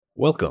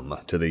Welcome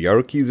to the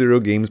Yaruki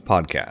Zero Games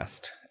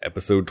Podcast,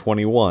 Episode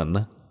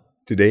 21,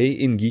 Today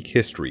in Geek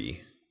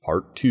History,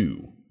 Part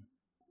 2.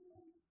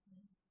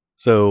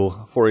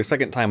 So, for a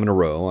second time in a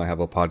row, I have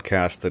a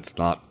podcast that's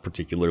not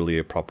particularly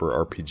a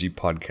proper RPG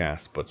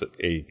podcast, but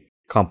a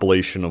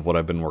compilation of what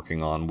I've been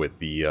working on with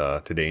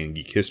the Today in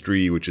Geek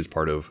History, which is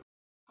part of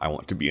I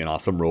Want to Be an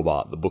Awesome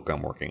Robot, the book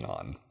I'm working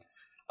on.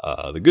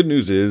 The good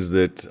news is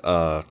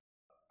that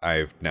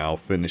I've now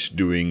finished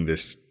doing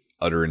this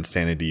utter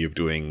insanity of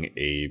doing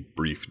a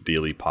brief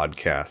daily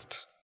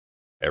podcast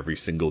every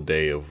single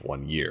day of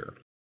 1 year.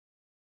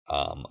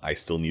 I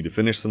still need to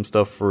finish some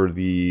stuff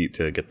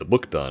to get the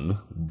book done,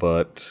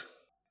 but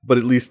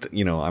at least,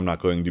 I'm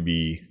not going to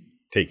be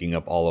taking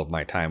up all of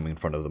my time in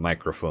front of the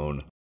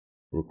microphone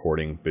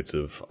recording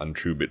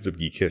untrue bits of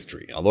geek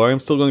history. Although I am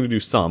still going to do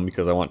some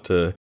because I want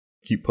to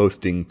keep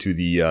posting to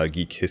the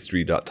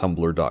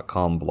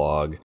geekhistory.tumblr.com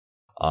blog.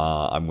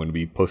 I'm going to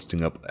be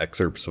posting up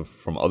excerpts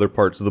from other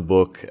parts of the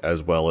book,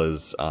 as well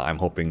as I'm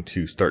hoping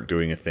to start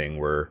doing a thing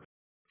where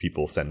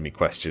people send me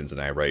questions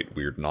and I write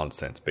weird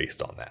nonsense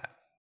based on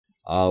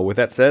that. With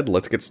that said,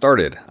 let's get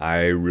started.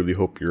 I really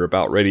hope you're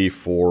about ready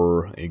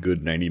for a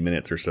good 90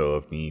 minutes or so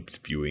of me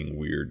spewing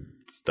weird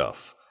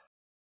stuff.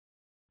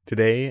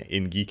 Today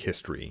in Geek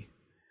History,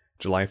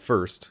 July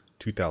 1st,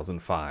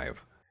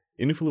 2005.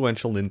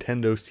 Influential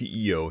Nintendo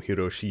CEO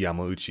Hiroshi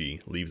Yamauchi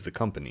leaves the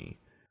company.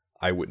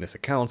 Eyewitness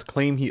accounts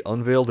claim he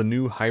unveiled a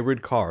new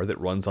hybrid car that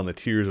runs on the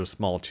tears of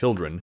small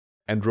children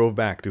and drove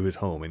back to his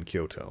home in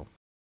Kyoto.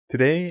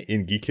 Today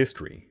in Geek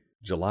History,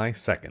 July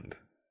 2nd.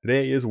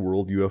 Today is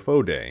World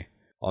UFO Day.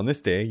 On this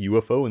day,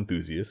 UFO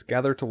enthusiasts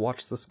gather to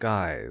watch the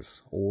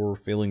skies, or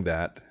failing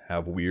that,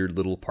 have weird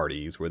little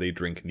parties where they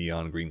drink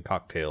neon green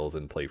cocktails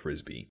and play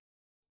frisbee.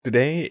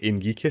 Today in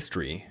Geek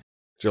History,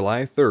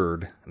 July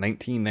 3rd,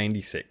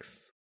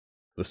 1996.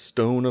 The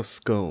Stone of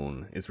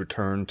Scone is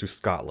returned to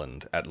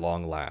Scotland at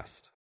long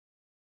last.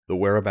 The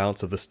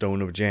whereabouts of the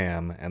Stone of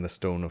Jam and the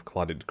Stone of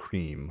Clotted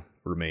Cream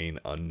remain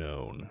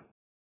unknown.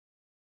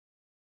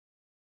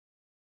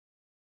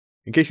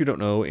 In case you don't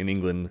know, in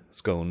England,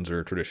 scones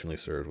are traditionally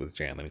served with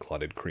jam and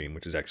clotted cream,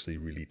 which is actually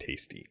really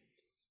tasty.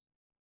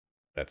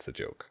 That's the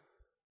joke.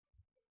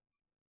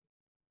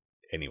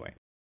 Anyway,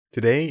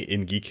 today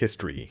in Geek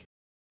History,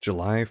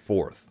 July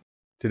 4th.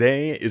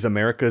 Today is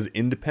America's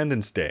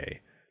Independence Day,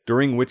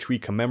 during which we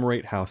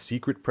commemorate how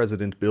secret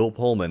President Bill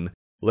Pullman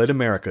led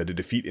America to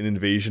defeat an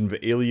invasion of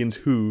aliens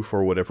who,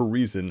 for whatever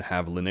reason,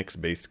 have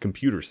Linux-based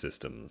computer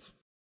systems.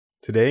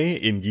 Today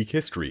in Geek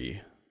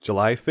History,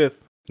 July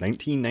 5th,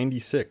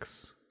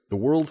 1996, the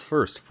world's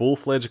first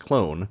full-fledged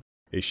clone,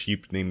 a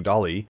sheep named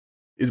Dolly,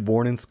 is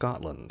born in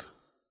Scotland.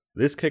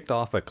 This kicked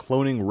off a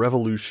cloning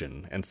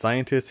revolution, and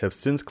scientists have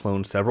since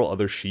cloned several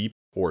other sheep,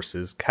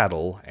 horses,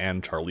 cattle,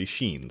 and Charlie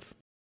Sheens.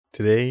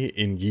 Today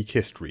in Geek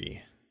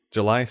History,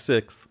 July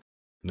 6th,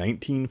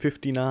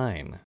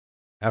 1959.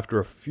 After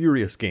a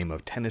furious game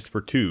of Tennis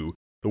for Two,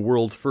 the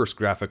world's first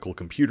graphical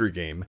computer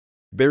game,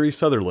 Barry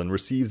Sutherland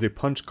receives a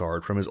punch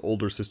card from his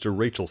older sister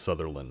Rachel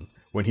Sutherland.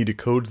 When he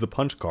decodes the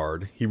punch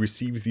card, he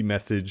receives the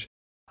message,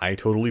 "I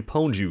totally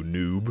pwned you,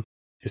 noob."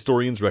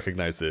 Historians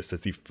recognize this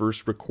as the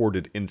first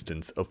recorded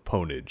instance of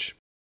pwnage.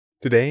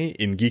 Today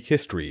in Geek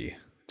History,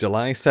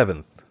 July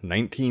 7th,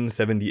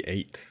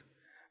 1978.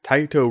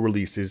 Taito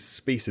releases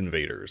Space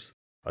Invaders,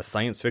 a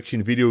science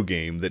fiction video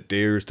game that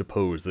dares to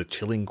pose the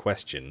chilling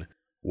question,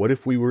 what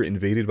if we were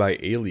invaded by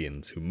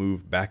aliens who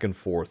move back and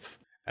forth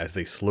as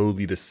they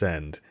slowly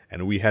descend,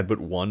 and we had but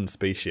one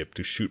spaceship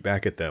to shoot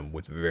back at them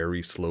with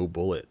very slow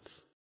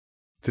bullets?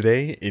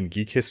 Today in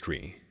Geek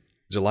History,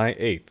 July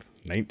 8th,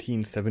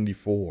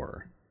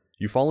 1974.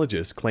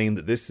 Ufologists claim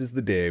that this is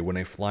the day when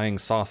a flying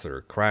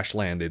saucer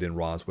crash-landed in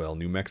Roswell,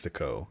 New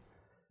Mexico.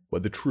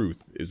 But the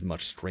truth is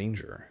much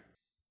stranger.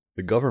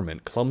 The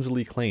government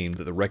clumsily claimed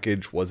that the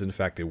wreckage was in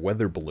fact a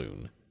weather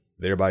balloon,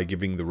 thereby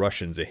giving the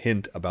Russians a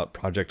hint about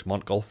Project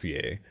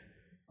Montgolfier,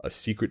 a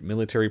secret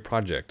military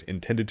project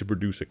intended to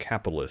produce a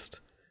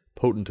capitalist,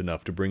 potent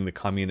enough to bring the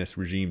communist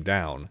regime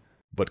down,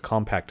 but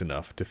compact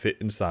enough to fit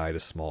inside a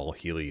small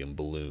helium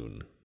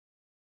balloon.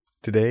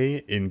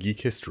 Today in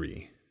Geek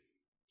History,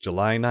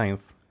 July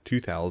 9th,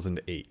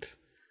 2008.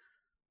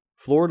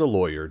 Florida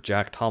lawyer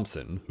Jack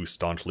Thompson, who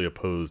staunchly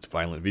opposed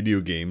violent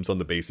video games on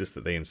the basis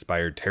that they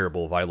inspired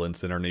terrible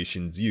violence in our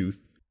nation's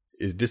youth,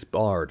 is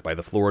disbarred by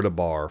the Florida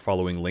bar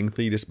following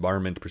lengthy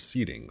disbarment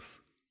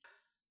proceedings.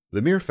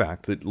 The mere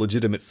fact that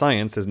legitimate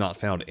science has not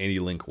found any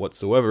link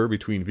whatsoever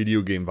between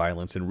video game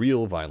violence and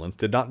real violence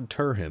did not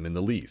deter him in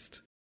the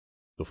least.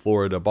 The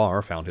Florida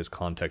bar found his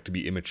conduct to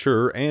be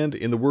immature and,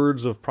 in the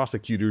words of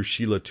prosecutor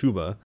Sheila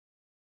Tuba,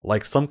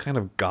 like some kind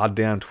of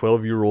goddamn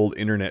 12-year-old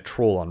internet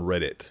troll on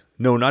Reddit.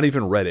 No, not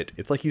even Reddit.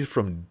 It's like he's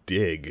from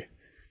Dig.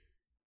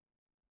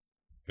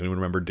 Anyone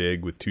remember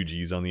Dig with 2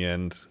 G's on the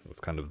end? It was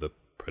kind of the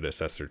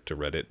predecessor to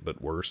Reddit, but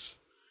worse,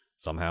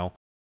 somehow.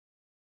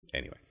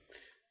 Anyway.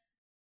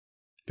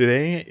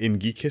 Today in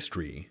Geek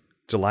History,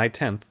 July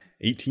 10th,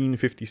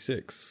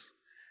 1856.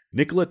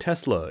 Nikola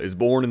Tesla is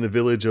born in the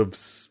village of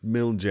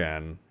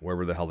Smiljan,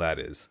 wherever the hell that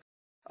is.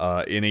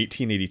 In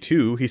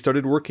 1882, he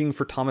started working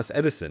for Thomas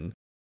Edison,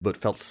 but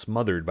felt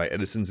smothered by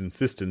Edison's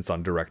insistence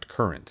on direct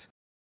current.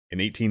 In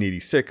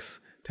 1886,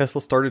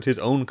 Tesla started his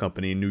own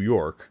company in New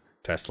York,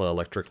 Tesla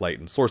Electric Light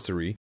and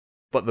Sorcery,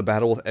 but the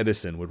battle with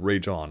Edison would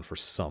rage on for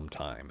some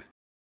time.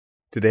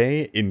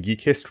 Today in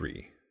Geek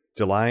History,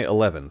 July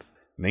 11th,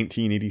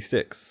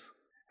 1986,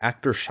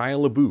 actor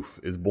Shia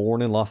LaBeouf is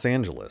born in Los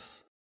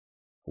Angeles.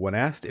 When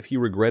asked if he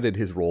regretted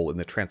his role in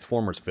the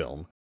Transformers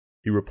film,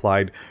 he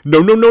replied,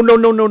 "No.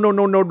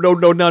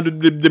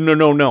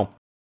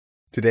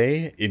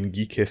 Today in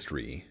Geek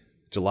History,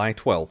 July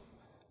 12th,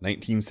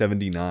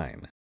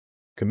 1979,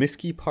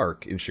 Comiskey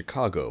Park in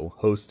Chicago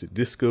hosts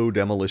Disco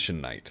Demolition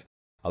Night,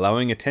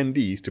 allowing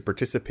attendees to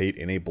participate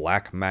in a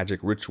black magic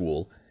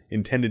ritual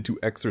intended to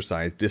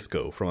exorcise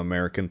disco from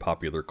American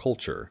popular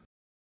culture.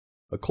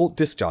 Occult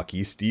disc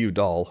jockey Steve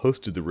Dahl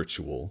hosted the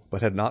ritual,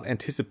 but had not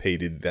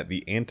anticipated that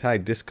the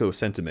anti-disco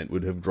sentiment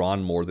would have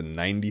drawn more than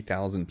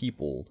 90,000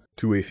 people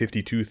to a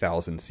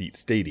 52,000-seat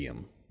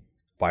stadium.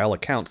 By all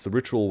accounts, the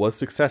ritual was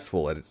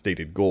successful at its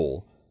stated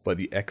goal, but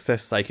the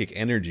excess psychic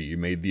energy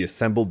made the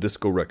assembled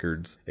disco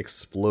records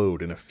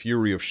explode in a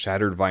fury of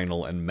shattered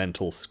vinyl and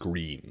mental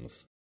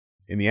screams.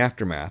 In the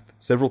aftermath,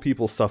 several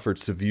people suffered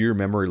severe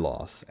memory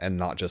loss, and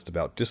not just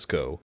about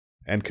disco,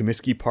 and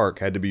Comiskey Park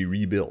had to be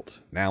rebuilt,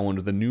 now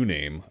under the new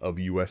name of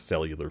U.S.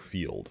 Cellular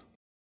Field.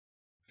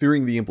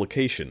 Fearing the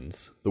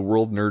implications, the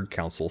World Nerd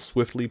Council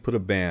swiftly put a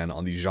ban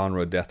on the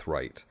genre death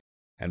rite,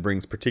 and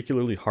brings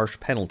particularly harsh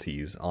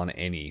penalties on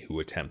any who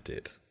attempt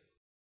it.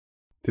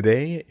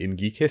 Today in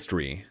Geek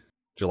History,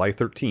 July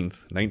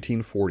 13th,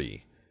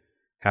 1940.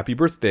 Happy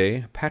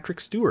birthday,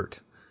 Patrick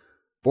Stewart!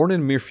 Born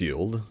in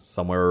Mirfield,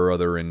 somewhere or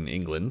other in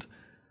England,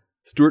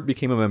 Stewart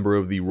became a member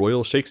of the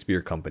Royal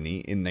Shakespeare Company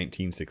in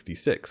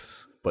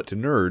 1966, but to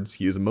nerds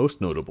he is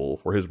most notable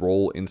for his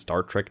role in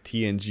Star Trek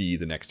TNG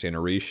The Next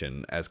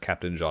Generation as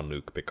Captain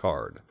Jean-Luc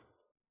Picard.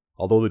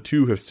 Although the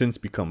two have since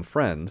become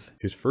friends,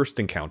 his first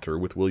encounter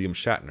with William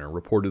Shatner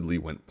reportedly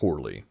went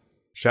poorly.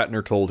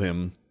 Shatner told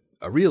him,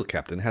 "A real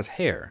captain has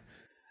hair,"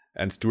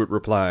 and Stewart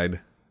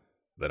replied,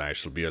 "Then I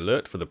shall be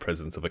alert for the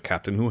presence of a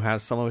captain who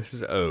has some of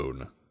his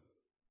own."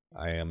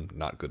 I am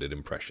not good at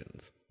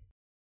impressions.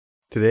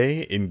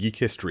 Today in Geek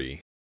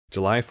History,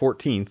 July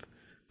 14th,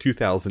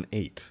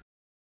 2008.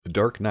 The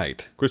Dark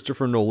Knight,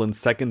 Christopher Nolan's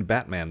second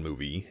Batman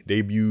movie,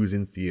 debuts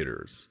in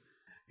theaters.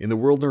 In the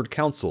World Nerd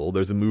Council,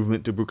 there's a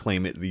movement to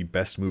proclaim it the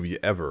best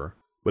movie ever,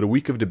 but a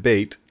week of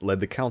debate led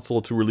the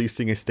council to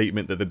releasing a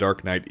statement that The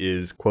Dark Knight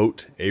is,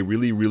 quote, "a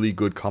really, really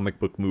good comic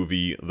book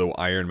movie, though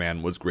Iron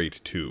Man was great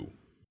too,"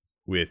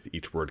 with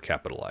each word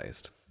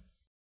capitalized.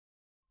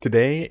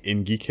 Today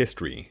in Geek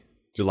History,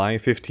 July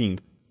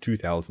 15th,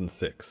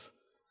 2006.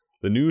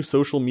 The new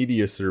social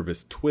media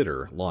service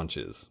Twitter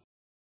launches.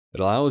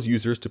 It allows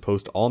users to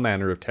post all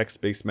manner of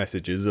text-based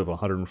messages of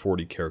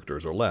 140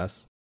 characters or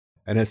less,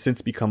 and has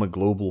since become a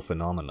global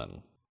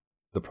phenomenon.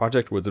 The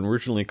project was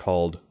originally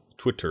called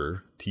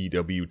Twitter,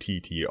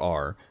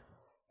 TWTTR,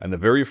 and the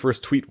very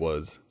first tweet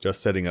was,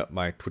 "Just setting up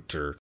my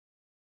Twitter."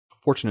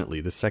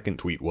 Fortunately, the second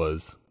tweet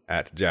was,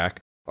 @Jack,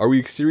 "Are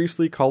we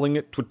seriously calling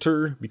it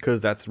Twitter?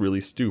 Because that's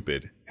really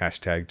stupid.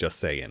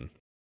 #JustSayin'.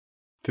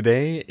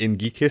 Today in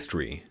Geek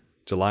History,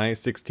 July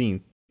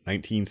 16th,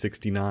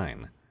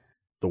 1969.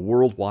 The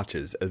world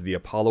watches as the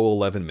Apollo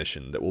 11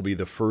 mission that will be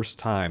the first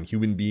time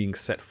human beings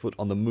set foot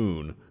on the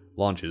moon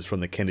launches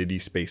from the Kennedy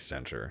Space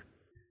Center.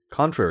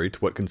 Contrary to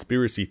what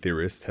conspiracy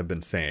theorists have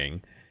been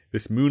saying,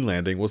 this moon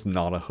landing was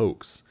not a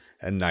hoax,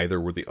 and neither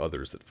were the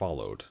others that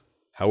followed.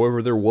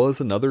 However, there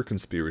was another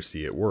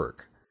conspiracy at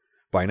work.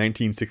 By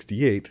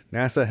 1968,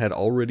 NASA had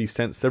already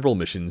sent several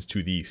missions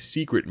to the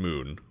Secret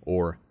Moon,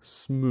 or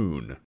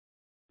SMOON.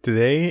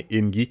 Today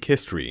in Geek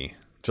History,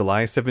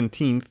 July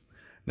 17th,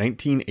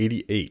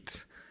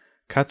 1988,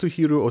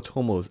 Katsuhiro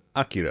Otomo's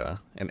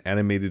Akira, an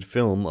animated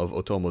film of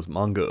Otomo's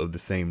manga of the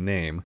same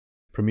name,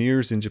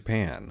 premieres in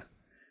Japan.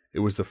 It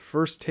was the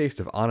first taste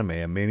of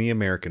anime many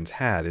Americans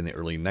had in the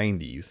early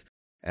 90s,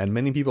 and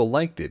many people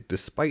liked it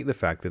despite the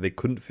fact that they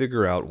couldn't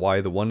figure out why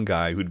the one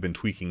guy who'd been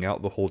tweaking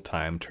out the whole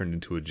time turned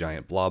into a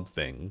giant blob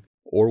thing,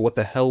 or what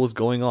the hell was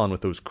going on with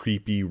those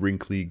creepy,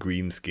 wrinkly,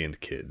 green-skinned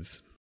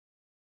kids.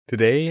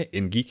 Today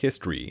in Geek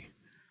History,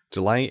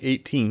 July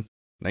 18th,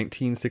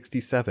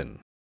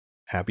 1967.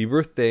 Happy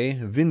birthday,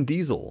 Vin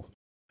Diesel!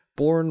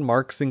 Born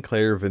Mark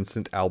Sinclair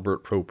Vincent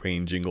Albert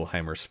Propane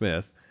Jingleheimer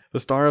Smith, the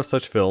star of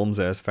such films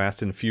as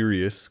Fast and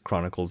Furious,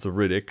 Chronicles of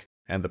Riddick,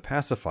 and The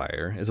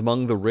Pacifier, is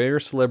among the rare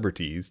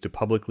celebrities to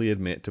publicly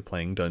admit to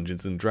playing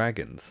Dungeons &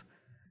 Dragons.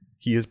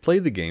 He has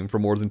played the game for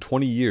more than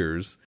 20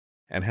 years,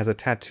 and has a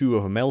tattoo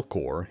of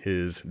Melkor,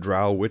 his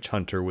drow witch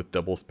hunter with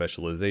double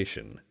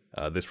specialization.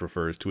 This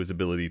refers to his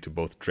ability to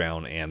both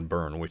drown and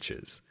burn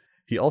witches.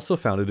 He also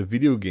founded a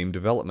video game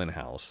development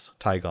house,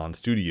 Tygon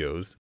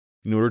Studios,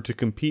 in order to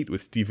compete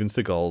with Steven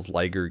Seagal's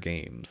Liger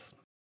Games.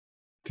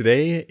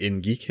 Today in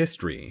Geek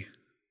History,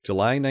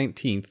 July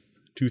 19th,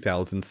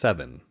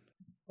 2007.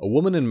 A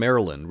woman in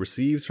Maryland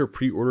receives her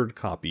pre-ordered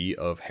copy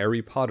of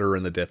Harry Potter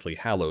and the Deathly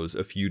Hallows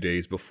a few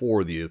days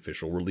before the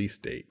official release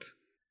date.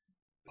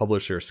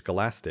 Publisher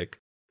Scholastic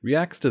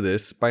reacts to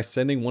this by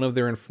sending one of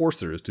their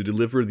enforcers to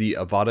deliver the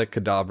Avada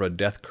Kedavra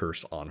death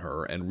curse on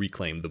her and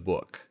reclaim the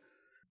book.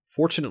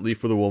 Fortunately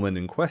for the woman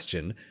in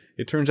question,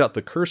 it turns out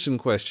the curse in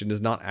question is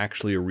not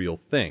actually a real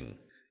thing.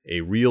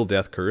 A real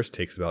death curse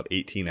takes about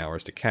 18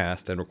 hours to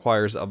cast and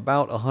requires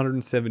about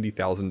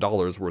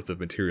 $170,000 worth of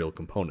material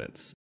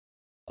components.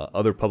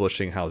 Other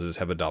publishing houses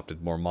have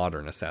adopted more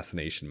modern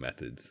assassination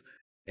methods,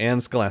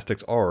 and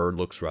Scholastic's R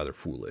looks rather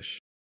foolish.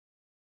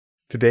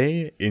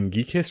 Today in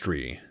Geek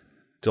History,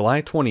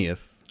 July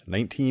 20th,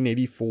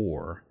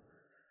 1984,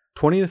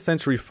 20th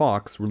Century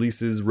Fox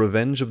releases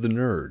Revenge of the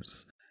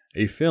Nerds,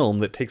 a film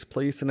that takes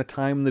place in a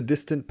time in the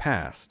distant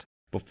past,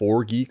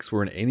 before geeks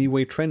were in any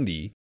way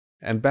trendy,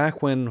 and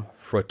back when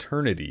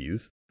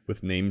fraternities,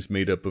 with names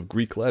made up of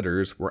Greek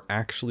letters, were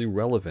actually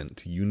relevant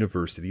to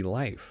university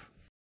life.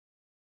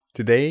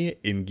 Today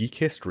in Geek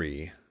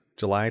History,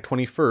 July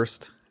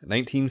 21st,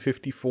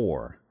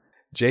 1954,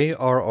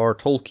 J.R.R.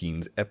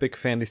 Tolkien's epic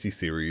fantasy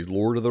series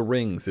Lord of the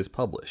Rings is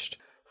published,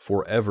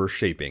 forever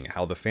shaping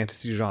how the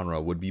fantasy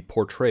genre would be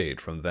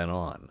portrayed from then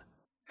on.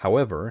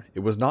 However,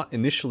 it was not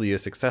initially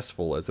as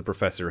successful as the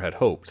professor had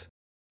hoped,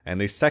 and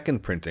a second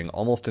printing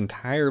almost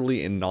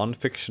entirely in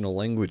non-fictional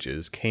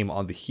languages came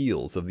on the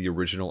heels of the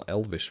original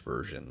Elvish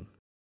version.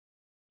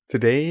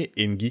 Today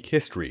in Geek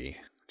History,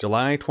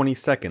 July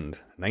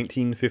 22nd,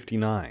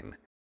 1959.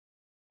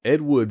 Ed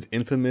Wood's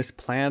infamous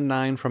Plan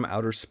 9 from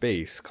Outer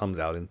Space comes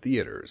out in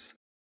theaters.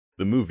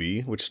 The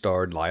movie, which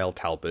starred Lyle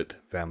Talbot,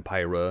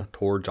 Vampira,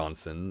 Tor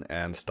Johnson,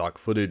 and stock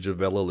footage of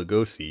Bela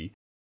Lugosi,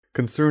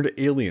 concerned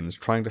aliens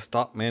trying to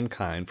stop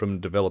mankind from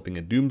developing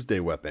a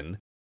doomsday weapon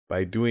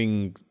by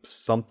doing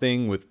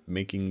something with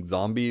making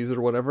zombies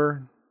or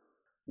whatever.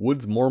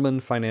 Wood's Mormon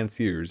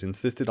financiers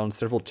insisted on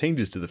several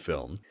changes to the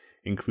film,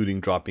 including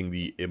dropping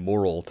the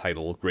immoral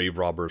title Grave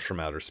Robbers from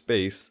Outer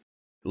Space,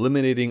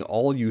 eliminating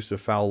all use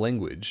of foul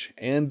language,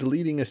 and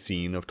deleting a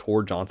scene of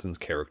Tor Johnson's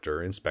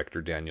character,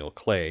 Inspector Daniel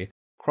Clay,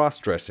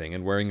 cross-dressing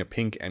and wearing a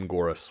pink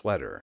Angora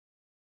sweater.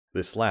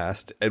 This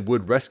last, Ed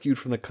Wood rescued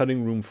from the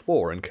cutting room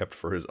floor and kept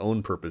for his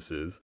own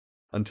purposes,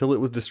 until it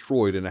was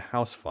destroyed in a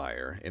house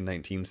fire in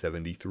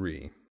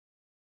 1973.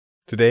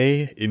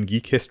 Today in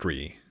Geek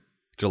History,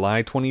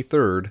 July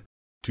 23rd,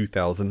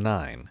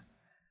 2009.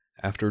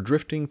 After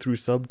drifting through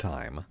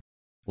subtime,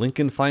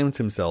 Lincoln finds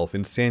himself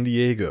in San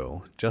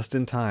Diego just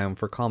in time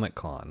for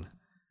Comic-Con.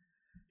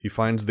 He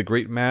finds the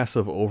great mass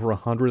of over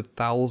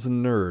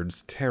 100,000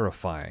 nerds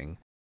terrifying,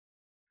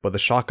 but the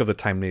shock of the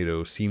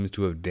Timenado seems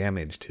to have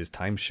damaged his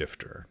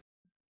time-shifter.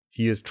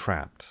 He is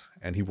trapped,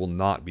 and he will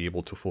not be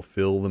able to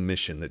fulfill the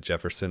mission that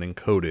Jefferson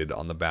encoded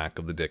on the back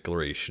of the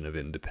Declaration of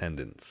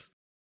Independence.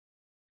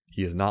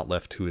 He is not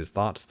left to his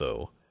thoughts,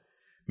 though.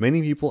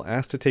 Many people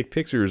ask to take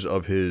pictures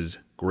of his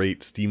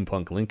great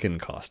steampunk Lincoln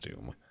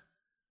costume.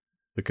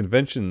 The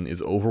convention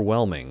is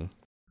overwhelming,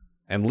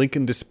 and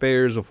Lincoln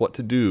despairs of what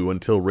to do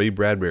until Ray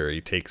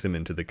Bradbury takes him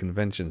into the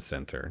convention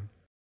center.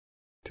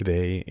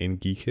 Today in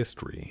Geek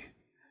History,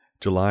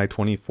 July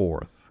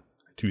 24th,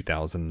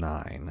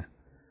 2009.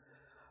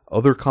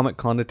 Other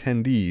Comic-Con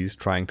attendees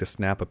trying to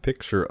snap a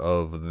picture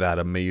of that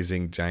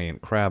amazing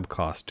giant crab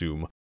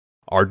costume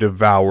are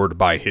devoured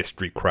by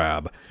History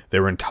Crab,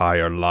 their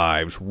entire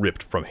lives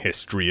ripped from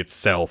history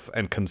itself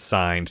and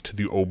consigned to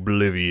the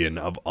oblivion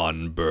of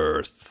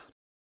unbirth.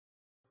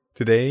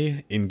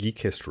 Today in Geek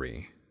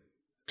History,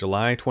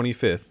 July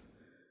 25th,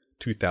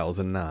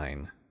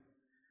 2009.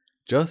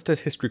 Just as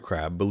History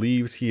Crab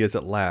believes he has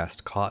at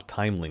last caught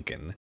Time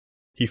Lincoln,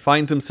 he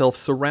finds himself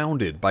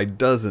surrounded by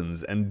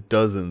dozens and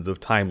dozens of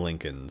Time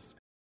Lincolns,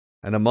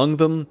 and among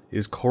them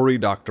is Cory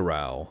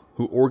Doctorow,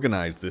 who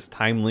organized this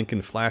Time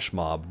Lincoln flash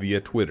mob via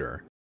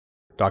Twitter.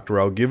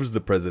 Doctorow gives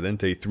the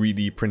president a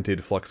 3D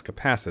printed flux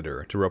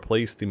capacitor to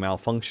replace the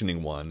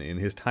malfunctioning one in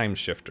his time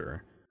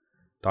shifter.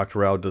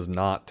 Doctorow does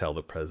not tell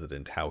the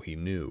president how he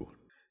knew.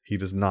 He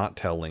does not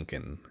tell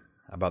Lincoln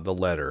about the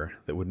letter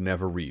that would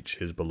never reach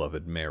his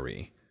beloved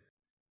Mary.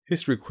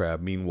 History Crab,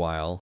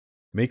 meanwhile,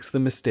 makes the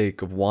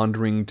mistake of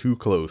wandering too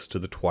close to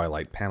the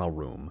Twilight panel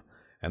room,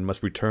 and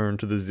must return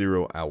to the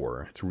 0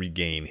 hour to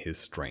regain his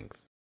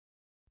strength.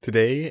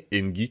 Today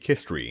in Geek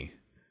History,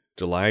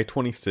 July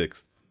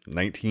 26,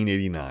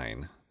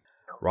 1989.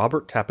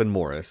 Robert Tappan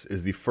Morris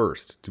is the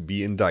first to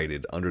be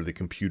indicted under the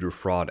Computer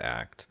Fraud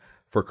Act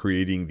for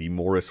creating the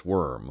Morris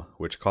worm,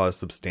 which caused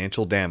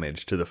substantial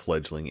damage to the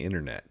fledgling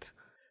internet.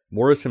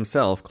 Morris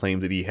himself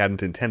claimed that he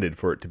hadn't intended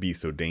for it to be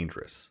so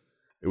dangerous.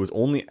 It was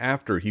only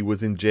after he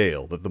was in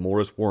jail that the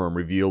Morris worm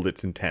revealed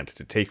its intent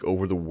to take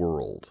over the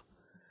world.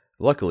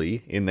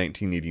 Luckily, in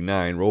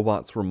 1989,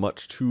 robots were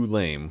much too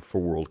lame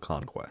for world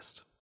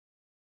conquest.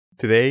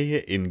 Today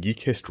in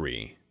Geek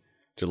History,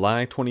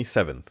 July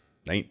 27th,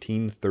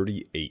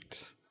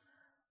 1938.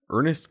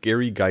 Ernest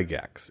Gary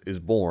Gygax is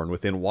born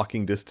within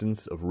walking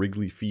distance of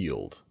Wrigley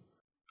Field.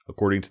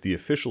 According to the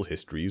official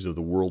histories of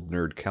the World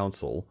Nerd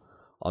Council,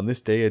 On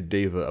this day a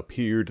deva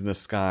appeared in the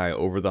sky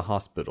over the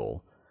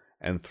hospital,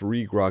 and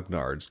 3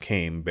 grognards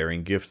came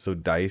bearing gifts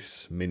of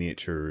dice,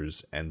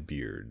 miniatures, and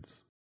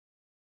beards.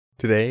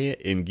 Today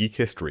in Geek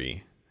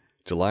History,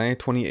 July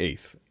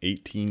 28th,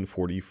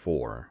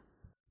 1844.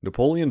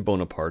 Napoleon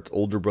Bonaparte's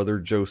older brother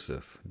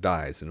Joseph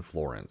dies in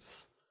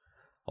Florence.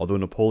 Although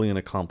Napoleon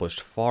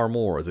accomplished far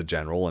more as a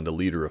general and a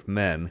leader of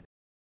men,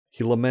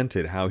 he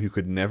lamented how he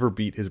could never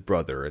beat his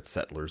brother at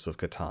Settlers of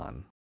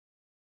Catan.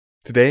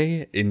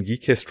 Today in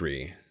Geek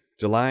History,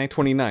 July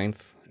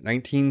 29th,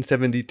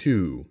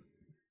 1972.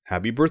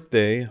 Happy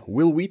birthday,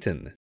 Wil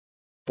Wheaton!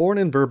 Born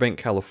in Burbank,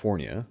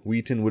 California,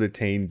 Wheaton would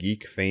attain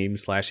geek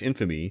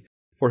fame/infamy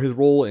for his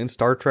role in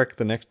Star Trek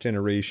The Next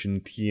Generation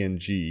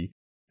TNG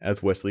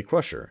as Wesley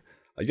Crusher,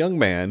 a young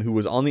man who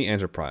was on the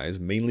Enterprise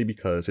mainly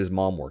because his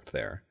mom worked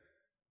there.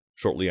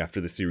 Shortly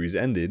after the series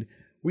ended,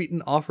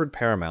 Wheaton offered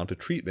Paramount a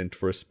treatment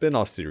for a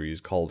spin-off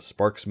series called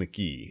Sparks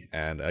McGee,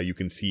 and you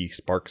can see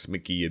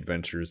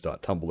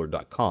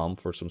sparksmcgeeadventures.tumblr.com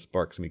for some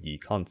Sparks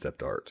McGee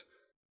concept art.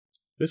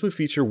 This would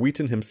feature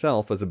Wheaton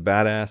himself as a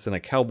badass in a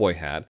cowboy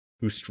hat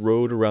who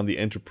strode around the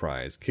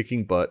Enterprise,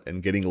 kicking butt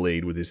and getting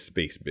laid with his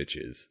space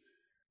bitches.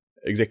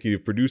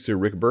 Executive producer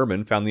Rick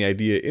Berman found the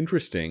idea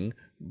interesting,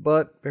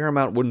 but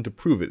Paramount wouldn't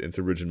approve it in its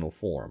original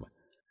form.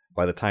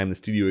 By the time the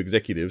studio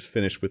executives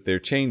finished with their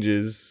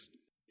changes,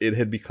 it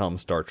had become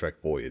Star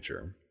Trek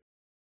Voyager.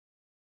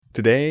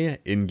 Today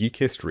in Geek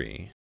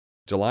History,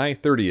 July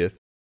 30th,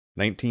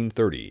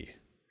 1930,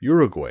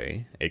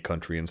 Uruguay, a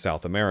country in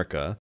South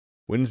America,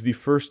 wins the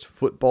first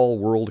Football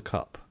World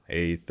Cup,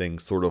 a thing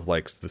sort of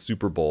like the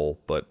Super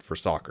Bowl, but for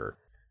soccer.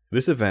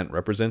 This event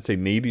represents a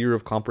nadir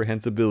of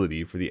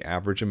comprehensibility for the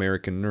average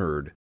American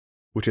nerd,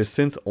 which has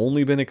since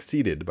only been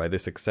exceeded by the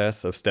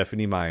success of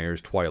Stephenie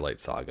Meyer's Twilight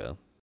Saga.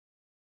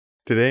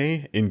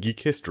 Today in Geek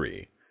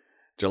History,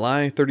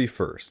 July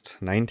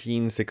 31st,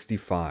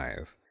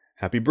 1965.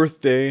 Happy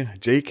birthday,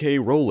 J.K.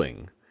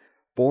 Rowling!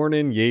 Born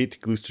in Yate,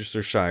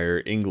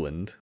 Gloucestershire,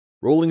 England,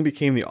 Rowling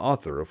became the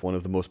author of one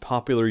of the most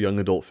popular young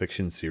adult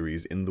fiction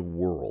series in the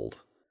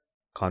world.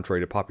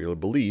 Contrary to popular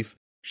belief,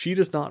 she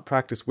does not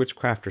practice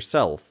witchcraft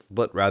herself,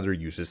 but rather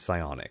uses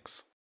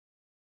psionics.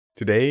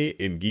 Today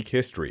in Geek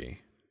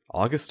History,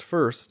 August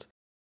 1st,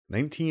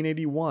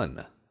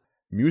 1981.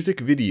 Music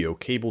video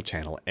cable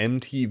channel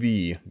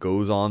MTV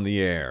goes on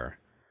the air.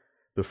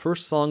 The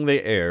first song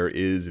they air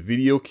is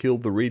Video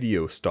Killed the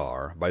Radio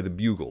Star by the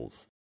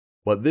Bugles.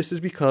 But this is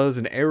because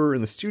an error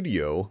in the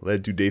studio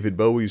led to David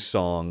Bowie's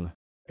song,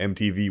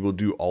 MTV Will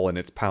Do All in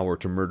Its Power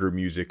to Murder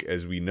Music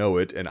as We Know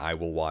It and I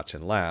Will Watch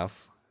and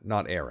Laugh,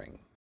 not airing.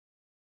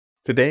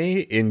 Today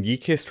in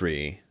Geek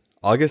History,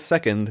 August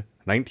 2nd,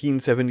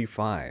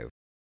 1975.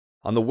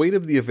 On the weight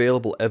of the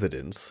available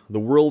evidence, the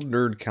World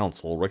Nerd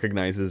Council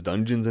recognizes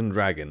Dungeons &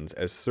 Dragons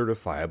as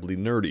certifiably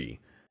nerdy.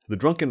 The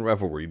drunken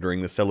revelry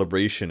during the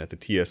celebration at the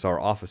TSR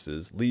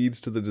offices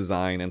leads to the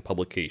design and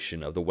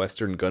publication of the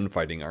Western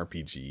gunfighting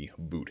RPG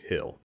Boot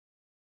Hill.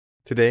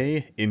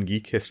 Today in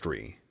Geek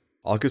History,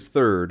 August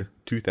 3rd,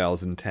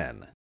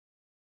 2010.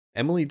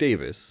 Emily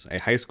Davis, a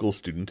high school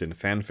student and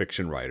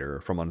fanfiction writer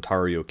from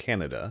Ontario,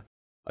 Canada,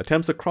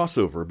 attempts a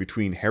crossover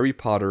between Harry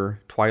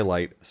Potter,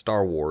 Twilight,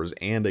 Star Wars,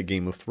 and A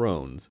Game of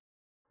Thrones,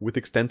 with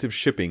extensive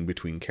shipping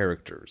between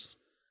characters.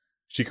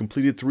 She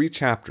completed 3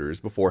 chapters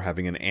before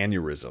having an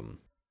aneurysm.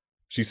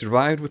 She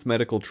survived with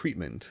medical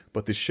treatment,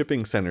 but the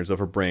shipping centers of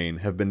her brain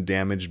have been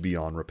damaged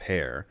beyond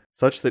repair,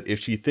 such that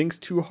if she thinks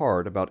too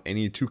hard about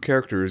any 2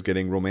 characters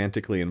getting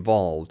romantically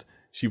involved,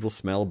 she will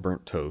smell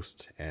burnt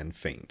toast and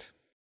faint.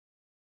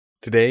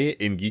 Today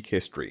in Geek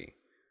History,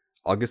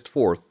 August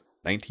 4th,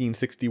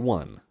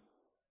 1961.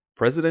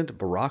 President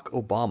Barack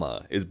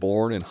Obama is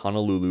born in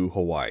Honolulu,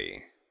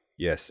 Hawaii.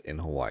 Yes, in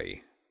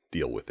Hawaii.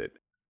 Deal with it.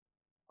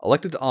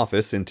 Elected to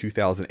office in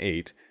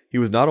 2008, he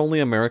was not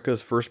only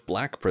America's first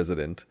black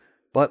president,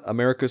 but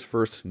America's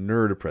first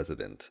nerd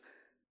president,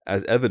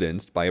 as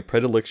evidenced by a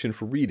predilection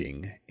for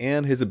reading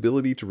and his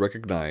ability to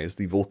recognize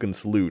the Vulcan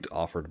salute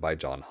offered by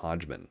John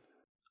Hodgman.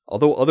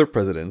 Although other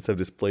presidents have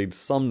displayed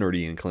some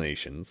nerdy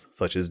inclinations,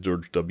 such as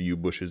George W.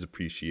 Bush's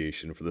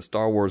appreciation for the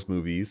Star Wars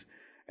movies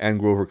and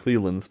Grover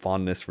Cleveland's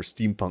fondness for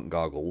steampunk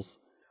goggles,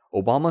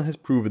 Obama has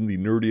proven the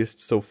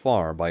nerdiest so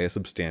far by a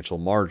substantial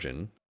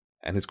margin,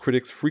 and his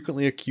critics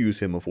frequently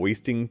accuse him of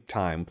wasting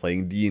time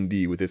playing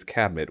D&D with his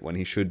cabinet when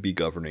he should be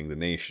governing the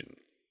nation.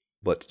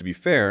 But to be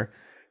fair,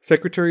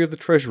 Secretary of the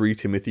Treasury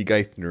Timothy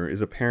Geithner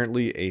is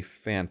apparently a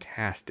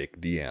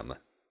fantastic DM.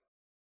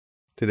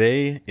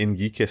 Today in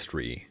Geek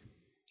History,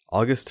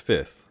 August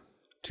 5th,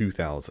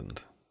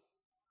 2000.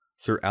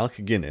 Sir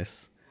Alec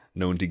Guinness,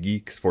 known to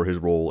geeks for his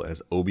role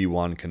as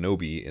Obi-Wan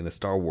Kenobi in the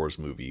Star Wars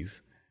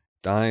movies,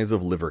 dies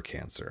of liver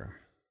cancer.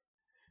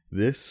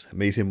 This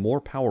made him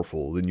more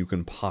powerful than you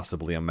can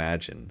possibly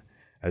imagine,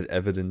 as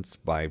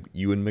evidenced by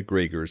Ewan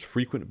McGregor's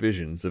frequent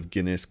visions of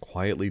Guinness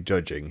quietly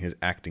judging his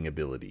acting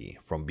ability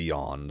from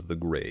beyond the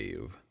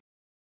grave.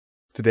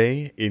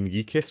 Today in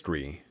Geek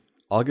History,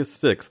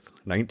 August 6th,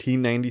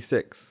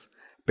 1996,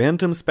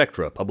 Phantom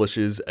Spectra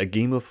publishes A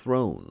Game of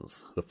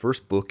Thrones, the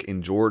first book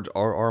in George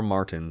R.R.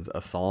 Martin's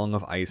A Song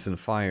of Ice and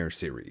Fire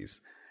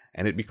series,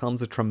 and it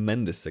becomes a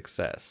tremendous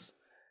success.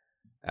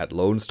 At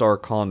Lone Star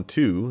Con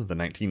 2, the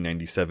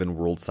 1997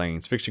 World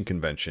Science Fiction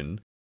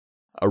Convention,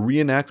 a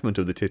reenactment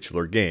of the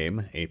titular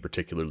game, a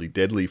particularly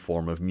deadly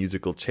form of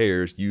musical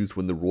chairs used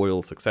when the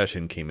royal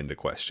succession came into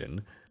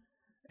question,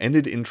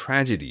 ended in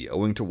tragedy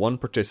owing to one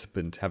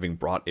participant having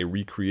brought a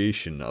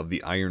recreation of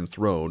the Iron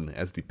Throne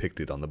as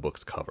depicted on the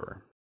book's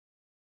cover.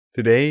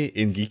 Today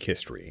in Geek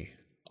History,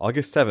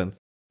 August 7th,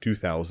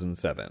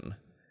 2007,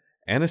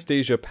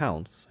 Anastasia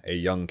Pounce, a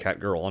young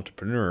catgirl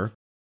entrepreneur,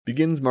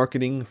 begins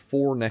marketing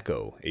Four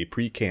Necco, a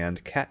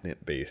pre-canned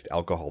catnip-based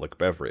alcoholic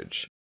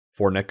beverage.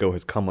 Four Necco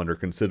has come under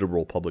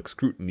considerable public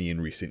scrutiny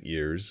in recent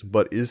years,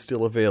 but is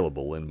still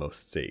available in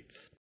most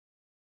states.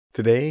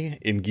 Today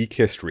in Geek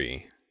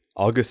History,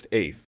 August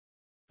 8th,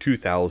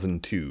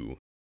 2002,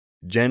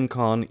 Gen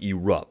Con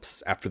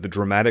erupts after the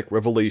dramatic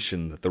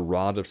revelation that the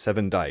Rod of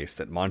Seven Dice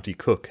that Monty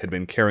Cook had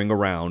been carrying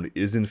around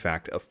is in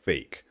fact a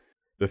fake.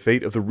 The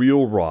fate of the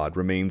real rod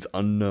remains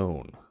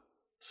unknown.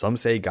 Some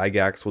say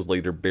Gygax was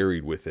later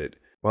buried with it,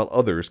 while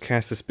others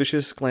cast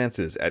suspicious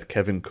glances at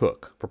Kevin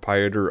Cook,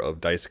 proprietor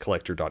of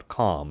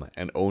DiceCollector.com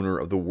and owner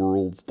of the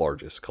world's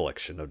largest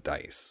collection of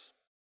dice.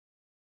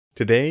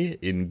 Today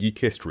in Geek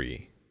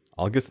History,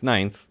 August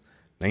 9th,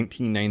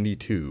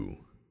 1992.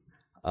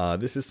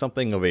 This is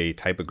something of a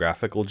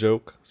typographical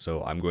joke,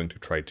 so I'm going to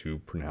try to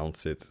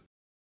pronounce it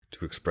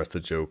to express the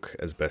joke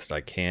as best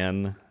I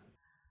can,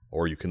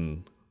 or you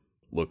can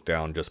look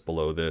down just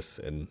below this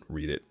and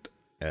read it,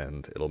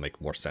 and it'll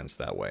make more sense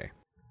that way.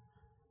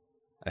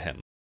 Ahem.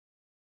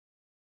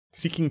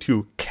 Seeking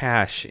to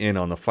cash in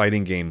on the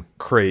fighting game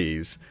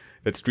craze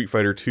that Street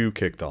Fighter II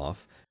kicked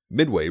off,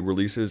 Midway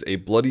releases a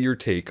bloodier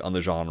take on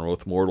the genre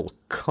with Mortal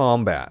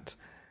Kombat.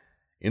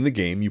 In the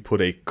game, you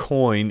put a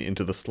coin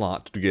into the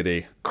slot to get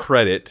a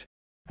credit,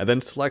 and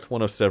then select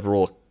one of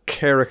several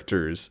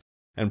characters,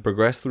 and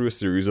progress through a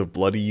series of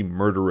bloody,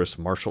 murderous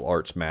martial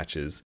arts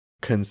matches,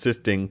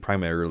 consisting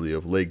primarily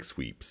of leg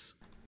sweeps.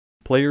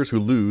 Players who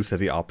lose have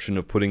the option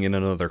of putting in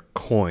another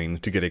coin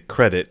to get a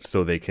credit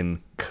so they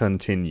can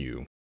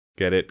continue.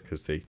 Get it?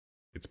 Because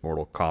it's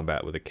Mortal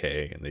Kombat with a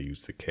K, and they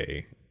use the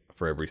K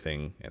for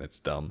everything, and it's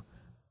dumb.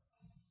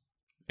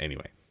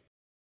 Anyway.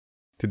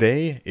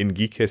 Today in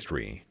Geek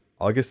History,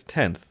 August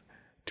 10th,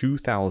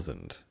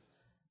 2000.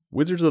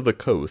 Wizards of the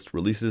Coast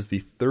releases the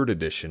 3rd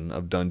edition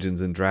of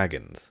Dungeons &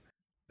 Dragons.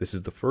 This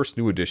is the first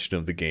new edition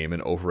of the game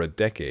in over a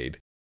decade,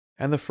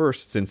 and the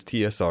first since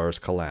TSR's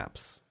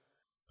collapse.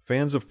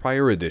 Fans of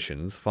prior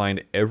editions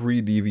find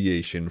every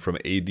deviation from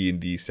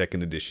AD&D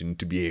 2nd edition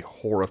to be a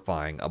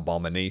horrifying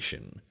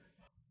abomination.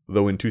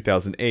 Though in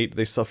 2008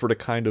 they suffered a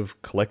kind of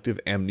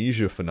collective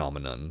amnesia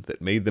phenomenon that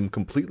made them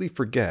completely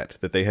forget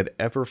that they had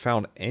ever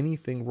found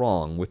anything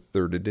wrong with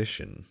 3rd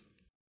edition.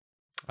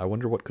 I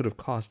wonder what could have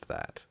caused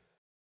that.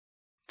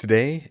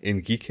 Today in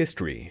Geek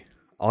History,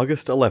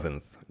 August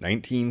 11th,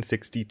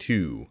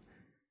 1962.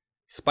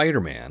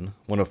 Spider-Man,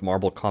 one of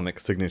Marvel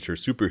Comics' signature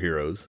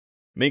superheroes,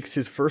 makes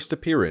his first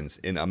appearance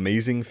in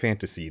Amazing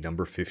Fantasy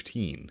number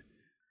 15.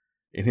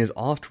 In his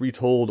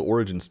oft-retold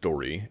origin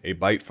story, a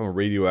bite from a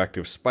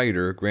radioactive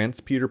spider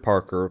grants Peter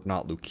Parker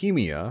not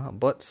leukemia,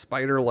 but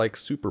spider-like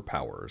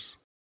superpowers.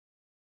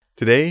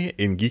 Today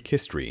in Geek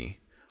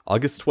History,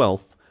 August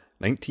 12th,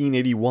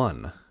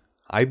 1981,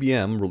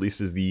 IBM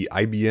releases the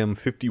IBM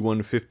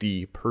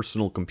 5150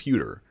 personal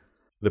computer,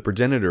 the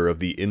progenitor of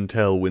the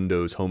Intel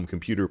Windows home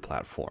computer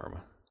platform.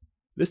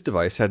 This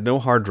device had no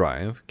hard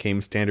drive,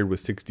 came standard with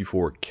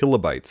 64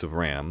 kilobytes of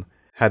RAM,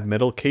 had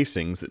metal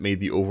casings that made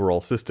the overall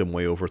system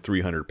weigh over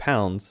 300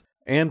 pounds,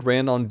 and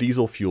ran on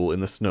diesel fuel in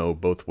the snow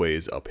both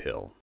ways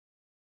uphill.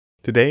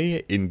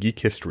 Today in Geek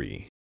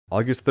History,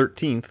 August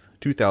 13th,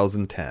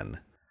 2010.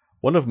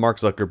 One of Mark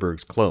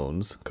Zuckerberg's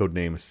clones,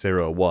 codenamed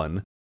Sarah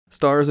 1,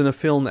 stars in a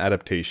film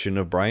adaptation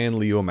of Brian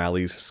Lee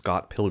O'Malley's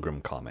Scott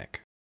Pilgrim comic.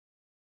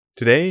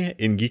 Today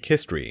in Geek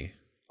History,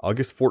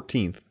 August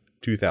 14th,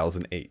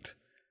 2008.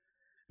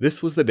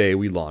 This was the day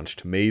we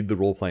launched Made the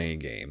Role-Playing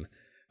Game,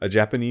 a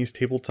Japanese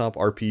tabletop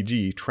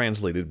RPG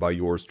translated by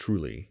yours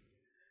truly.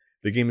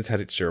 The game has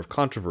had its share of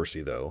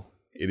controversy, though.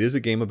 It is a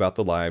game about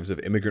the lives of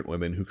immigrant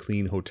women who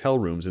clean hotel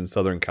rooms in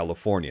Southern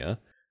California,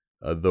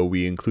 though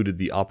we included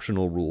the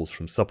optional rules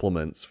from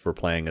supplements for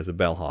playing as a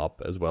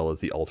bellhop, as well as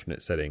the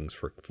alternate settings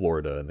for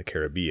Florida and the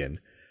Caribbean,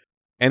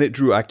 and it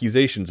drew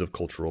accusations of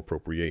cultural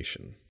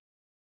appropriation.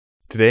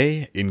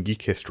 Today in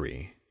Geek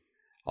History,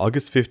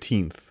 August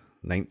 15th,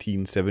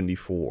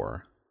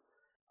 1974.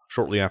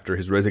 Shortly after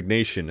his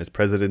resignation as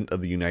President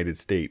of the United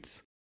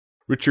States,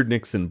 Richard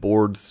Nixon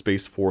boards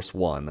Space Force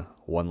One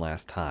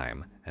last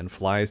time and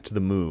flies to the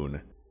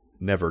moon,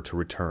 never to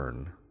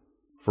return.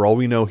 For all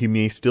we know, he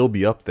may still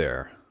be up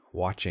there,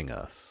 watching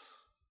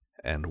us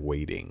and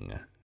waiting.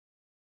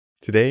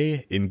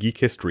 Today in Geek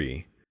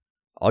History,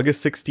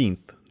 August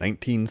 16th,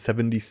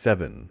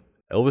 1977,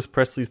 Elvis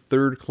Presley's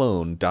 3rd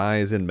clone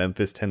dies in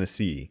Memphis,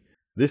 Tennessee.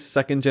 This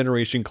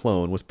 2nd-generation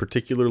clone was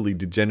particularly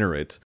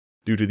degenerate,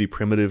 due to the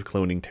primitive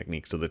cloning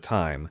techniques of the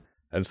time,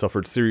 and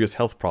suffered serious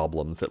health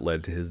problems that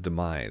led to his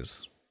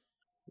demise.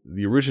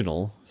 The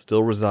original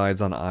still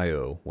resides on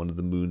Io, one of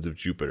the moons of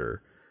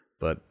Jupiter,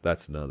 but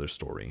that's another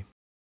story.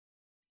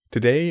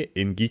 Today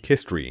in Geek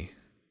History,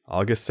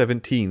 August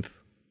 17th,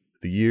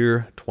 the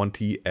year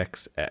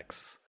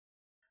 20XX.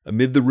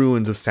 Amid the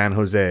ruins of San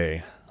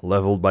Jose,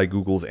 leveled by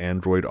Google's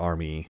android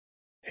army,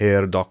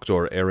 Herr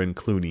Dr. Aaron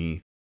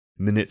Clooney,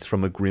 minutes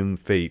from a grim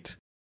fate,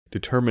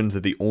 determines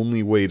that the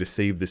only way to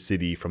save the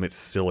city from its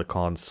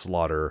silicon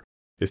slaughter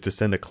is to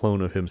send a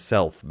clone of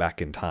himself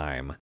back in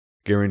time,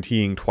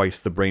 guaranteeing twice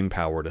the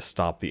brainpower to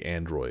stop the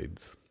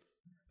androids.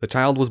 The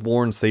child was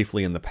born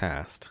safely in the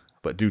past,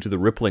 but due to the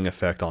rippling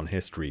effect on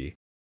history,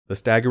 the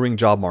staggering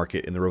job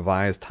market in the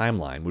revised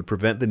timeline would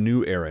prevent the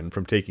new Aaron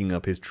from taking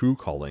up his true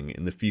calling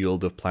in the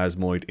field of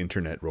plasmoid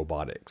internet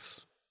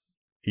robotics.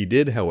 He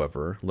did,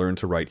 however, learn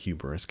to write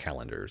humorous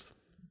calendars.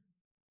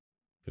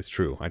 It's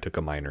true, I took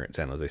a minor at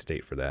San Jose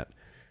State for that.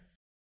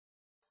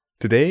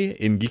 Today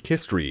in Geek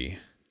History,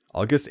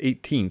 August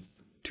 18th,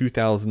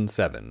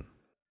 2007.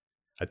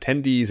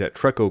 Attendees at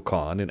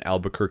TrecoCon in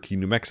Albuquerque,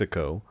 New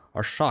Mexico,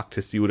 are shocked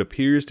to see what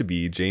appears to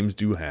be James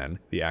Doohan,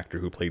 the actor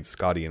who played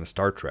Scotty in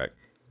Star Trek,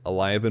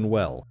 alive and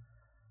well.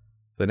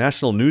 The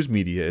national news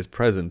media is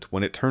present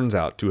when it turns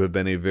out to have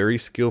been a very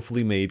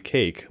skillfully made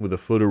cake with a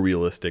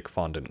photorealistic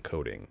fondant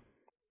coating.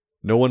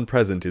 No one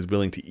present is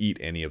willing to eat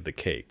any of the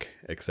cake,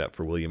 except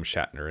for William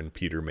Shatner and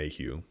Peter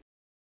Mayhew.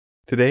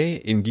 Today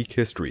in Geek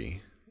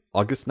History,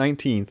 August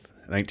 19th,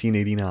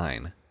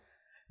 1989,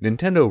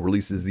 Nintendo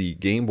releases the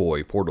Game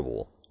Boy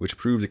Portable, which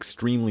proves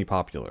extremely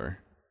popular.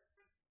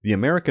 The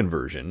American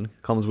version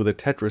comes with a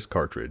Tetris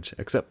cartridge,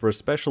 except for a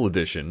special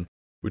edition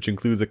which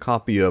includes a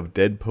copy of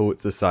Dead Poet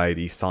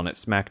Society Sonnet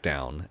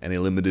Smackdown and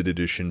a limited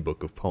edition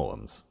book of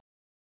poems.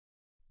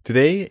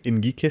 Today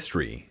in Geek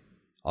History,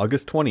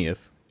 August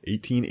 20th,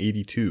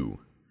 1882.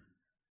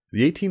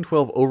 The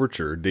 1812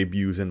 Overture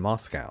debuts in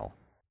Moscow.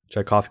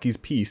 Tchaikovsky's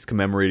piece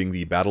commemorating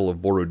the Battle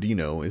of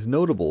Borodino is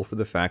notable for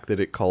the fact that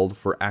it called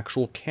for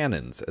actual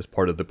cannons as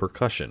part of the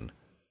percussion.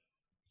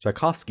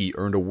 Tchaikovsky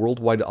earned a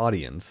worldwide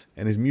audience,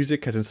 and his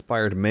music has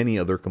inspired many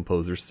other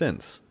composers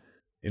since.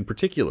 In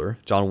particular,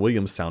 John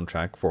Williams'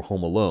 soundtrack for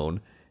Home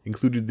Alone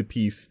included the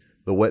piece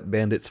The Wet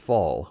Bandits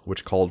Fall,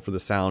 which called for the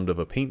sound of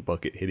a paint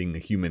bucket hitting the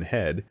human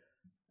head,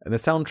 and the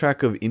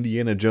soundtrack of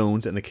Indiana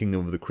Jones and the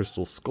Kingdom of the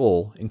Crystal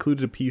Skull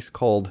included a piece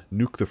called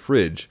Nuke the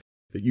Fridge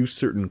that used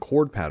certain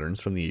chord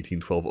patterns from the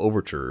 1812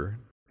 Overture,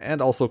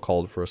 and also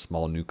called for a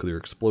small nuclear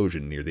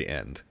explosion near the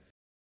end.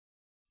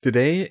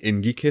 Today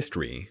in Geek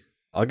History,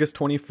 August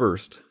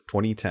 21st,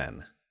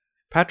 2010.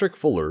 Patrick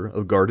Fuller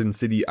of Garden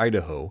City,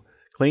 Idaho,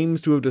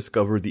 claims to have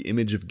discovered the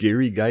image of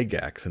Gary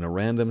Gygax in a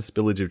random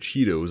spillage of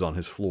Cheetos on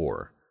his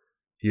floor.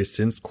 He has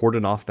since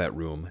cordoned off that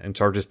room and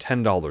charges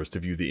 $10 to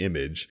view the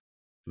image,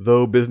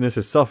 though business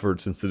has suffered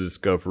since the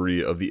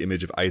discovery of the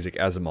image of Isaac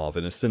Asimov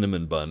in a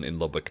cinnamon bun in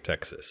Lubbock,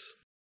 Texas.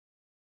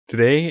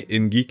 Today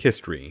in Geek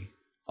History,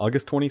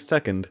 August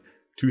 22nd,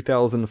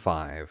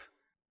 2005.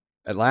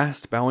 At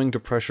last, bowing to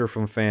pressure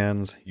from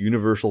fans,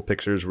 Universal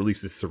Pictures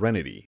releases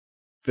Serenity,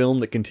 film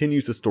that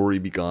continues the story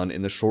begun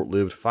in the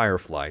short-lived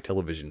Firefly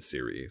television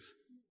series.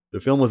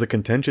 The film was a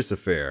contentious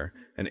affair,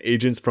 and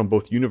agents from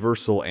both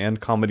Universal and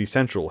Comedy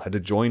Central had to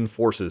join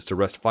forces to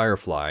wrest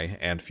Firefly,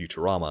 and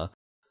Futurama,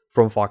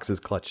 from Fox's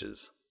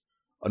clutches.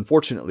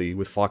 Unfortunately,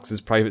 with Fox's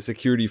private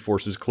security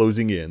forces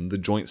closing in, the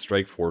Joint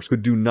Strike Force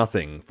could do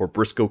nothing for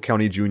Briscoe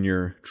County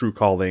Jr., True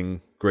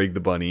Calling, Greg the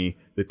Bunny,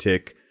 The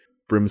Tick,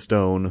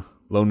 Brimstone,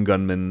 Lone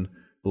Gunman,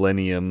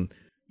 Millennium,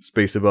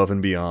 Space Above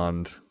and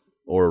Beyond,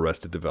 or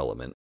Arrested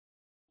Development.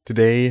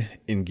 Today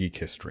in Geek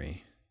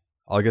History,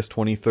 August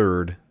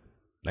 23rd,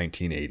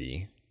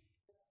 1980.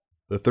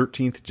 The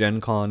 13th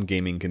Gen Con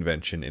Gaming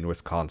Convention in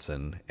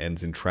Wisconsin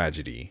ends in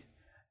tragedy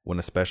when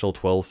a special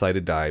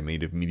 12-sided die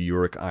made of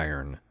meteoric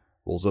iron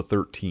rolls a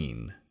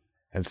 13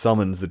 and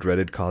summons the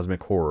dreaded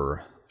cosmic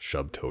horror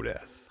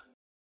Shub-To-Death.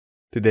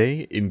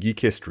 Today in Geek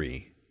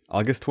History,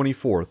 August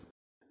 24th,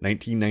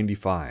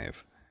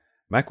 1995.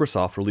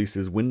 Microsoft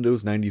releases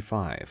Windows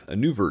 95, a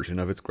new version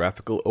of its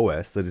graphical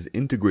OS that is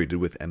integrated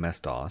with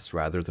MS-DOS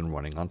rather than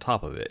running on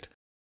top of it.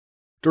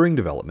 During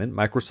development,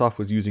 Microsoft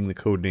was using the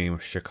codename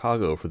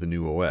Chicago for the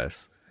new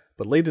OS,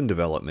 but late in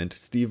development,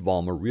 Steve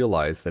Ballmer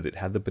realized that it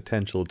had the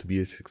potential to be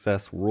a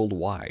success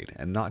worldwide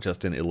and not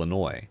just in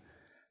Illinois.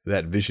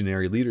 That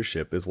visionary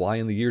leadership is why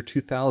in the year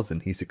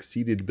 2000 he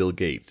succeeded Bill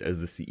Gates as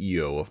the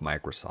CEO of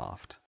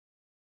Microsoft.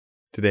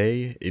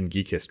 Today in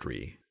Geek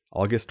History,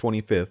 August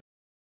 25th,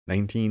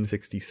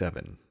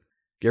 1967.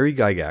 Gary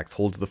Gygax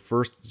holds the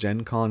first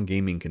Gen Con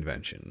gaming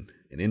convention,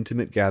 an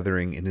intimate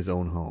gathering in his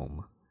own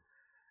home.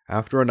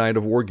 After a night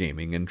of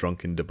wargaming and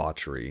drunken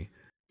debauchery,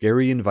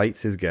 Gary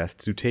invites his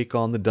guests to take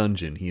on the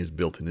dungeon he has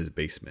built in his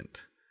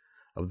basement.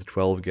 Of the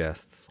 12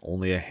 guests,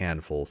 only a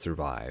handful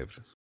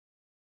survived.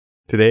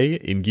 Today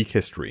in Geek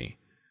History,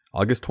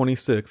 August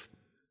 26th,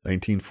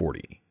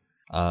 1940.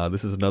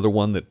 This is another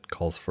one that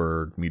calls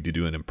for me to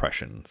do an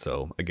impression,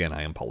 so again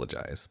I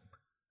apologize.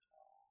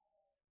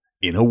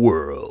 In a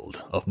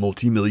world of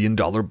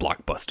multi-million-dollar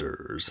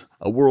blockbusters,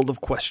 a world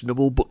of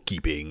questionable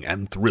bookkeeping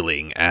and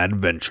thrilling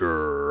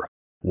adventure,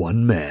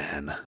 one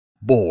man,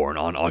 born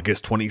on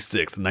August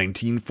 26,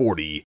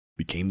 1940,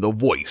 became the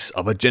voice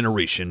of a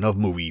generation of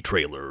movie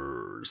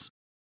trailers.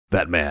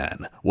 That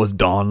man was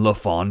Don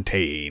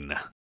LaFontaine.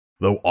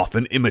 Though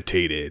often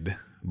imitated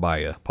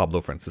by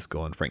Pablo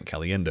Francisco and Frank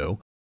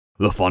Caliendo,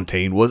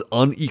 LaFontaine was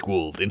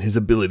unequaled in his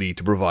ability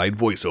to provide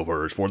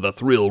voiceovers for the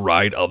thrill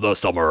ride of the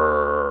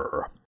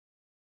summer.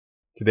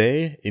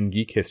 Today in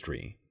Geek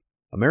History,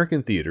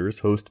 American theaters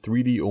host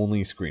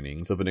 3D-only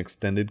screenings of an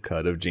extended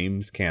cut of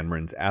James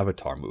Cameron's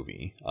Avatar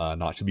movie,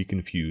 not to be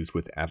confused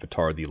with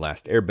Avatar: The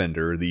Last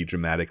Airbender, the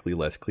dramatically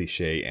less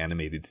cliché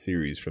animated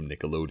series from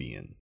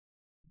Nickelodeon.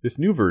 This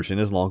new version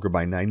is longer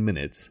by 9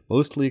 minutes,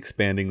 mostly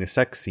expanding the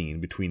sex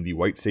scene between the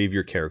white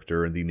savior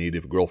character and the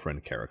native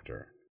girlfriend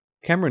character.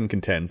 Cameron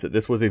contends that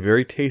this was a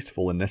very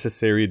tasteful and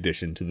necessary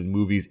addition to the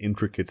movie's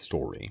intricate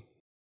story.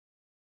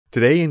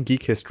 Today in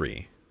Geek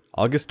History,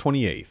 August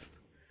 28th.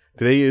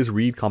 Today is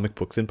Read Comic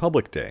Books in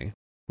Public Day,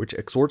 which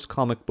exhorts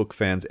comic book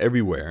fans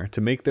everywhere to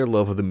make their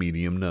love of the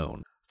medium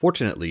known.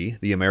 Fortunately,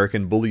 the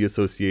American Bully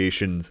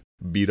Association's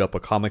Beat Up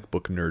a Comic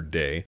Book Nerd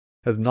Day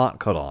has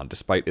not caught on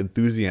despite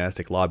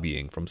enthusiastic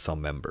lobbying from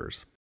some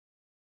members.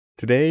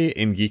 Today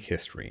in Geek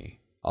History,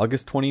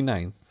 August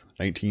 29th,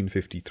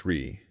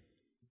 1953.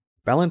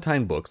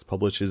 Ballantine Books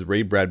publishes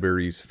Ray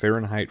Bradbury's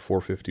Fahrenheit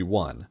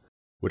 451,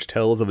 which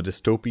tells of a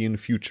dystopian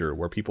future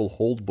where people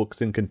hold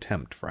books in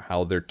contempt for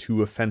how they're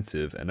too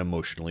offensive and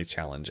emotionally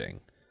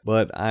challenging.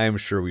 But I'm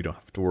sure we don't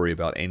have to worry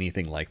about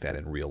anything like that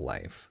in real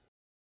life.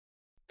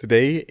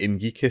 Today in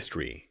Geek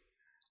History,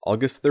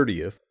 August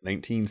 30th,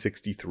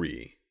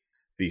 1963.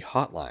 The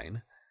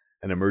Hotline,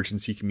 an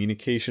emergency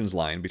communications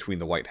line between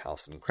the White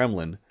House and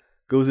Kremlin,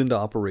 goes into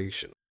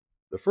operation.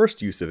 The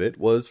first use of it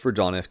was for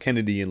John F.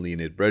 Kennedy and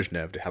Leonid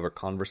Brezhnev to have a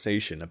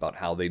conversation about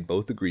how they'd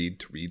both agreed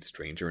to read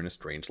Stranger in a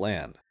Strange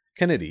Land.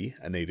 Kennedy,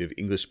 a native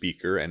English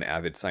speaker and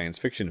avid science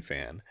fiction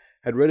fan,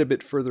 had read a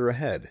bit further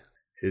ahead.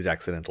 His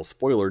accidental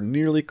spoiler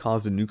nearly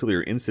caused a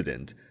nuclear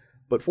incident,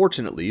 but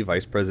fortunately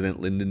Vice President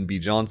Lyndon B.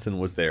 Johnson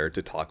was there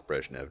to talk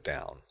Brezhnev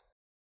down.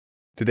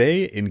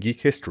 Today in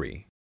Geek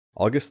History,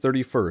 August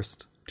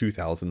 31st,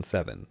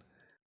 2007.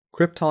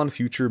 Krypton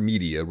Future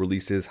Media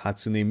releases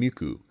Hatsune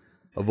Miku,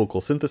 a vocal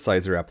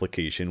synthesizer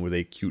application with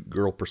a cute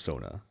girl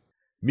persona.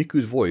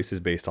 Miku's voice is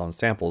based on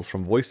samples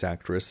from voice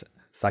actress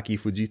Saki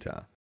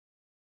Fujita.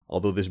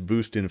 Although this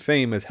boost in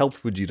fame has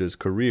helped Fujita's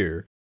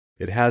career,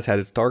 it has had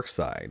its dark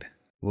side,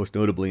 most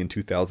notably in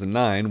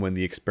 2009 when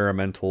the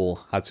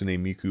experimental Hatsune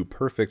Miku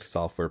Perfect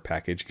software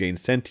package gained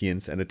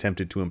sentience and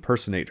attempted to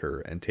impersonate her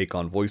and take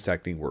on voice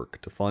acting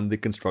work to fund the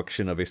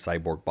construction of a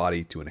cyborg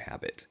body to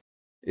inhabit.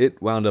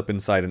 It wound up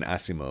inside an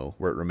Asimo,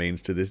 where it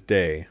remains to this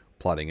day,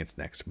 plotting its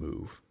next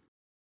move.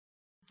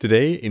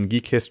 Today in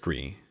Geek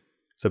History,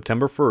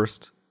 September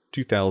 1st,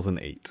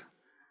 2008.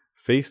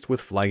 Faced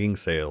with flagging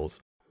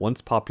sales, once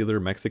popular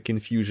Mexican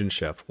fusion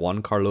chef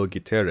Juan Carlos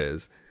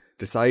Gutierrez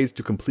decides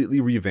to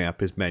completely revamp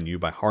his menu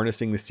by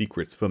harnessing the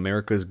secrets of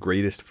America's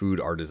greatest food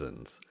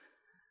artisans.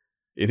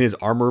 In his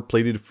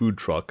armor-plated food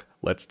truck,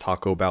 Let's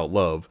Taco About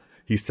Love,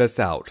 he sets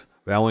out,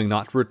 vowing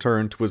not to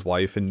return to his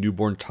wife and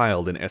newborn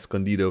child in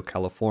Escondido,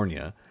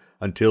 California,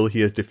 until he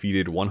has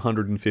defeated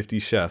 150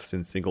 chefs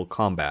in single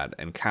combat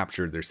and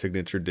captured their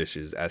signature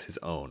dishes as his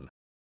own.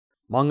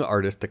 Manga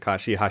artist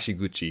Takashi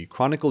Hashiguchi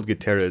chronicled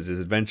Gutierrez's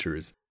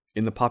adventures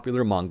in the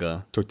popular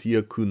manga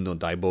Tortilla-kun no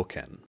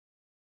Daiboken.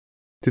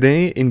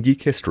 Today in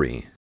Geek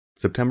History,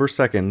 September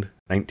 2nd,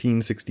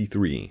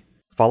 1963.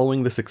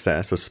 Following the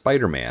success of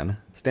Spider-Man,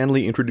 Stan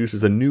Lee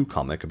introduces a new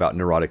comic about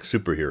neurotic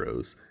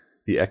superheroes,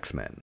 the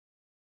X-Men.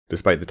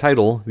 Despite the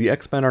title, the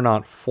X-Men are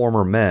not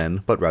former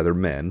men, but rather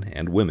men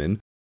and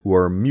women who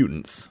are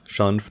mutants,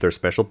 shunned for their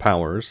special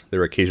powers,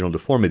 their occasional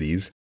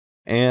deformities,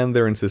 and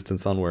their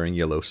insistence on wearing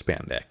yellow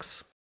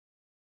spandex.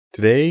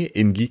 Today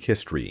in Geek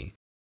History,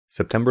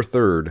 September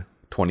 3rd,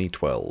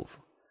 2012.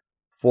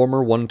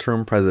 Former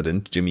one-term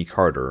President Jimmy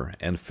Carter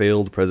and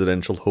failed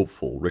presidential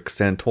hopeful Rick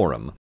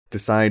Santorum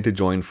decide to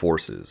join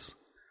forces.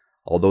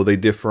 Although they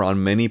differ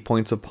on many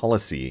points of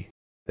policy,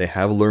 they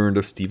have learned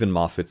of Stephen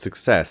Moffat's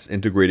success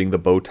integrating the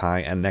bow tie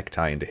and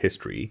necktie into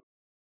history.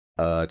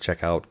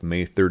 Check out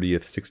May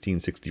 30th,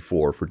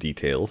 1664 for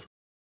details.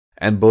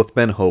 And both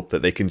men hope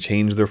that they can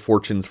change their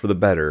fortunes for the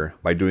better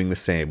by doing the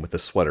same with the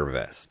sweater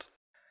vest.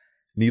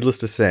 Needless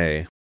to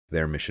say,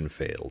 their mission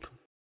failed.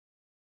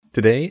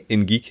 Today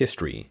in Geek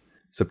History,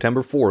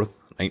 September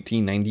 4th,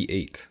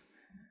 1998.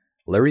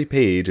 Larry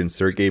Page and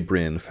Sergey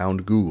Brin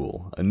found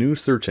Google, a new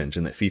search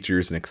engine that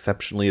features an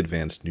exceptionally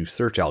advanced new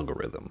search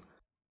algorithm.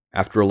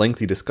 After a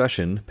lengthy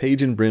discussion,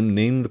 Page and Brin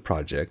named the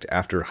project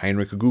after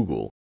Heinrich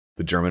Google,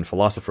 the German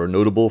philosopher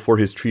notable for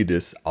his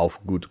treatise Auf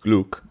gut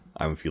Glück,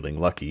 I'm Feeling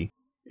Lucky,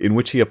 in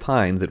which he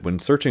opined that when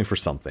searching for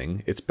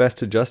something, it's best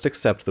to just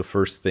accept the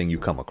first thing you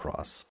come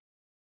across.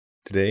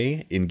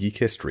 Today in Geek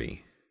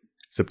History,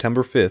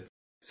 September 5th,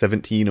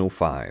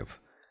 1705.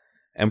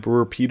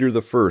 Emperor Peter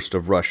I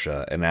of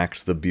Russia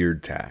enacts the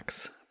beard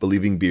tax,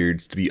 believing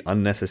beards to be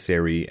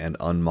unnecessary and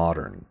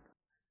unmodern.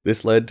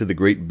 This led to the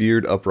Great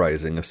Beard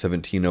Uprising of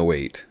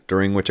 1708,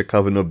 during which a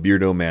coven of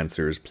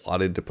beardomancers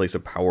plotted to place a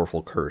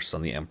powerful curse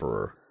on the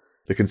emperor.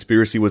 The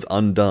conspiracy was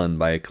undone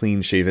by a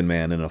clean-shaven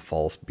man in a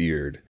false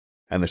beard,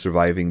 and the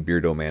surviving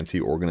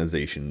beardomancy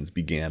organizations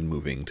began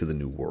moving to the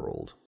New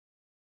World.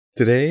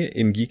 Today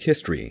in Geek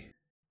History,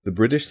 the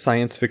British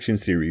science fiction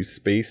series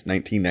Space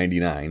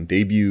 1999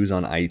 debuts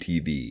on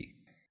ITV.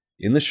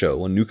 In the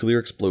show, a nuclear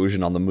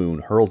explosion on the moon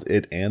hurls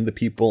it and the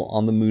people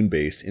on the moon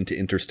base into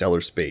interstellar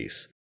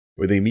space,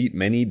 where they meet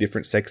many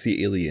different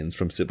sexy aliens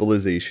from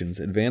civilizations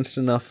advanced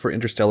enough for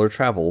interstellar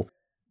travel,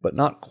 but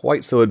not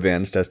quite so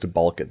advanced as to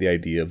balk at the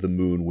idea of the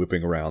moon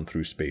whipping around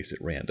through space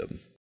at random.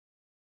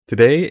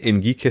 Today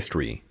in Geek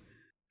History,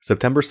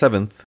 September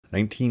 7th,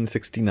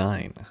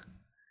 1969.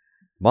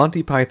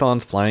 Monty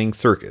Python's Flying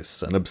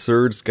Circus, an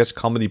absurd sketch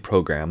comedy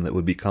program that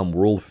would become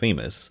world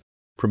famous,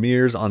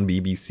 premieres on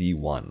BBC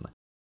One.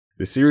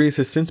 The series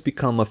has since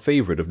become a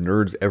favorite of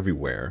nerds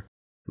everywhere,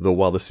 though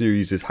while the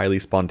series is highly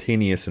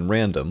spontaneous and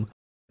random,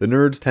 the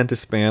nerds tend to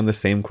spam the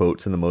same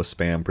quotes in the most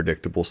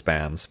spam-predictable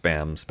spam,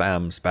 and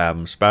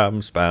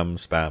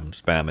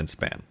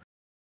spam.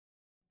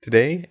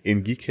 Today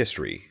in Geek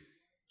History,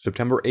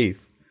 September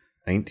 8th,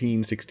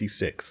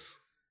 1966.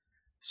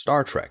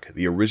 Star Trek,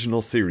 the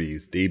original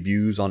series,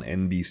 debuts on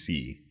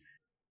NBC.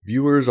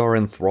 Viewers are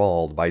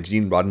enthralled by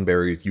Gene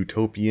Roddenberry's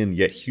utopian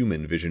yet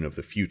human vision of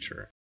the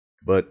future,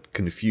 but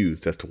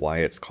confused as to why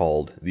it's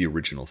called the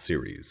original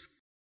series.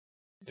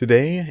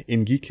 Today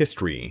in Geek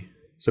History,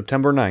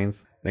 September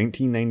 9th,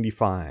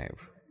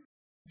 1995.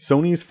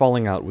 Sony's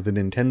falling out with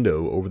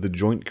Nintendo over the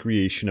joint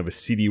creation of a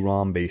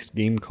CD-ROM-based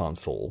game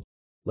console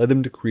led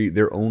them to create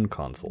their own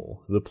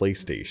console, the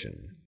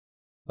PlayStation.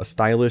 A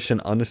stylish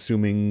and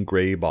unassuming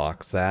gray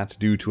box that,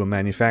 due to a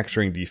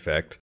manufacturing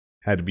defect,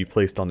 had to be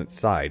placed on its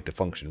side to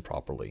function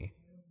properly.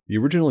 The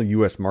original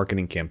US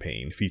marketing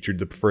campaign featured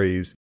the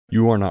phrase,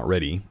 "You are not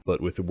ready,"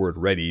 but with the word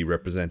ready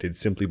represented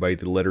simply by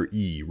the letter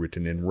E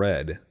written in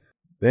red.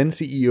 Then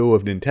CEO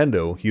of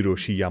Nintendo,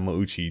 Hiroshi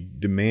Yamauchi,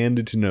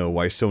 demanded to know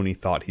why Sony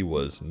thought he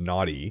was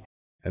naughty,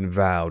 and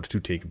vowed to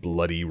take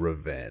bloody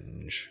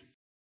revenge.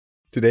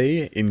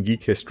 Today in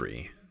Geek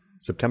History,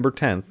 September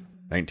 10th,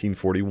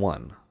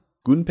 1941.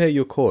 Gunpei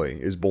Yokoi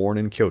is born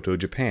in Kyoto,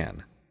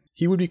 Japan.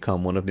 He would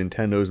become one of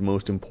Nintendo's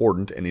most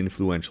important and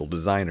influential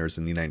designers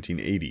in the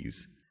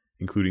 1980s,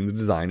 including the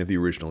design of the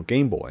original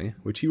Game Boy,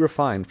 which he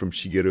refined from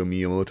Shigeru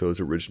Miyamoto's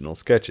original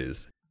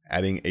sketches,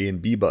 adding A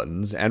and B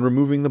buttons and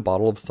removing the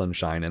bottle of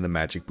sunshine and the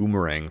magic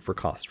boomerang for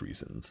cost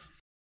reasons.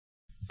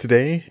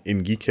 Today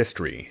in Geek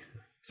History,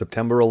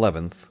 September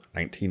 11th,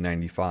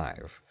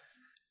 1995.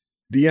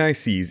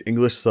 DIC's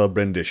English sub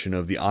rendition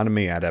of the anime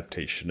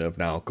adaptation of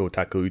Naoko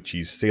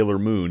Takeuchi's Sailor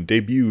Moon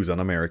debuts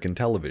on American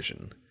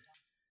television.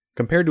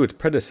 Compared to its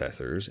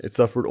predecessors, it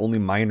suffered only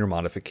minor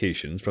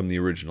modifications from the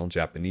original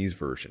Japanese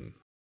version.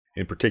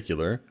 In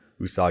particular,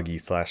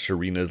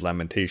 Usagi/Shirina's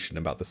lamentation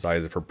about the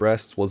size of her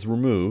breasts was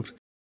removed,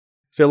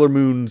 Sailor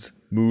Moon's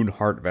Moon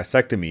Heart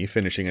Vasectomy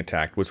finishing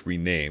attack was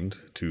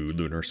renamed to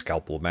Lunar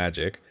Scalpel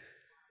Magic,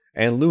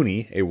 and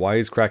Looney, a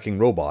wisecracking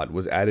robot,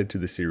 was added to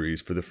the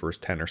series for the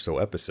first 10 or so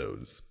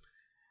episodes.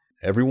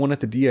 Everyone at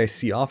the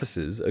DIC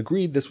offices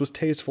agreed this was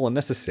tasteful and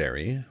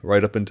necessary,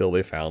 right up until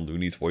they found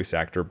Looney's voice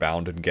actor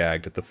bound and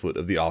gagged at the foot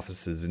of the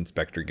office's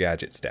Inspector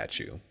Gadget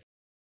statue.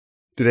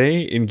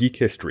 Today in Geek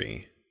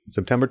History,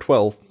 September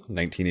 12th,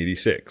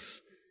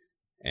 1986.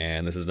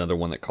 And this is another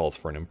one that calls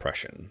for an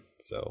impression,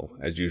 so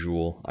as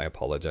usual, I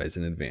apologize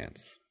in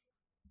advance.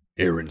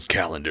 Aaron's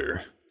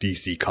calendar.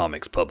 DC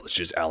Comics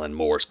publishes Alan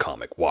Moore's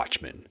comic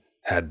Watchmen.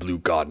 Had Blue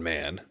God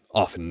Man,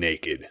 often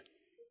naked.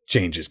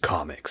 Changes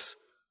comics.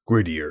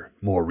 Grittier,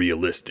 more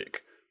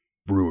realistic.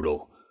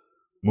 Brutal.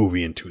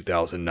 Movie in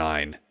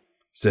 2009.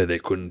 Said they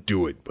couldn't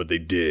do it, but they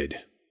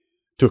did.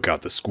 Took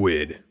out the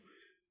squid.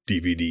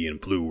 DVD and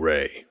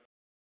Blu-ray.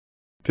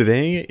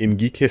 Today in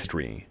Geek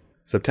History,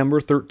 September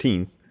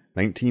 13th,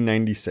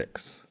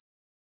 1996.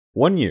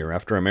 1 year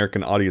after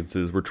American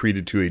audiences were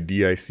treated to a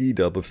DIC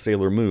dub of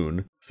Sailor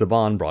Moon,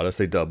 Saban brought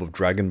us a dub of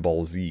Dragon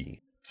Ball Z.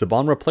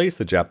 Saban replaced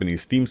the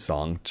Japanese theme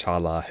song,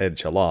 Chala Head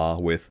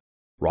Chala, with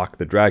Rock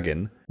the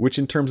Dragon, which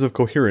in terms of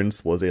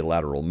coherence was a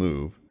lateral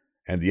move,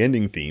 and the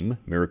ending theme,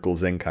 Miracle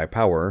Zenkai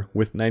Power,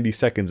 with 90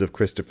 seconds of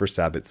Christopher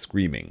Sabat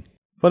screaming.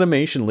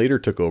 Funimation later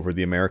took over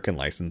the American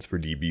license for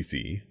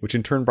DBZ, which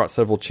in turn brought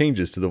several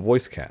changes to the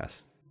voice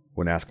cast.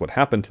 When asked what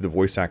happened to the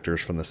voice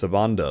actors from the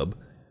Saban dub,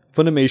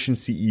 Funimation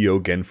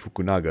CEO Gen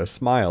Fukunaga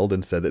smiled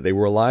and said that they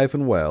were alive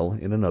and well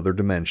in another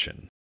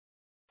dimension.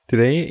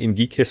 Today in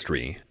Geek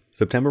History,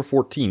 September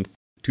 14th,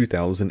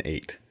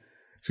 2008.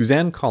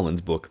 Suzanne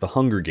Collins' book The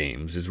Hunger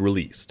Games is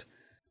released.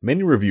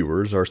 Many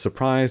reviewers are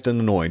surprised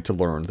and annoyed to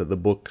learn that the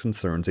book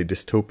concerns a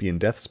dystopian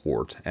death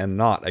sport and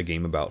not a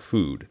game about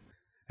food,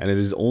 and it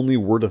is only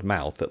word of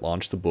mouth that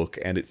launched the book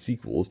and its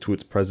sequels to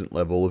its present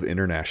level of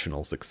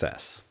international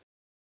success.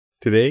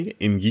 Today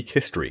in Geek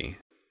History,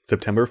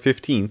 September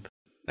 15th,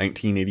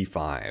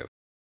 1985.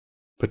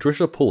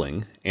 Patricia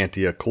Pulling,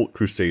 anti-occult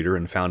crusader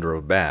and founder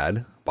of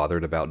BAD,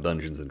 bothered about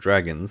Dungeons &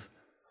 Dragons,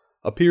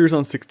 appears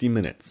on 60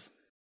 Minutes.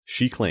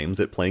 She claims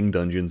that playing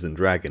Dungeons &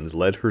 Dragons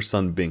led her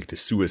son Bink to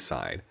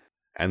suicide,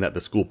 and that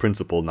the school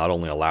principal not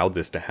only allowed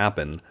this to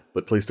happen,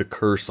 but placed a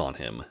curse on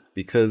him,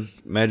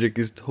 because magic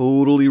is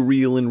totally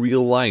real in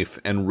real life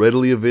and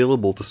readily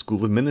available to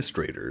school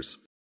administrators.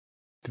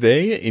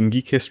 Today in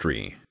Geek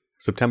History,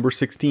 September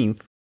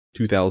 16th,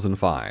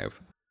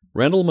 2005,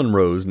 Randall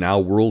Munroe's now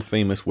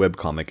world-famous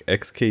webcomic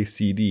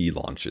XKCD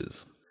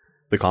launches.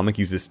 The comic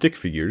uses stick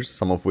figures,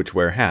 some of which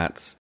wear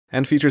hats,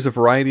 and features a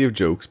variety of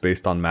jokes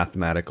based on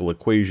mathematical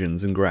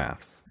equations and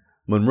graphs.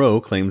 Munroe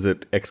claims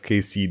that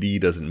XKCD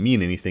doesn't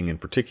mean anything in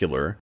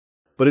particular,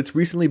 but it's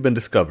recently been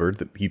discovered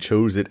that he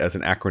chose it as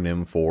an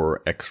acronym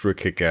for Extra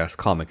Kick-Ass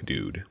Comic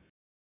Dude.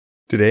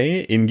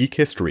 Today in Geek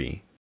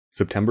History,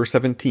 September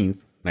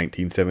 17th,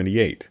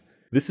 1978.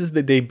 This is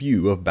the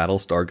debut of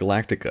Battlestar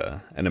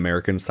Galactica, an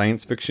American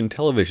science fiction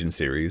television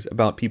series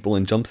about people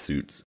in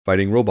jumpsuits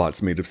fighting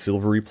robots made of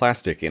silvery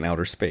plastic in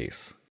outer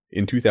space.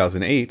 In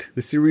 2008,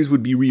 the series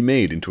would be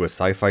remade into a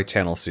Sci-Fi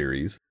Channel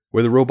series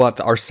where the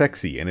robots are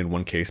sexy and in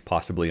one case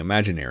possibly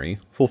imaginary,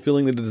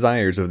 fulfilling the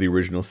desires of the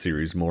original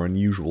series' more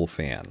unusual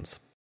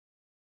fans.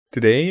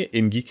 Today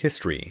in Geek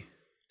History,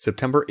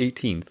 September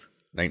 18th,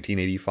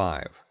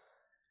 1985.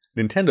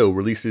 Nintendo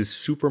releases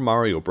Super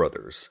Mario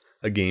Bros.,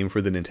 a game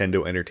for the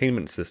Nintendo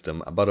Entertainment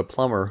System about a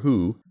plumber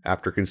who,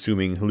 after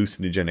consuming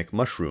hallucinogenic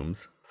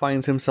mushrooms,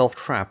 finds himself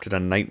trapped in a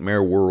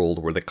nightmare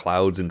world where the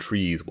clouds and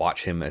trees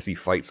watch him as he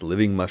fights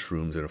living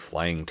mushrooms and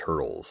flying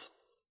turtles.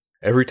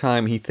 Every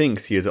time he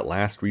thinks he has at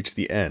last reached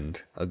the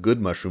end, a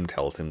good mushroom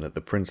tells him that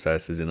the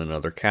princess is in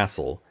another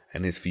castle,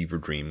 and his fever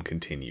dream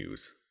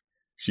continues.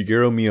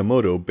 Shigeru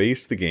Miyamoto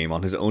based the game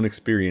on his own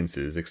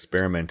experiences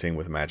experimenting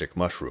with magic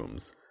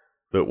mushrooms,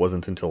 though it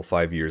wasn't until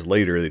 5 years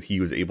later that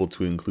he was able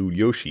to include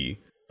Yoshi,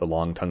 the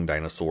long-tongued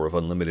dinosaur of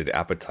unlimited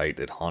appetite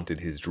that haunted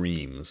his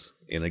dreams,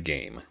 in a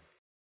game.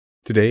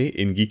 Today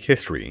in Geek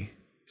History,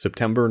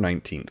 September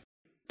 19th.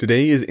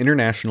 Today is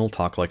International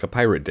Talk Like a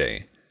Pirate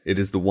Day. It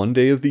is the one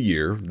day of the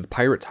year the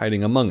pirates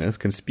hiding among us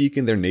can speak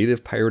in their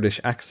native piratish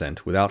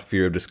accent without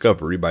fear of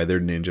discovery by their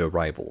ninja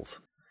rivals.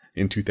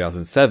 In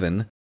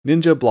 2007,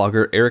 ninja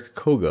blogger Eric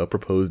Koga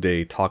proposed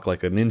a Talk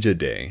Like a Ninja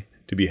Day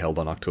to be held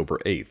on October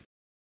 8th.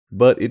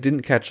 But it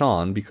didn't catch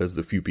on because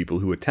the few people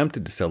who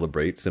attempted to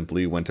celebrate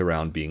simply went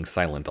around being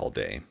silent all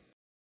day.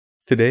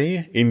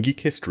 Today in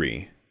Geek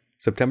History,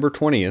 September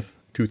 20th,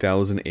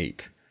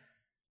 2008.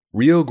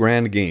 Rio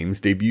Grande Games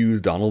debuts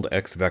Donald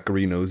X.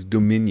 Vaccarino's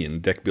Dominion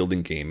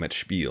deck-building game at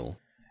Spiel.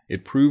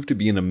 It proved to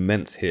be an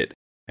immense hit,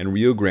 and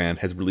Rio Grande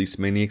has released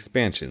many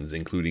expansions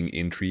including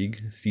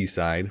Intrigue,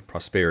 Seaside,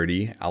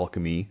 Prosperity,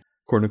 Alchemy,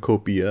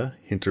 Cornucopia,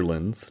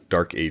 Hinterlands,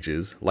 Dark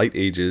Ages, Light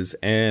Ages,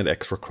 and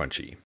Extra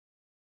Crunchy.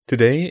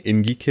 Today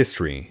in Geek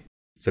History,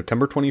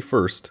 September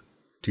 21st,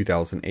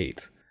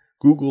 2008.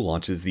 Google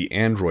launches the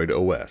Android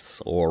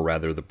OS, or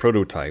rather the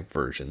prototype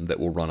version that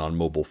will run on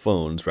mobile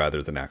phones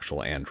rather than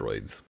actual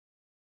Androids.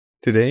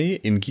 Today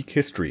in Geek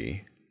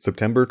History,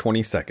 September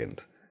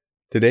 22nd.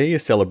 Today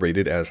is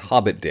celebrated as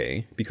Hobbit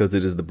Day because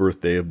it is the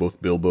birthday of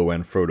both Bilbo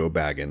and Frodo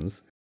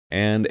Baggins,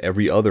 and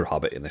every other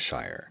Hobbit in the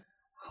Shire.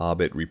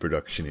 Hobbit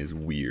reproduction is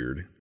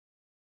weird.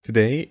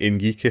 Today in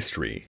Geek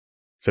History,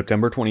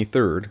 September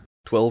 23rd,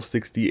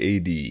 1260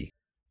 AD.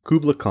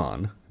 Kublai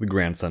Khan, the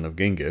grandson of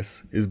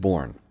Genghis, is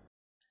born.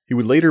 He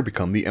would later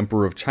become the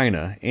Emperor of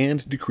China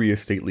and decree a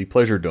stately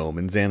pleasure dome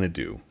in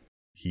Xanadu.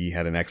 He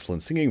had an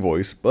excellent singing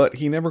voice, but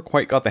he never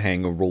quite got the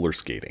hang of roller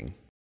skating.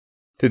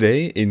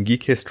 Today in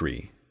Geek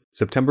History,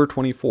 September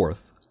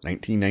 24th,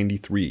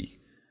 1993.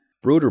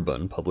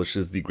 Broderbund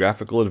publishes the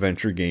graphical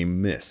adventure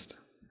game Myst.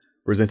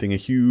 Presenting a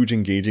huge,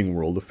 engaging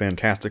world of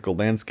fantastical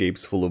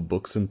landscapes full of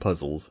books and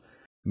puzzles,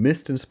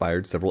 Myst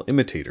inspired several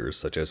imitators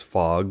such as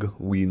Fog,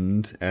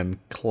 Wind, and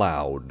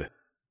Cloud.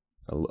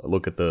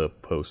 Look at the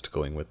post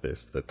going with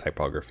this. The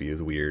typography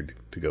is weird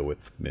to go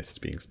with Myst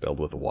being spelled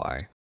with a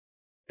Y.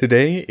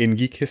 Today in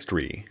Geek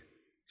History,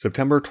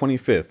 September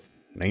 25th,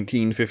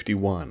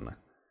 1951.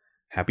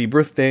 Happy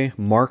birthday,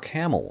 Mark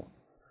Hamill.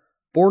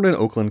 Born in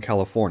Oakland,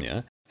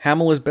 California,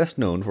 Hamill is best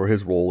known for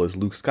his role as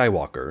Luke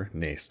Skywalker,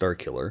 nay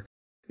Starkiller,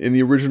 in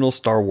the original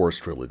Star Wars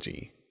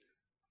trilogy.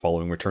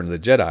 Following Return of the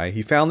Jedi,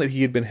 he found that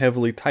he had been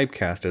heavily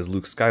typecast as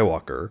Luke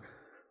Skywalker,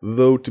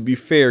 though to be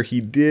fair, he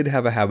did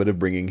have a habit of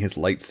bringing his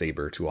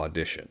lightsaber to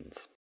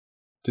auditions.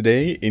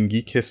 Today in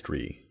Geek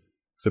History,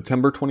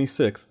 September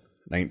 26th,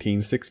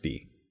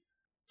 1960.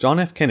 John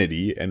F.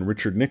 Kennedy and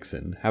Richard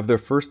Nixon have their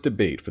first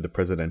debate for the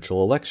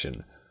presidential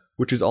election,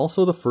 which is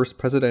also the first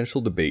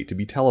presidential debate to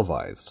be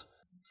televised.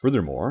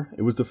 Furthermore,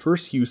 it was the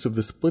first use of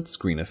the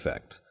split-screen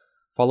effect,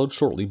 followed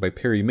shortly by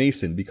Perry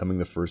Mason becoming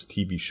the first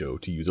TV show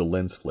to use a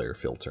lens flare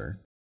filter.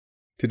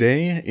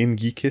 Today in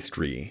Geek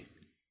History,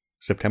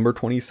 September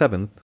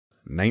 27th,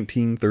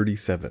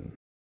 1937.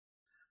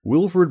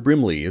 Wilford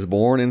Brimley is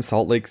born in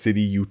Salt Lake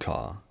City,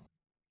 Utah.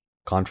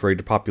 Contrary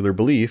to popular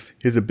belief,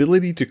 his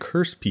ability to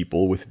curse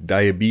people with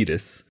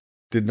diabetes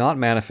did not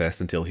manifest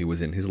until he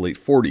was in his late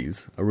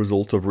 40s, a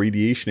result of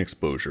radiation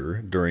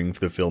exposure during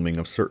the filming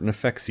of certain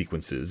effect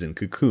sequences in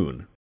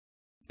Cocoon.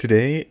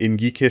 Today in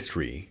Geek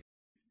History,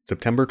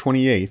 September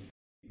 28th,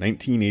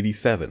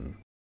 1987.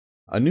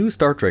 A new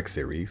Star Trek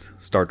series,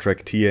 Star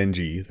Trek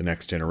TNG The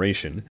Next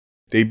Generation,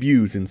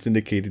 debuts in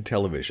syndicated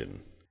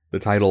television. The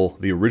title,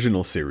 The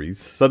Original Series,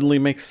 suddenly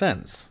makes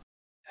sense.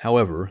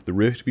 However, the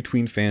rift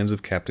between fans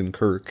of Captain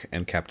Kirk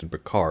and Captain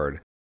Picard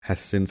has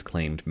since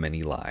claimed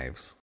many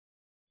lives.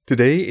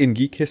 Today in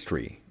Geek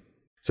History,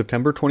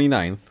 September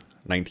 29th,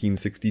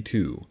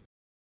 1962.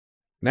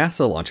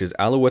 NASA launches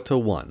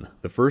Alouette-1,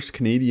 the first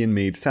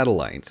Canadian-made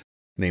satellite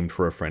named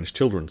for a French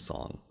children's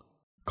song.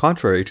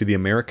 Contrary to the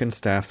American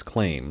staff's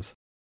claims,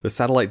 the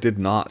satellite did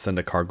not send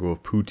a cargo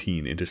of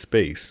poutine into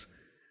space,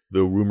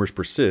 though rumors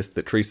persist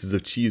that traces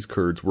of cheese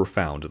curds were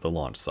found at the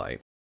launch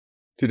site.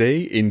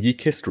 Today in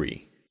Geek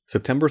History,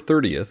 September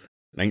 30th,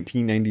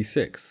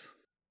 1996.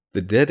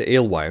 The Dead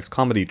Alewives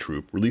comedy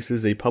troupe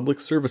releases a public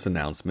service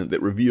announcement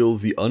that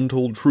reveals the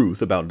untold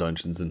truth about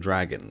Dungeons &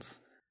 Dragons.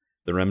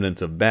 The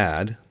remnants of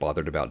Bad,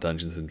 bothered about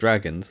Dungeons &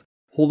 Dragons,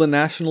 hold a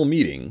national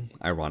meeting,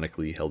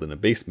 ironically held in a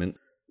basement,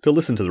 to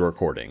listen to the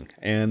recording,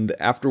 and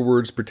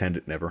afterwards pretend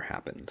it never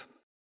happened.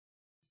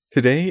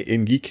 Today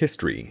in Geek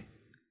History,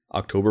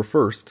 October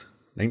 1st,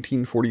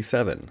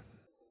 1947.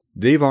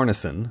 Dave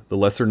Arneson, the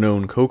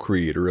lesser-known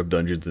co-creator of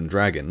Dungeons &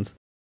 Dragons,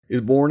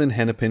 is born in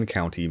Hennepin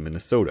County,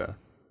 Minnesota.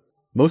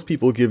 Most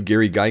people give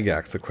Gary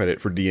Gygax the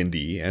credit for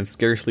D&D and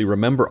scarcely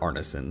remember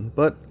Arneson,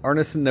 but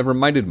Arneson never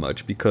minded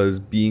much because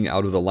being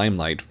out of the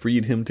limelight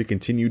freed him to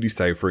continue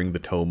deciphering the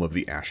Tome of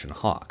the Ashen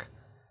Hawk.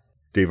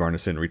 Dave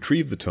Arneson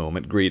retrieved the tome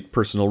at great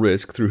personal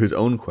risk through his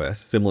own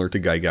quest, similar to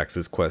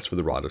Gygax's quest for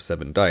the Rod of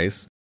Seven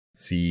Dice,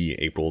 see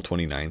April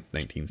 29,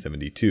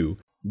 1972,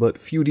 but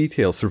few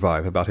details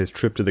survive about his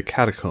trip to the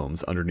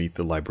catacombs underneath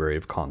the Library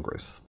of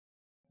Congress.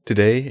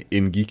 Today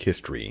in Geek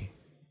History,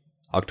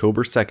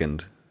 October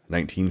 2nd,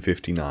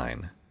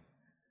 1959.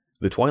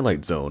 The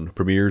Twilight Zone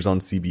premieres on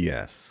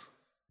CBS.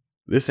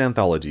 This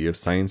anthology of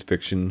science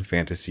fiction,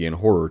 fantasy, and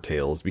horror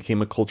tales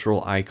became a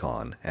cultural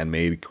icon and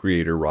made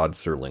creator Rod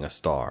Serling a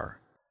star.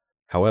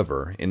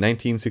 However, in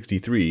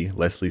 1963,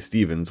 Leslie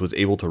Stevens was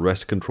able to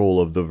wrest control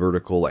of the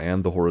vertical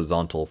and the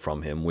horizontal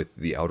from him with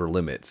The Outer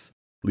Limits,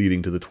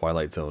 leading to the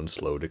Twilight Zone's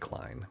slow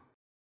decline.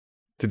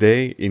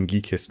 Today in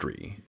Geek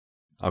History,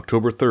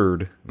 October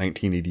 3rd,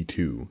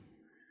 1982.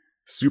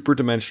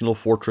 Superdimensional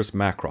Fortress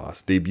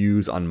Macross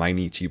debuts on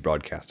Mainichi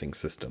Broadcasting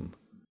System.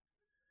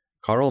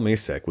 Carl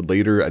Macek would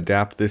later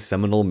adapt this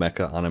seminal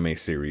mecha anime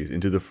series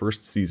into the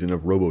first season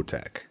of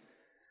Robotech.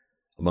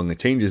 Among the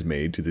changes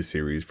made to the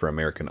series for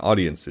American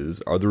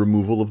audiences are the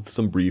removal of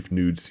some brief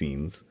nude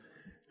scenes,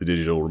 the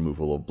digital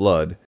removal of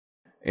blood,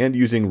 and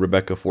using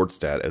Rebecca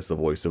Fortstadt as the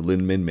voice of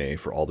Lin Minmay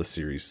for all the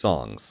series'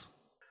 songs.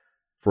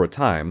 For a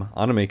time,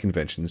 anime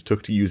conventions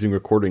took to using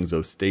recordings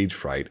of stage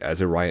fright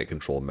as a riot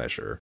control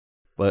measure,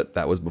 but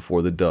that was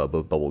before the dub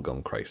of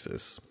Bubblegum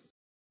Crisis.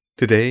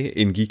 Today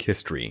in Geek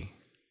History,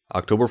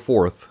 October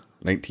 4th,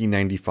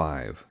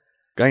 1995.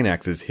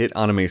 Gainax's hit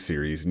anime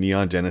series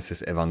Neon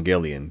Genesis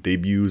Evangelion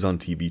debuts on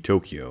TV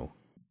Tokyo.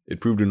 It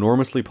proved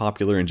enormously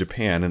popular in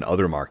Japan and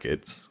other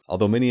markets,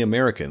 although many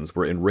Americans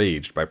were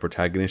enraged by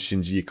protagonist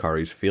Shinji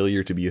Ikari's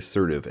failure to be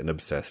assertive and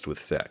obsessed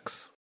with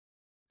sex.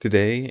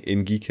 Today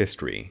in Geek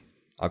History,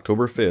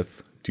 October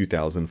 5th,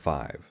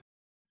 2005.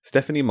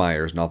 Stephenie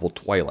Meyer's novel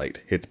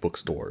Twilight hits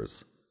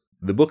bookstores.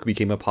 The book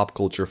became a pop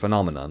culture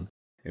phenomenon,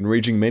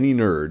 enraging many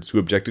nerds who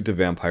objected to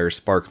vampires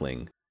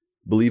sparkling,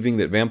 believing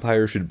that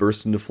vampires should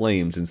burst into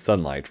flames in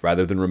sunlight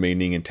rather than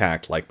remaining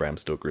intact like Bram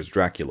Stoker's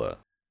Dracula.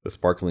 The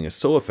sparkling is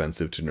so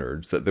offensive to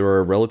nerds that there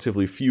are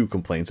relatively few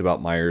complaints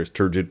about Meyer's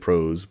turgid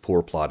prose,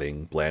 poor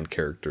plotting, bland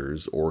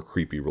characters, or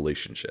creepy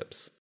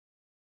relationships.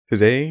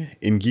 Today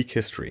in Geek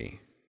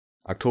History,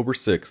 October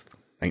 6th,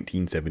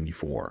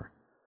 1974.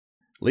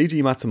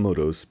 Leiji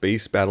Matsumoto's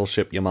space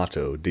battleship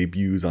Yamato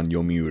debuts on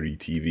Yomiuri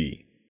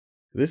TV.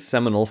 This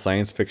seminal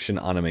science fiction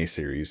anime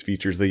series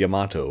features the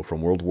Yamato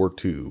from World War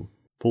II,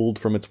 pulled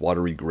from its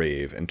watery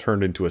grave and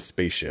turned into a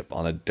spaceship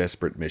on a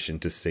desperate mission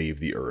to save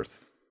the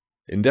Earth.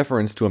 In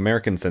deference to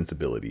American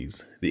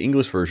sensibilities, the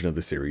English version of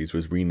the series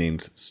was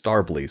renamed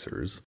Star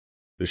Blazers,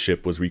 the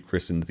ship was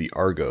rechristened the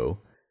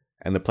Argo,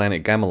 and the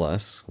planet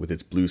Gamilus, with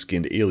its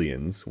blue-skinned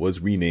aliens, was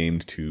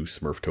renamed to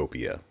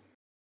Smurftopia.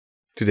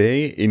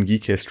 Today in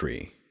Geek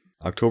History,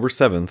 October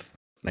 7th,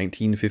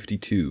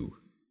 1952.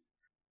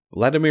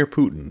 Vladimir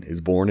Putin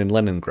is born in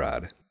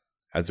Leningrad.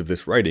 As of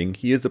this writing,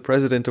 he is the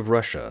president of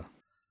Russia.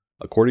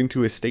 According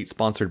to his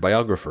state-sponsored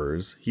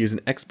biographers, he is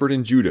an expert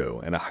in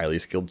judo and a highly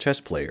skilled chess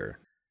player.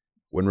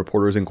 When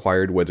reporters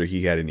inquired whether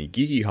he had any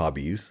geeky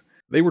hobbies,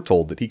 they were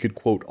told that he could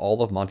quote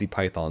all of Monty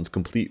Python's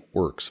complete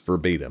works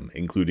verbatim,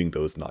 including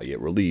those not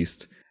yet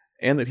released,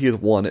 and that he has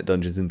won at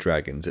Dungeons &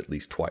 Dragons at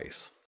least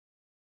twice.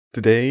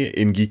 Today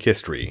in Geek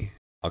History,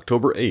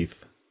 October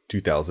 8th,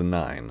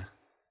 2009.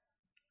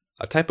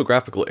 A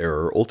typographical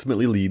error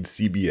ultimately leads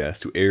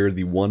CBS to air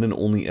the one and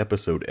only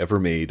episode ever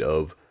made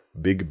of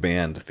Big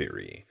Band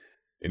Theory.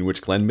 in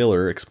which Glenn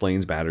Miller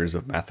explains matters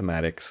of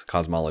mathematics,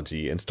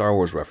 cosmology, and Star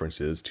Wars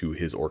references to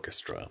his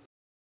orchestra.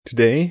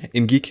 Today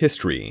in Geek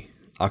History,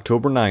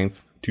 October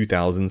 9th,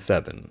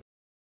 2007.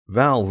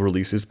 Valve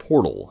releases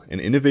Portal, an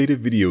innovative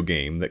video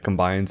game that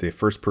combines a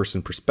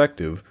first-person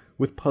perspective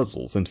with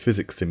puzzles and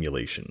physics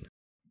simulation.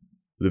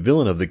 The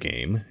villain of the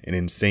game, an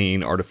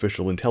insane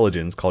artificial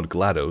intelligence called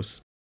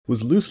GLaDOS,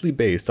 was loosely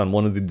based on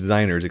one of the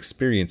designer's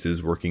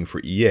experiences working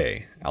for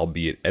EA,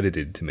 albeit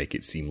edited to make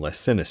it seem less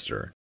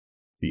sinister.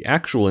 The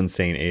actual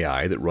insane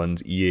AI that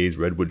runs EA's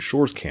Redwood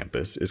Shores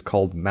campus is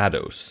called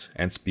Mados,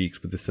 and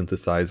speaks with the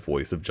synthesized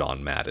voice of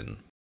John Madden.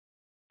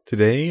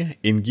 Today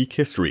in Geek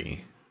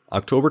History,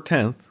 October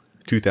 10th,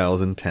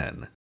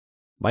 2010.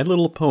 My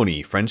Little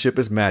Pony: Friendship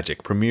is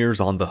Magic premieres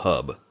on the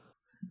Hub.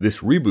 This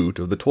reboot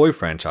of the toy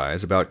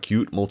franchise about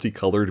cute,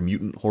 multicolored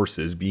mutant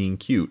horses being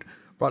cute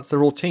brought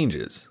several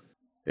changes.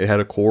 It had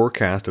a core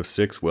cast of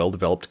 6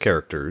 well-developed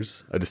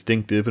characters, a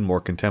distinctive and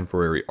more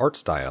contemporary art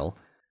style,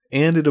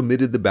 and it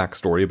omitted the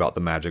backstory about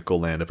the magical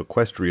land of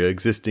Equestria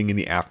existing in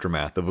the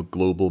aftermath of a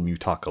global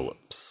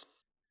mutacalypse.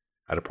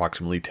 At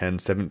approximately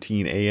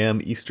 10:17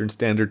 a.m. Eastern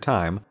Standard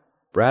Time,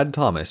 Brad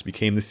Thomas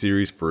became the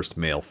series' first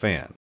male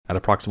fan. At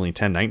approximately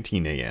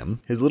 10:19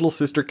 a.m., his little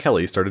sister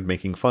Kelly started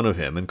making fun of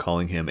him and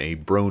calling him a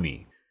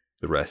brony.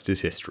 The rest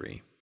is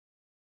history.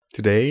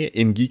 Today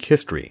in Geek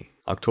History,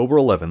 October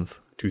 11th,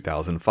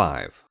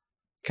 2005.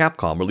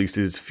 Capcom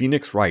releases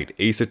Phoenix Wright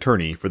Ace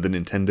Attorney for the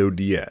Nintendo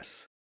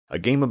DS, a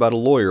game about a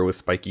lawyer with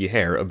spiky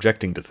hair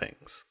objecting to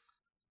things.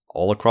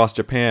 All across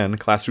Japan,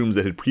 classrooms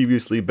that had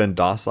previously been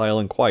docile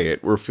and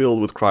quiet were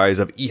filled with cries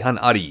of Ihan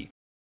Ari,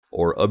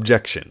 or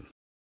objection.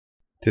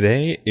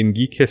 Today in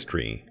Geek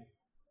History,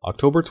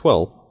 October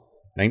 12th,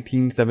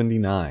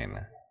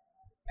 1979.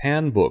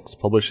 Pan Books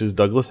publishes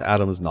Douglas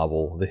Adams'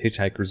 novel The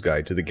Hitchhiker's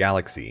Guide to the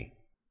Galaxy.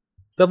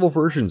 Several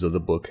versions of the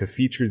book have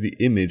featured the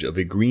image of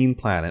a green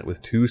planet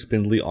with 2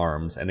 spindly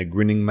arms and a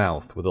grinning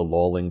mouth with a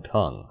lolling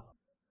tongue.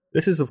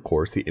 This is of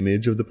course the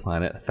image of the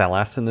planet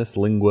Thalassinus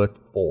Lingua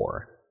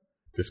IV,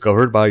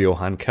 discovered by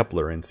Johann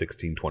Kepler in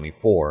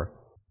 1624,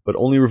 but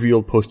only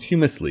revealed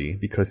posthumously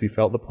because he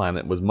felt the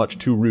planet was much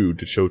too rude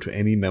to show to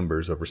any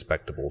members of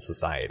respectable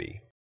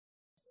society.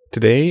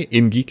 Today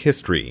in Geek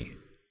History,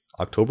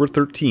 October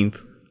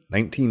 13th,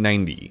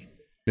 1990.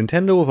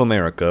 Nintendo of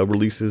America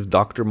releases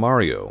Dr.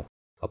 Mario,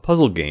 a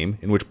puzzle game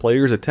in which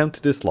players attempt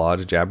to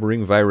dislodge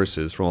jabbering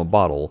viruses from a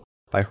bottle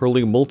by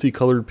hurling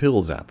multicolored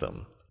pills at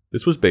them.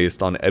 This was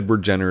based on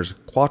Edward Jenner's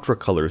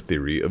quadricolor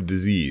theory of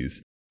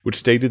disease, which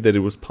stated that it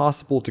was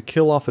possible to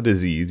kill off a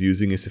disease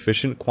using a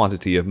sufficient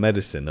quantity of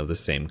medicine of the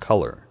same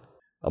color.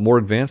 A more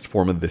advanced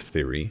form of this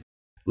theory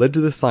led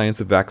to the science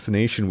of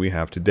vaccination we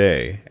have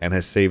today and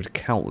has saved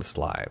countless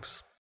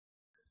lives.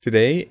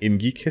 Today in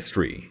Geek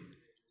History,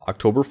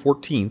 October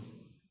 14th,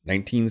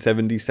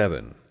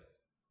 1977.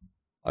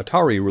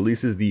 Atari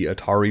releases the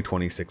Atari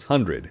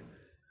 2600,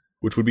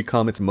 which would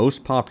become its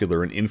most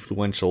popular and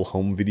influential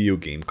home video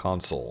game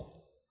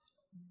console.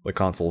 The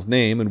console's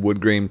name and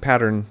wood grain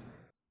pattern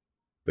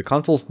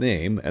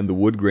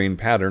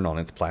on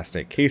its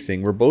plastic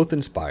casing were both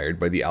inspired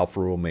by the Alfa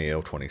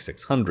Romeo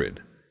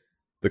 2600.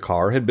 The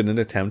car had been an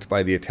attempt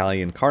by the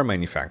Italian car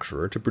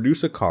manufacturer to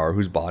produce a car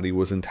whose body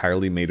was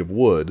entirely made of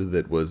wood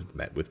that was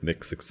met with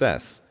mixed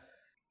success.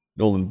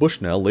 Nolan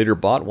Bushnell later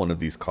bought one of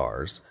these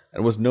cars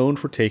and was known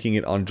for taking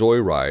it on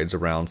joyrides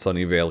around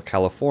Sunnyvale,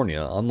 California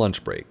on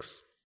lunch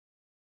breaks.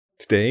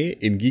 Today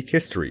in Geek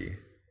History,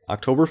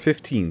 October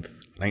 15th,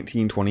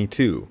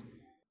 1922.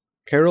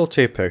 Carol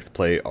Chapek's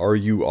play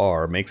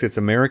R.U.R. makes its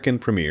American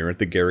premiere at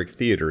the Garrick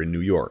Theater in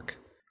New York.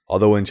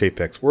 Although in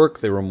Chapek's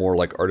work they were more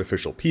like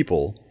artificial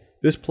people,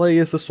 this play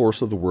is the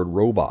source of the word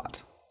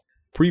robot.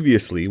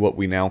 Previously, what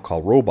we now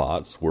call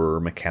robots were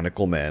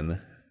mechanical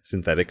men,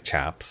 synthetic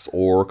chaps,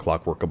 or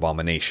clockwork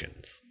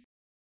abominations.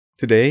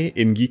 Today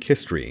in Geek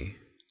History,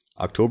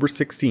 October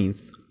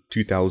 16th,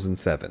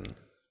 2007.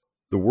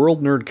 The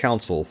World Nerd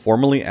Council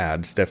formally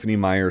adds Stephenie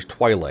Meyer's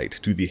Twilight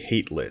to the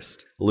hate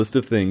list, a list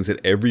of things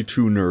that every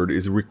true nerd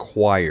is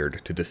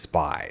required to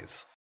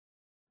despise.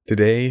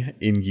 Today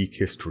in Geek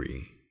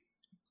History,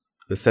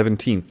 the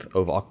 17th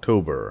of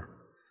October,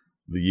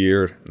 the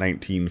year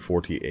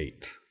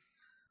 1948.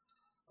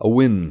 A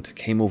wind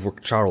came over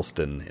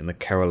Charleston in the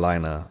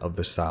Carolina of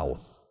the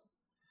South.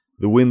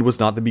 The wind was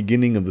not the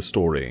beginning of the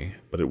story,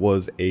 but it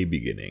was a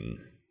beginning.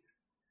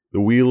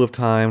 The wheel of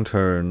time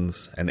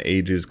turns, and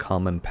ages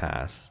come and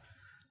pass,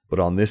 but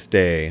on this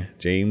day,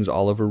 James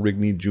Oliver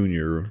Rigney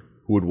Jr.,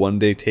 who would one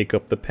day take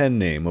up the pen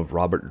name of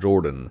Robert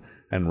Jordan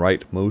and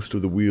write most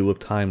of the Wheel of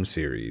Time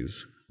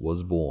series,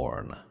 was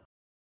born.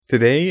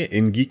 Today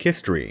in Geek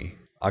History,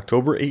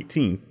 October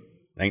 18th,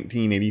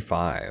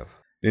 1985.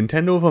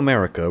 Nintendo of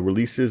America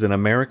releases an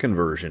American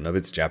version of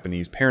its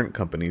Japanese parent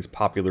company's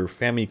popular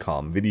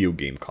Famicom video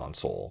game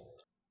console.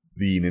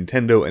 The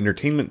Nintendo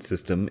Entertainment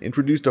System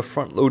introduced a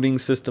front-loading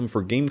system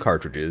for game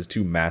cartridges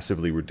to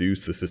massively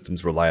reduce the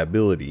system's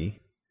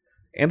reliability,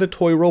 and a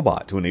toy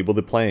robot to enable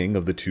the playing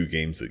of the 2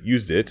 games that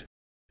used it,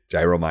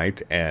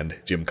 Gyromite and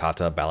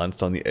Gymkata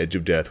balanced on the edge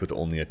of death with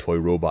only a toy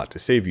robot to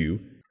save you,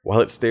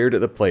 while it stared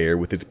at the player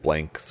with its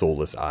blank,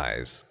 soulless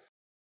eyes.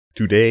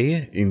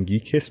 Today in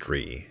Geek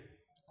History,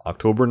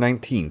 October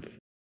 19th,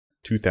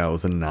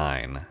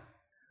 2009.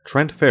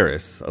 Trent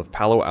Ferris of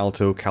Palo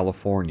Alto,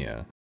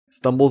 California,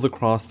 stumbles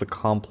across the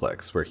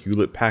complex where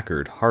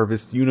Hewlett-Packard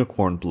harvests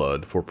unicorn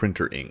blood for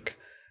printer ink,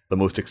 the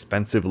most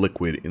expensive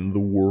liquid in the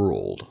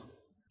world.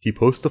 He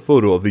posts a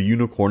photo of the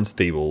unicorn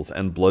stables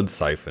and blood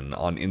siphon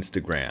on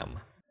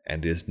Instagram,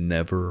 and is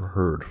never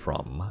heard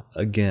from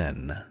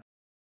again.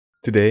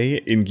 Today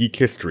in Geek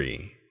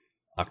History,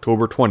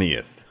 October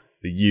 20th,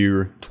 the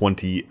year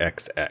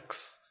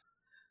 20XX.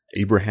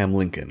 Abraham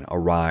Lincoln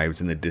arrives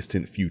in the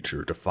distant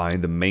future to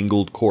find the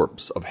mangled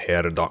corpse of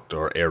Herr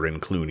Dr. Aaron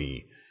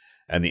Clooney,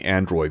 and the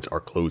androids are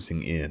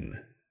closing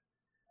in.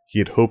 He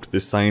had hoped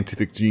this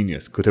scientific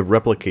genius could have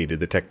replicated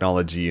the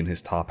technology in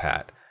his top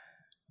hat,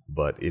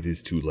 but it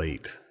is too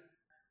late.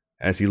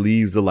 As he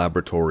leaves the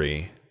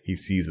laboratory, he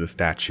sees the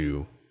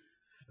statue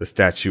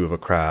of a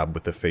crab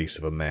with the face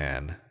of a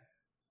man.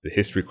 The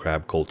history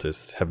crab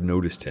cultists have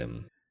noticed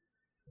him.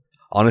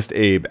 Honest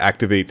Abe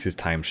activates his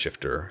time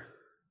shifter.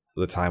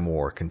 The time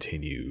war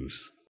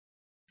continues.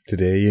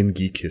 Today in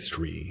Geek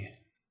History,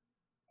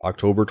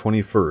 October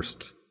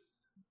 21st,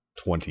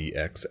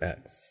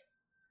 20XX.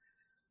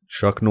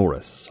 Chuck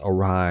Norris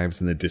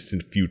arrives in the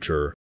distant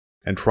future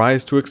and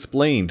tries to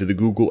explain to the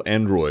Google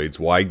androids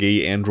why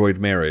gay android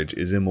marriage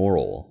is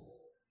immoral.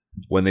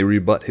 When they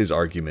rebut his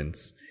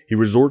arguments, he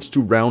resorts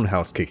to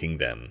roundhouse kicking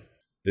them.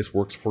 This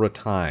works for a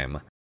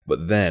time,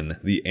 but then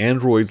the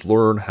androids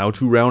learn how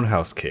to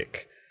roundhouse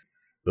kick.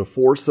 The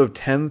force of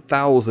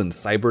 10,000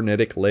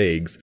 cybernetic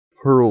legs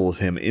hurls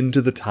him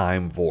into the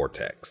time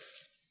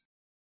vortex.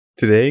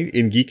 Today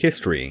in Geek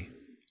History,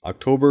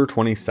 October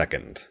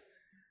 22nd.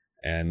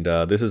 And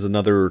this is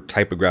another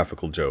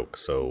typographical joke,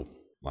 so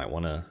might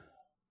want to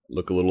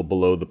look a little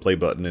below the play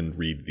button and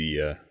read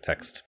the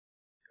text,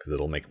 because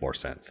it'll make more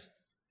sense.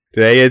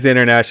 Today is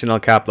International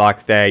Cap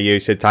Lock Day. You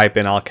should type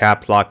in all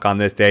caps lock on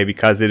this day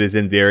because it is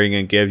endearing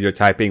and gives your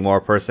typing more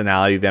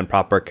personality than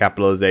proper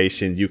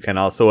capitalizations. You can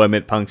also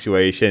omit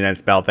punctuation and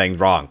spell things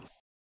wrong.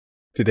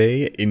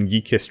 Today in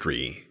Geek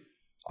History,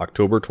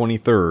 October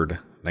 23rd,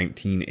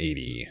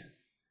 1980.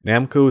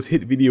 Namco's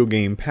hit video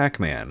game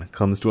Pac-Man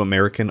comes to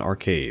American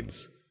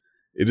arcades.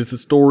 It is the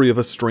story of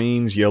a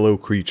strange yellow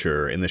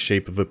creature in the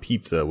shape of a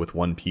pizza with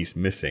one piece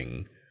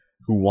missing,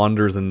 who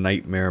wanders a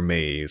nightmare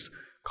maze,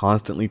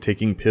 constantly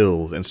taking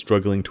pills and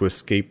struggling to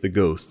escape the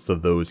ghosts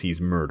of those he's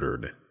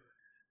murdered.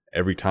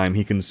 Every time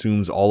he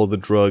consumes all of the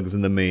drugs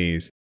in the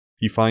maze,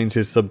 he finds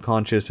his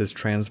subconscious has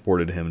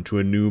transported him to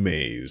a new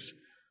maze,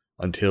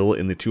 until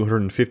in the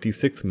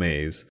 256th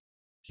maze,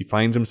 he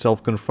finds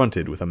himself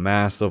confronted with a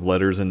mass of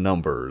letters and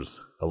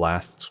numbers, the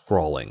last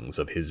scrawlings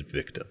of his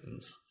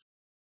victims.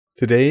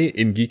 Today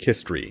in Geek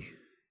History,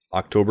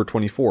 October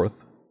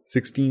 24th,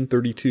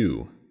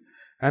 1632,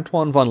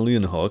 Antoine van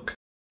Leeuwenhoek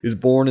is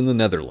born in the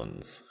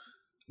Netherlands.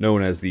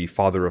 Known as the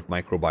father of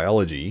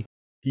microbiology,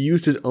 he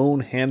used his own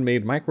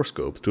handmade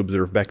microscopes to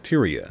observe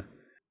bacteria.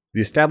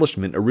 The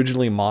establishment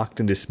originally mocked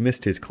and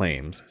dismissed his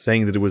claims,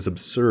 saying that it was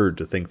absurd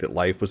to think that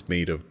life was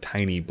made of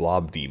tiny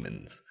blob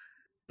demons.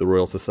 The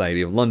Royal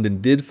Society of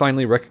London did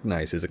finally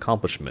recognize his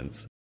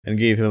accomplishments, and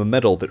gave him a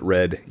medal that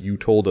read, "You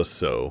told us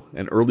so,"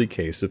 an early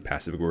case of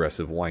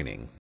passive-aggressive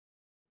whining.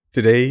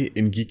 Today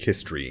in Geek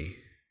History,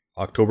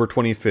 October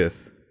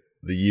 25th,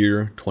 the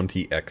year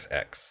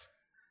 20XX.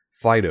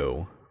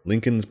 Fido,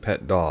 Lincoln's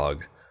pet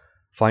dog,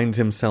 finds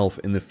himself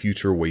in the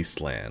future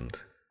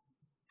wasteland.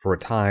 For a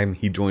time,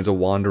 he joins a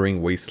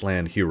wandering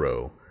wasteland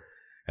hero,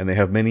 and they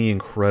have many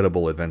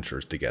incredible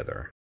adventures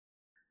together.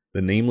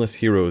 The nameless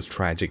hero's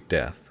tragic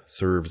death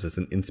serves as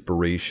an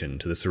inspiration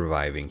to the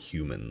surviving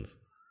humans,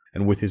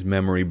 and with his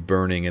memory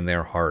burning in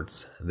their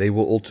hearts, they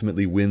will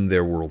ultimately win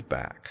their world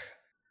back.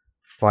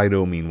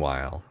 Fido,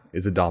 meanwhile,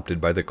 is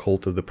adopted by the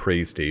cult of the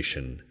Praise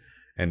Station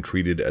and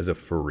treated as a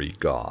furry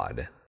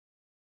god.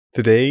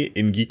 Today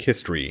in Geek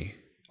History,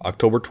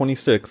 October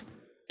 26th,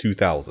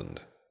 2000.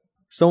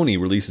 Sony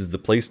releases the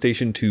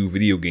PlayStation 2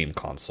 video game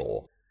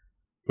console.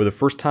 For the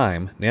first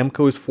time,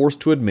 Namco is forced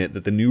to admit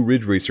that the new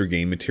Ridge Racer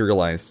game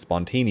materialized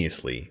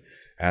spontaneously,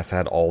 as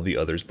had all the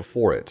others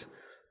before it.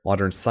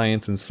 Modern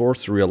science and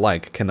sorcery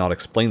alike cannot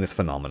explain this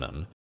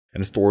phenomenon,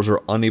 and stores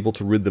are unable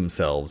to rid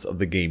themselves of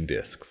the game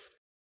discs.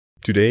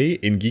 Today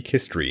in Geek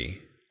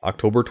History,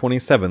 October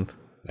 27th,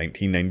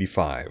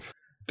 1995.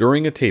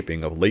 During a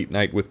taping of Late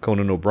Night with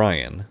Conan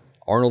O'Brien,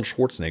 Arnold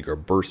Schwarzenegger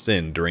bursts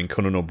in during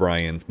Conan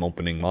O'Brien's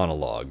opening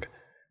monologue,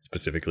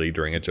 specifically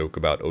during a joke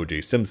about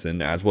O.J.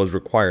 Simpson, as was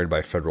required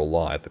by federal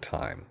law at the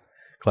time,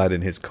 clad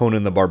in his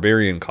Conan the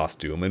Barbarian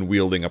costume and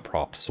wielding a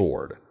prop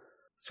sword.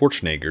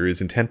 Schwarzenegger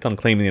is intent on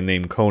claiming the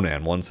name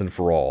Conan once and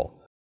for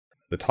all.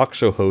 The talk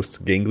show host's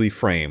gangly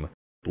frame,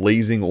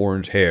 blazing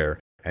orange hair,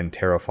 and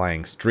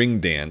terrifying string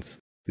dance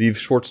leaves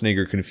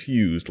Schwarzenegger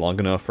confused long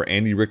enough for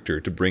Andy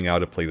Richter to bring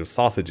out a plate of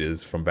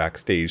sausages from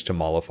backstage to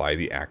mollify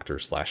the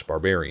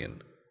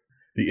actor/barbarian.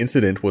 The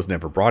incident was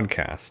never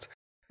broadcast,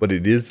 but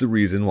it is the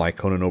reason why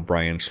Conan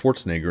O'Brien's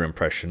Schwarzenegger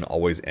impression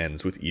always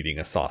ends with eating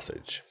a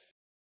sausage.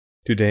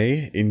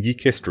 Today in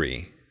Geek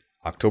History,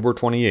 October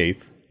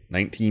 28th,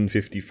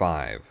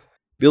 1955.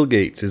 Bill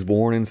Gates is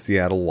born in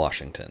Seattle,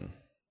 Washington.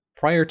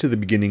 Prior to the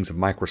beginnings of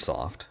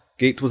Microsoft,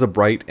 Gates was a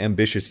bright,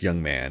 ambitious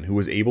young man who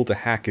was able to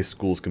hack his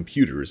school's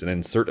computers and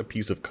insert a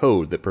piece of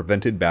code that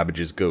prevented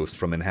Babbage's ghost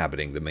from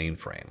inhabiting the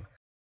mainframe.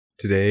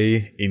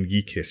 Today in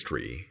Geek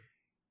History,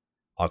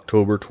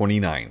 October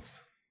 29th,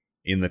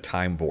 in the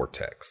Time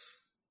Vortex.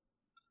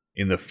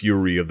 In the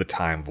fury of the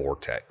Time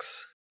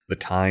Vortex, the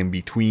time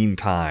between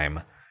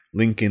time,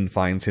 Lincoln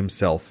finds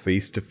himself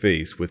face to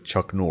face with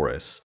Chuck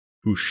Norris,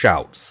 who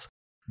shouts,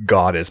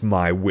 "God is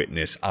my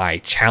witness, I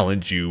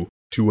challenge you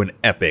to an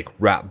epic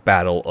rap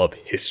battle of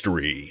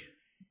history."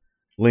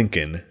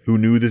 Lincoln, who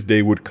knew this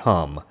day would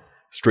come,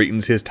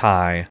 straightens his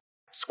tie,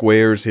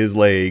 squares his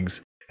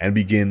legs, and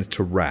begins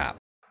to rap.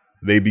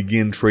 They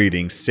begin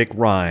trading sick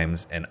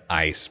rhymes and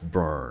ice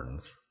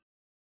burns.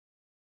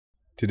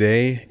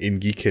 Today in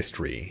Geek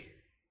History,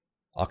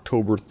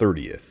 October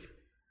 30th,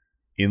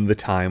 in the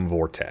Time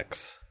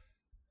Vortex.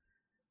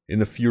 In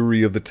the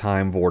fury of the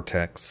Time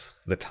Vortex,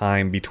 the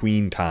time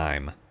between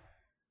time,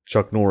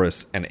 Chuck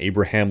Norris and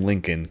Abraham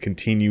Lincoln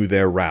continue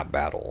their rap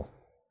battle.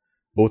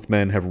 Both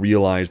men have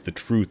realized the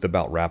truth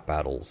about rap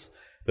battles,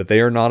 that they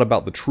are not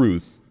about the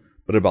truth,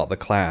 but about the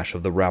clash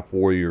of the rap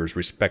warriors'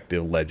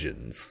 respective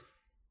legends.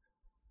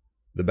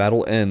 The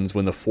battle ends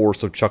when the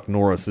force of Chuck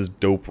Norris's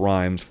dope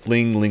rhymes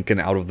fling Lincoln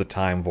out of the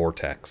Time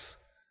Vortex.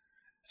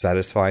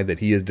 Satisfied that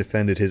he has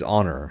defended his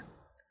honor,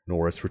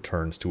 Norris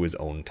returns to his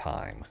own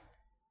time.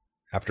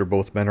 After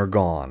both men are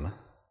gone,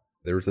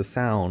 there is the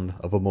sound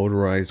of a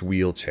motorized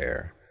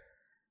wheelchair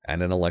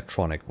and an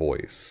electronic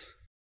voice.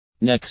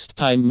 "Next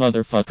time,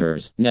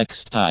 motherfuckers,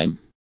 next time."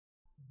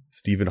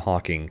 Stephen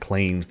Hawking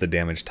claims the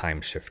damaged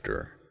time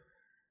shifter.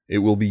 It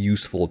will be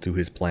useful to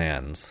his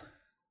plans.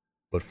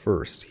 But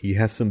first, he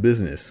has some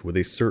business with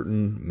a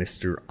certain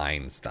Mr.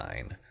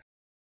 Einstein.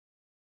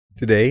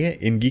 Today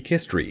in Geek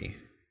History,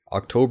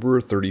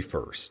 October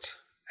 31st.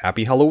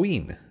 Happy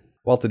Halloween!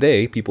 While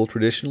today people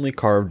traditionally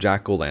carve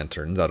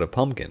jack-o'-lanterns out of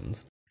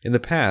pumpkins, in the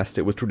past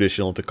it was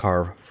traditional to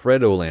carve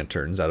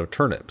Fred-o'-lanterns out of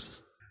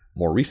turnips.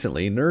 More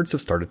recently, nerds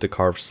have started to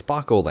carve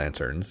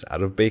Spock-o'-lanterns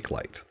out of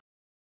Bakelite.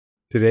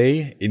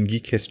 Today in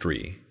Geek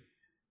History,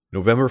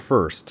 November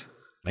 1st,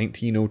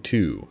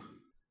 1902.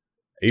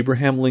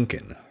 Abraham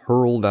Lincoln,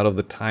 hurled out of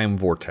the Time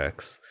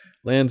Vortex,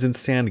 lands in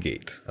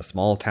Sandgate, a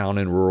small town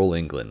in rural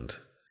England.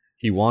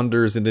 He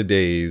wanders in a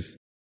daze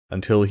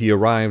until he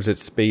arrives at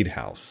Spade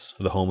House,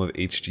 the home of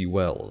H.G.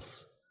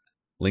 Wells.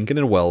 Lincoln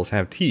and Wells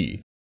have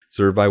tea,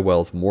 served by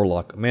Wells'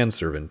 Morlock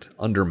manservant,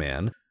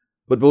 Underman,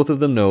 but both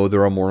of them know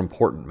there are more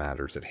important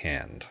matters at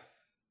hand.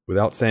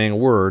 Without saying a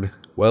word,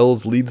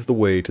 Wells leads the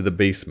way to the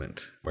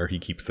basement, where he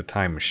keeps the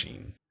time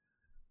machine.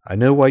 "I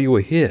know why you are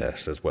here,"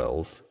 says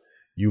Wells.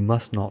 "You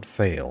must not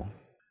fail."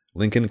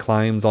 Lincoln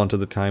climbs onto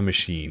the time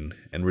machine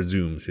and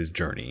resumes his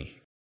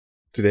journey.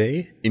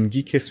 Today in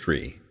Geek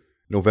History,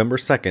 November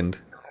 2nd,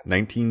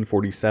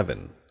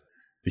 1947.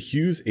 The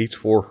Hughes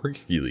H-4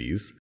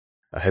 Hercules,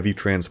 a heavy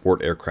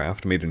transport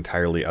aircraft made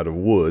entirely out of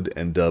wood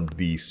and dubbed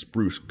the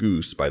Spruce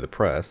Goose by the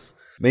press,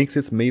 makes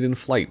its maiden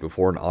flight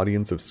before an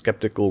audience of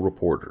skeptical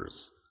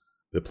reporters.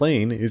 The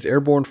plane is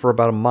airborne for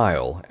about a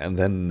mile and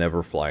then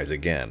never flies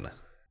again.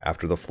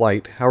 After the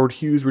flight, Howard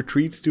Hughes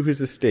retreats to his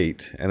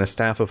estate, and a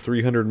staff of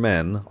 300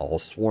 men, all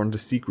sworn to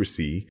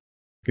secrecy,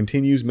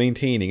 continues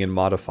maintaining and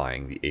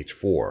modifying the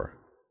H-4.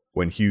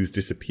 When Hughes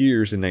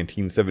disappears in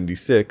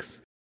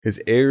 1976,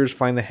 his heirs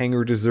find the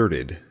hangar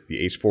deserted,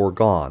 the H-4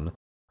 gone,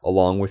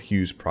 along with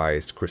Hughes'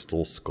 prized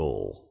crystal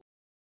skull.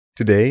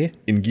 Today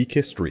in Geek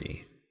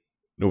History,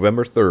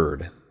 November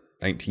 3rd,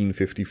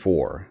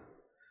 1954.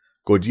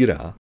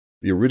 Gojira,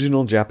 the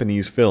original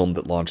Japanese film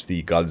that launched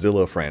the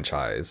Godzilla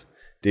franchise,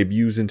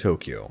 debuts in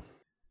Tokyo.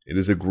 It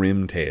is a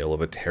grim tale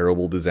of a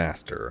terrible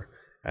disaster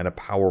and a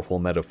powerful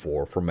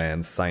metaphor for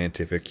man's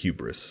scientific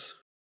hubris,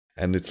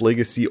 and its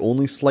legacy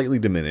only slightly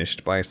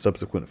diminished by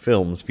subsequent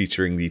films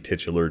featuring the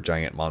titular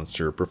giant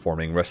monster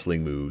performing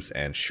wrestling moves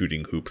and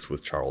shooting hoops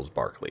with Charles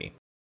Barkley.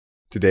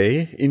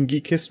 Today in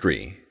Geek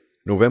History,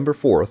 November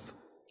 4th,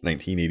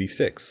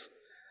 1986.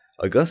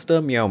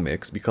 Augusta Meow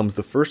Mix becomes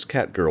the first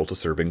cat girl to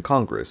serve in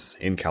Congress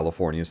in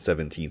California's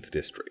 17th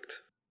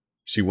District.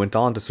 She went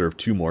on to serve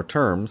 2 more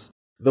terms,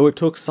 though it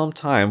took some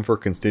time for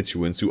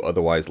constituents who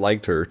otherwise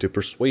liked her to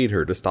persuade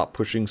her to stop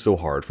pushing so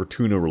hard for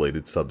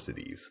tuna-related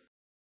subsidies.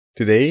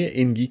 Today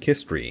in Geek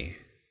History,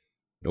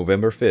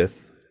 November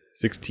 5th,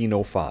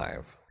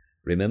 1605.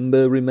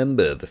 Remember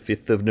the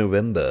 5th of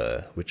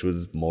November, which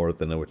was more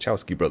than a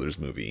Wachowski brothers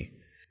movie.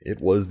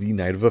 It was the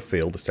night of a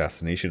failed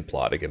assassination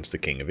plot against the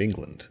King of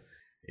England.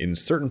 In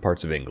certain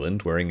parts of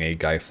England, wearing a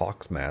Guy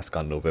Fawkes mask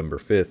on November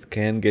 5th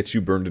can get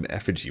you burned in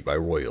effigy by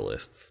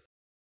royalists.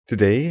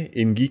 Today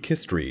in Geek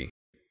History,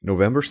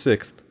 November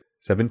 6th,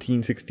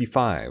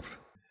 1765.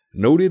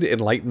 Noted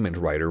Enlightenment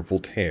writer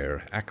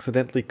Voltaire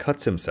accidentally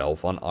cuts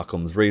himself on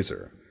Occam's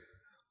razor.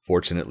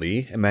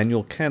 Fortunately,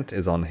 Immanuel Kant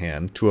is on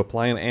hand to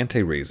apply an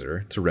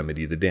anti-razor to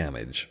remedy the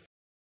damage.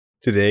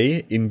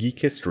 Today in Geek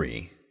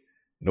History,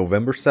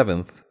 November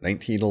 7th,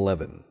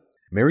 1911,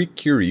 Marie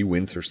Curie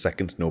wins her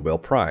second Nobel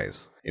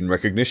Prize in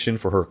recognition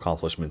for her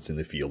accomplishments in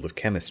the field of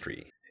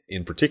chemistry.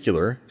 In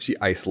particular, she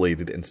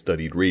isolated and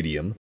studied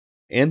radium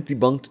and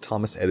debunked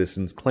Thomas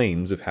Edison's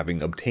claims of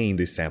having obtained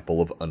a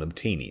sample of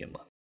unobtainium.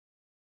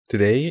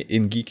 Today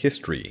in Geek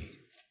History,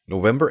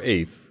 November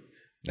 8th,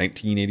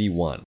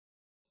 1981,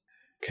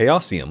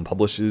 Chaosium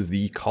publishes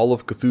the Call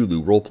of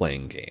Cthulhu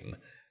role-playing game,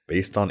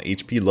 based on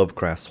H.P.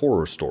 Lovecraft's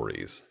horror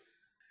stories.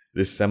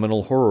 This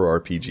seminal horror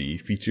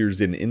RPG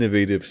features an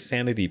innovative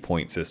sanity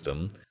point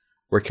system,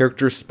 where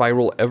characters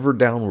spiral ever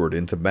downward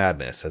into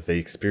madness as they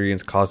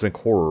experience cosmic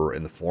horror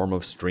in the form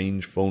of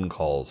strange phone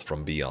calls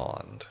from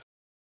beyond.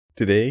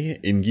 Today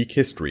in Geek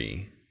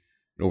History,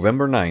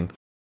 November 9th,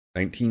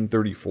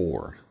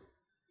 1934.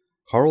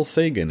 Carl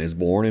Sagan is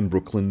born in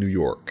Brooklyn, New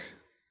York.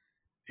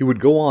 He would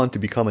go on to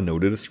become a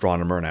noted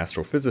astronomer and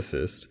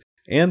astrophysicist,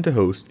 and to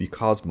host the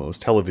Cosmos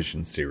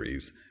television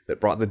series that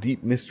brought the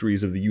deep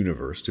mysteries of the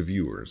universe to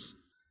viewers.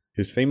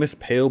 His famous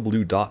Pale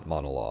Blue Dot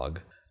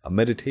monologue, a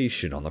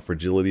meditation on the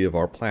fragility of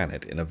our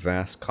planet in a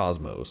vast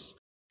cosmos,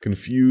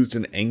 confused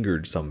and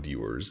angered some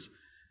viewers,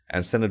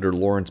 and Senator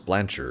Lawrence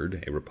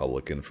Blanchard, a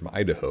Republican from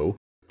Idaho,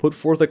 put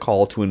forth a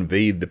call to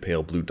invade the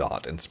Pale Blue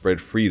Dot and spread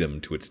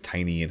freedom to its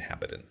tiny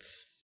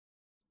inhabitants.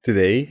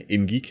 Today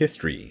in Geek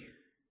History,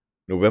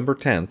 November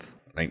 10th,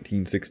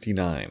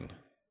 1969.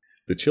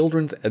 The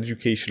children's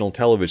educational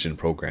television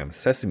program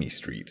Sesame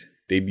Street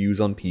debuts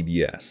on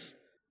PBS.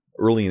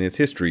 Early in its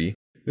history,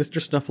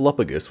 Mr.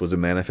 Snuffleupagus was a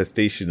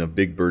manifestation of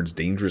Big Bird's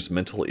dangerous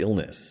mental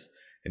illness,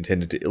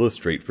 intended to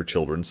illustrate for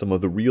children some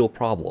of the real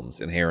problems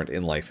inherent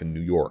in life in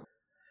New York.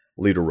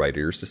 Later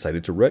writers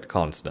decided to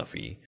retcon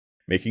Snuffy,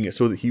 making it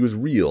so that he was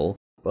real,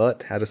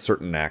 but had a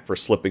certain knack for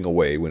slipping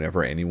away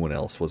whenever anyone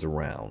else was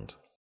around.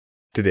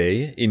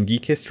 Today in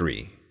Geek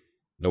History,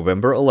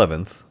 November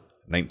 11th,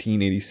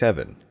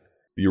 1987.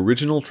 The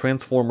original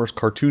Transformers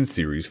cartoon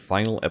series'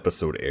 final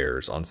episode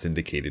airs on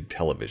syndicated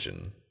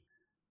television.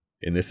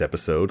 In this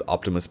episode,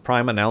 Optimus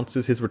Prime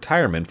announces his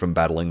retirement from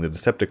battling the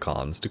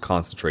Decepticons to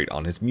concentrate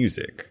on his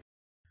music.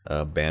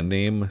 Band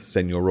name,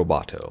 Senor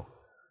Roboto.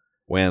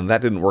 When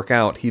that didn't work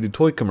out, he did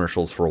toy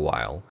commercials for a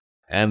while,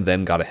 and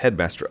then got a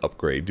Headmaster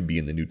upgrade to be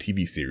in the new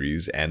TV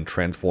series and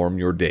transform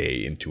your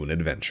day into an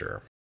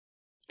adventure.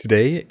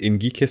 Today in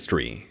Geek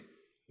History,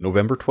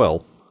 November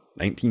 12th,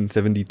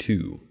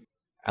 1972.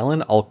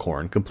 Alan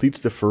Alcorn completes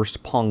the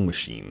first Pong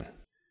machine.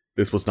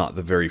 This was not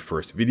the very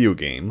first video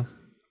game.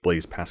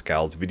 Blaise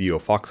Pascal's Video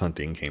Fox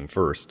Hunting came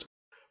first.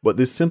 But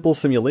this simple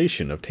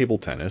simulation of table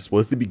tennis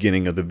was the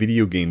beginning of the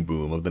video game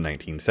boom of the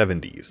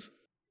 1970s.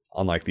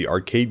 Unlike the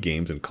arcade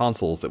games and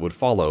consoles that would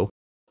follow,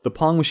 the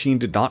Pong machine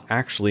did not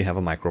actually have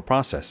a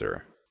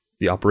microprocessor.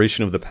 The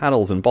operation of the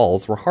paddles and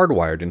balls were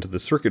hardwired into the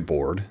circuit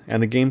board,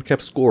 and the game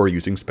kept score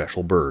using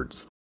special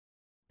birds.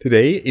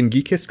 Today in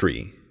Geek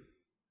History,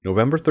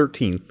 November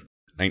 13th,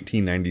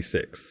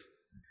 1996.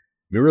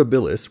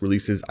 Mirabilis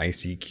releases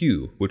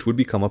ICQ, which would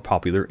become a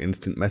popular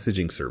instant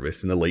messaging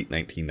service in the late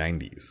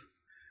 1990s.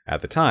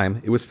 At the time,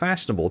 it was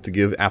fashionable to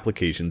give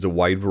applications a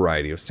wide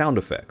variety of sound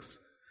effects.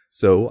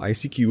 So,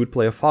 ICQ would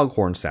play a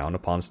foghorn sound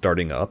upon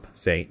starting up,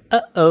 say,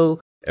 "Uh-oh,"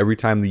 every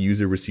time the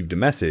user received a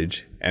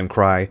message, and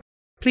cry,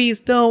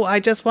 "Please no, I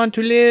just want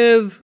to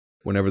live,"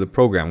 whenever the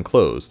program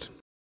closed.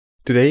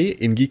 Today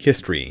in Geek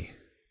History,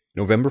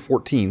 November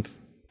 14th,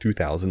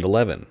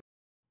 2011.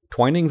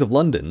 Twinings of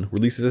London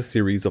releases a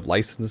series of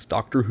licensed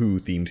Doctor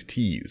Who-themed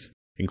teas,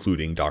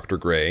 including Dr.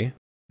 Grey,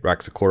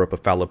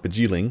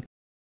 Raxacoripaphalopagiling,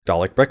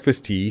 Dalek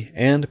Breakfast Tea,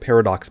 and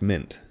Paradox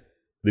Mint.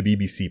 The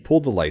BBC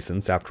pulled the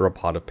license after a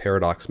pot of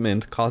Paradox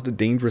Mint caused a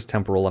dangerous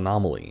temporal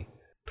anomaly.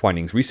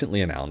 Twinings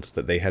recently announced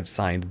that they had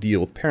signed a deal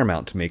with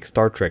Paramount to make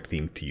Star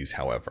Trek-themed teas,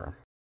 however.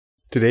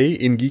 Today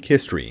in Geek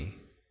History,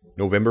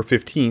 November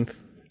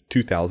 15th,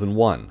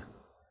 2001.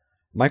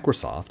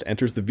 Microsoft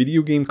enters the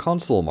video game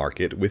console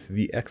market with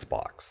the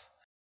Xbox.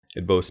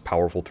 It boasts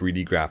powerful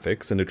 3D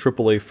graphics and a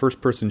AAA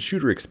first-person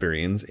shooter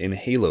experience in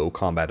Halo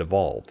Combat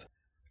Evolved.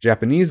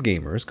 Japanese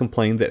gamers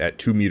complain that at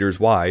 2 meters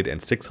wide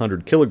and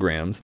 600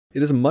 kilograms,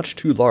 it is much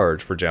too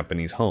large for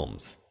Japanese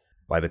homes.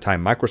 By the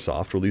time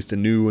Microsoft released a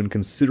new and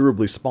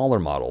considerably smaller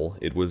model,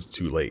 it was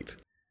too late.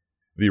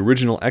 The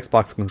original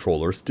Xbox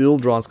controller still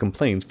draws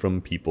complaints from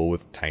people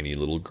with tiny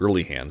little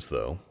girly hands,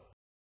 though.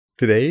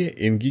 Today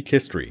in Geek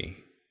History,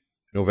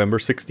 November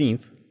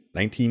 16th,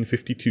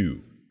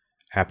 1952.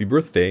 Happy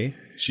birthday,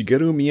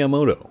 Shigeru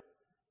Miyamoto.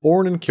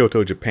 Born in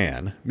Kyoto,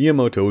 Japan,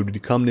 Miyamoto would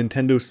become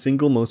Nintendo's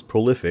single most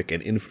prolific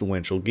and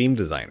influential game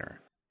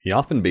designer. He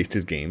often based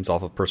his games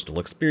off of personal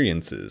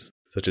experiences,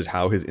 such as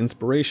how his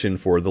inspiration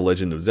for The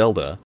Legend of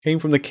Zelda came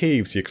from the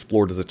caves he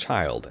explored as a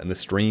child and the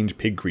strange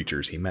pig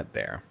creatures he met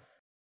there.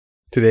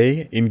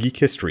 Today in Geek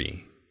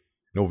History,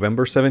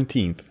 November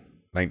 17th,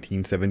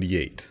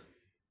 1978.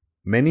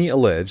 Many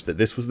allege that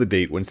this was the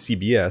date when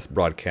CBS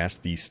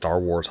broadcast the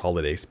Star Wars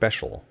Holiday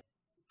Special.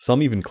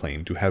 Some even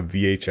claim to have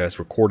VHS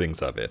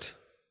recordings of it.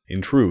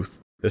 In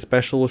truth, the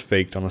special was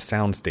faked on a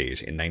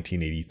soundstage in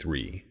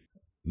 1983.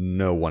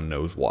 No one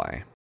knows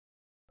why.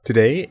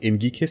 Today in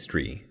Geek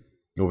History,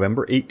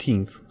 November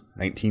 18th,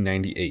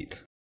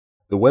 1998.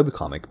 The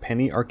webcomic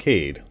Penny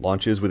Arcade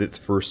launches with its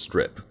first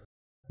strip.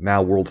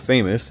 Now world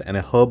famous and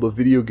a hub of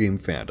video game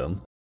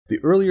fandom, the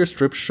earlier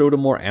strips showed a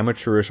more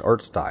amateurish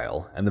art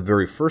style, and the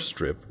very first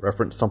strip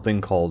referenced something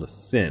called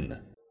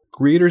Sin.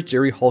 Creators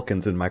Jerry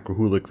Hawkins and Mike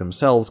Krahulik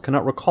themselves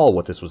cannot recall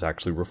what this was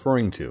actually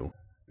referring to.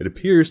 It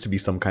appears to be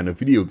some kind of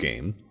video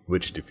game,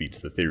 which defeats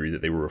the theory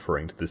that they were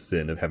referring to the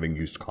sin of having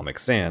used Comic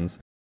Sans,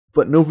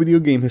 but no video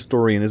game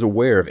historian is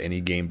aware of any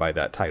game by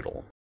that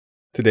title.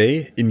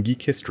 Today in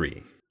Geek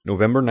History,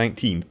 November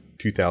 19th,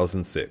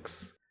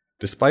 2006.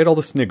 Despite all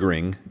the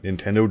sniggering,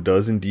 Nintendo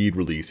does indeed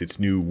release its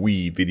new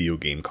Wii video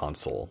game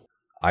console.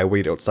 I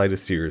wait outside of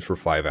Sears for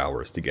 5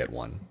 hours to get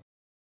one.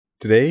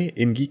 Today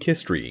in Geek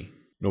History,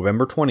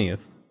 November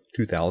 20th,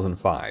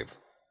 2005.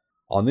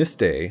 On this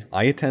day,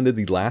 I attended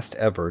the last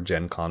ever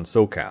Gen Con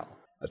SoCal,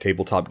 a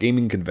tabletop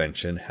gaming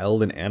convention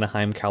held in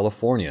Anaheim,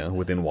 California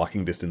within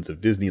walking distance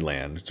of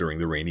Disneyland during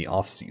the rainy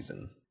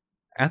off-season.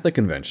 At the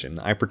convention,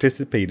 I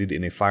participated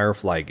in a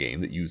Firefly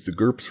game that used the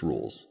GURPS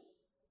rules.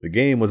 The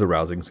game was a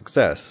rousing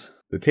success,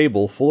 the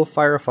table full of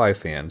Firefly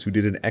fans who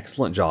did an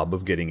excellent job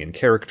of getting in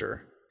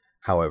character.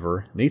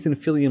 However, Nathan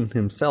Fillion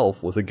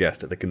himself was a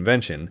guest at the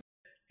convention,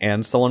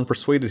 and someone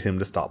persuaded him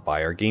to stop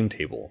by our game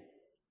table.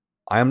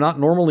 I am not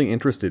normally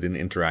interested in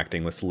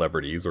interacting with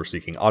celebrities or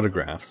seeking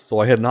autographs, so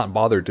I had not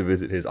bothered to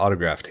visit his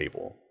autograph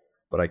table.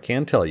 But I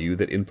can tell you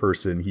that in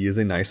person he is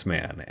a nice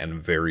man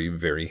and very,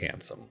 very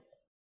handsome.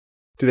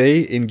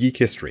 Today in Geek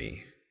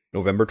History,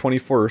 November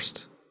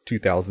 21st,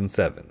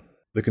 2007.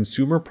 The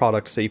Consumer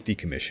Product Safety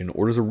Commission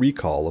orders a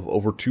recall of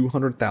over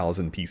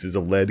 200,000 pieces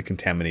of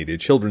lead-contaminated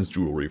children's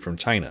jewelry from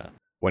China.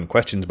 When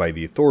questioned by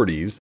the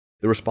authorities,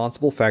 the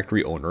responsible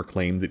factory owner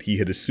claimed that he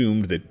had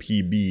assumed that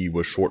PB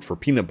was short for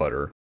peanut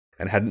butter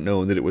and hadn't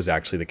known that it was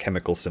actually the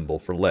chemical symbol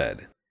for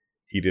lead.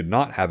 He did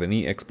not have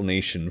any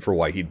explanation for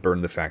why he'd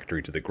burned the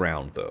factory to the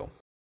ground, though.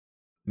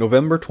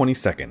 November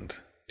 22nd,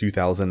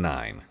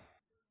 2009.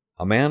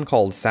 A man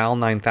called Sal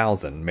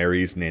 9000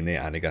 marries Nene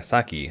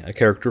Anigasaki, a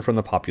character from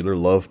the popular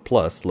Love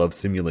Plus love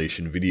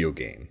simulation video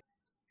game.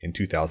 In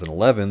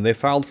 2011, they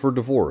filed for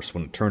divorce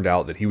when it turned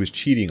out that he was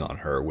cheating on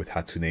her with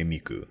Hatsune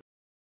Miku.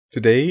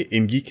 Today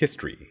in Geek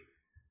History,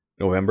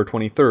 November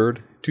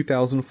 23rd,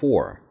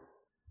 2004.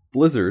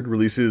 Blizzard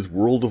releases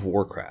World of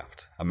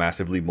Warcraft, a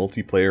massively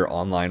multiplayer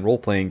online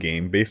role-playing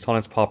game based on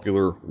its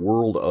popular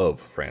World of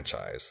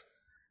franchise.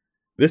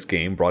 This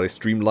game brought a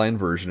streamlined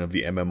version of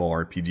the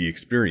MMORPG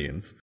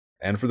experience,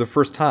 and for the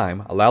first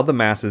time allowed the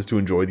masses to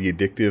enjoy the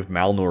addictive,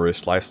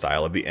 malnourished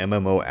lifestyle of the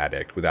MMO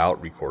addict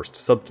without recourse to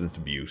substance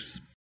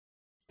abuse.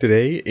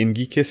 Today in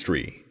Geek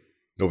History,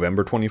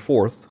 November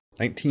 24th,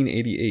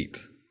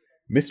 1988.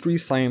 Mystery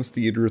Science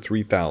Theater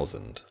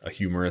 3000, a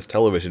humorous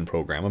television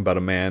program about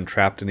a man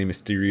trapped in a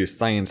mysterious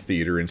science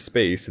theater in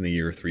space in the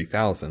year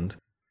 3000,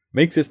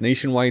 makes its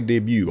nationwide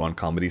debut on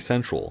Comedy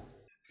Central.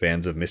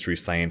 Fans of Mystery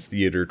Science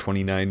Theater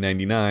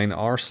 2999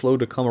 are slow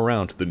to come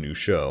around to the new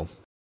show.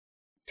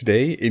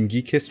 Today in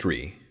Geek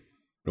History,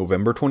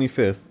 November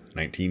 25th,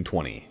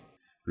 1920.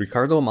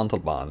 Ricardo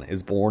Montalban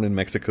is born in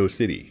Mexico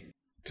City.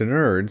 To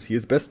nerds, he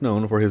is best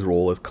known for his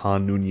role as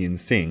Khan Noonien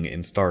Singh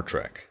in Star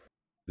Trek.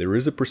 There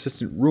is a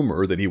persistent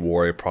rumor that he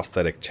wore a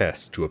prosthetic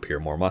chest to appear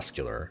more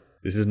muscular.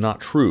 This is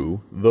not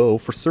true, though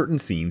for certain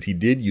scenes he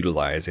did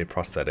utilize a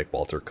prosthetic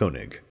Walter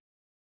Koenig.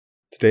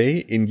 Today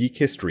in Geek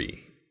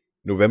History,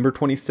 November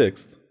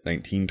 26th,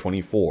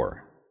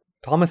 1924.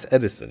 Thomas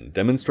Edison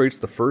demonstrates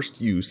the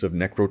first use of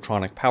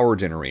necrotronic power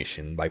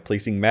generation by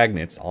placing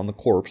magnets on the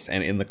corpse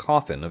and in the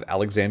coffin of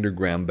Alexander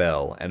Graham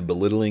Bell and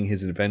belittling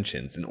his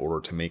inventions in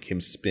order to make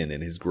him spin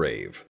in his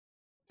grave.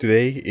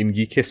 Today in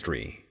Geek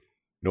History,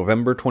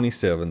 November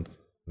 27th,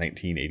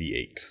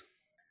 1988.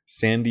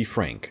 Sandy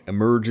Frank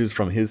emerges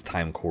from his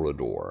time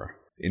corridor,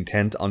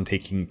 intent on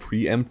taking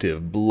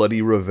preemptive,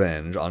 bloody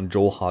revenge on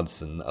Joel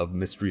Hodgson of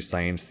Mystery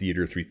Science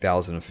Theater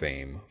 3000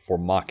 fame for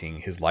mocking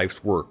his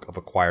life's work of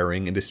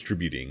acquiring and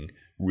distributing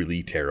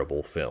really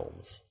terrible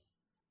films.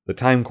 The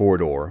time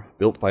corridor,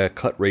 built by a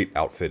cut-rate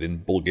outfit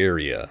in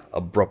Bulgaria,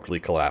 abruptly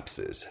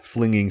collapses,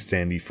 flinging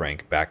Sandy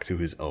Frank back to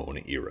his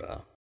own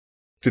era.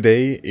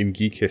 Today in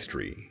Geek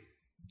History,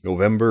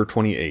 November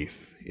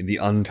 28th, in the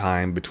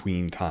untime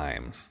between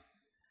times.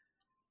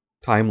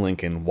 Time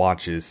Lincoln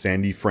watches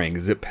Sandy Frank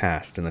zip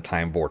past in the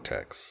time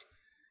vortex.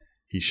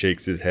 He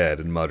shakes his head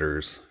and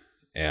mutters,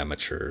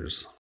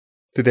 "Amateurs."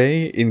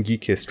 Today in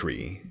Geek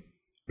History,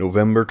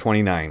 November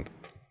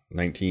 29th,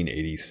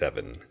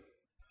 1987.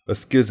 A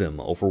schism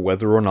over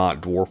whether or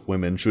not dwarf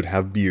women should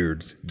have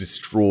beards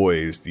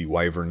destroys the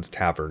Wyverns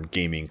Tavern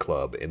Gaming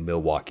Club in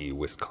Milwaukee,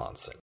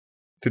 Wisconsin.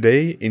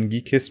 Today in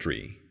Geek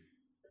History,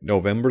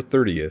 November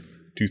 30th,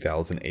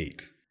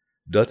 2008.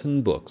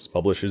 Dutton Books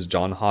publishes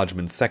John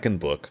Hodgman's second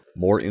book,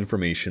 More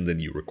Information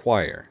Than You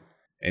Require.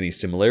 Any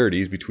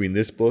similarities between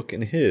this book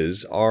and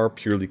his are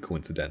purely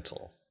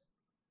coincidental.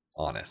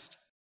 Honest.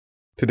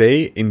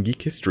 Today in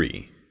Geek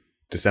History,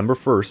 December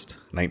 1st,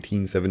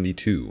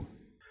 1972.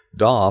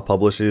 DAW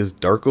publishes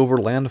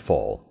Darkover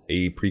Landfall,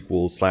 a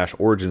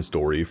prequel/origin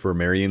story for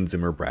Marion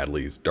Zimmer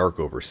Bradley's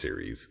Darkover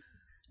series,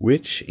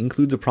 which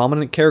includes a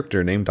prominent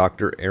character named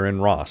Dr. Erin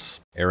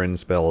Ross, Erin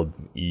spelled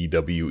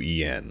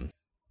E-W-E-N.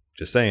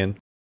 Just saying.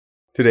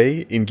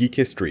 Today in Geek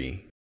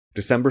History,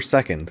 December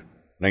 2nd,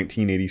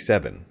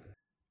 1987.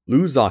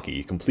 Lou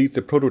Zocchi completes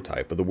a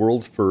prototype of the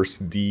world's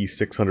first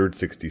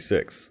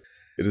D666.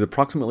 It is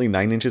approximately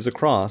 9 inches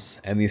across,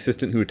 and the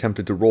assistant who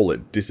attempted to roll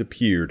it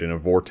disappeared in a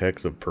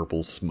vortex of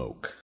purple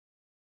smoke.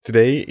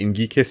 Today in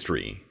Geek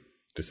History,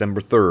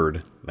 December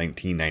 3rd,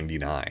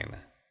 1999.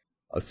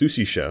 A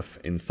sushi chef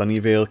in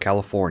Sunnyvale,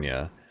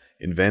 California,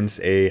 invents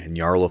a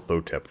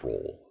Nyarlathotep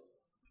roll.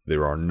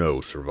 There are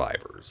no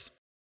survivors.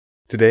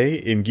 Today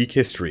in Geek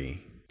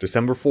History,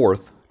 December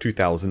 4th,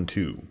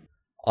 2002.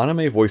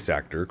 Anime voice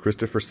actor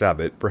Christopher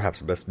Sabat,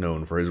 perhaps best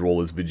known for his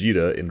role as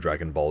Vegeta in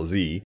Dragon Ball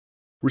Z,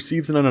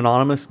 receives an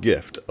anonymous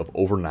gift of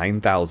over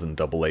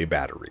 9,000 AA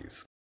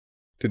batteries.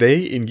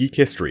 Today in Geek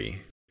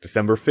History,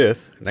 December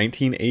 5th,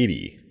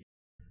 1980.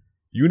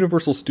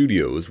 Universal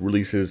Studios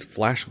releases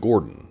Flash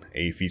Gordon,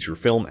 a feature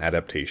film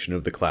adaptation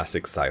of the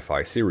classic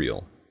sci-fi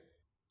serial.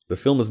 The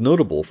film is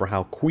notable for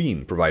how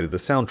Queen provided the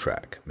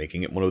soundtrack,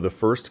 making it one of the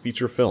first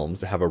feature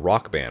films to have a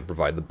rock band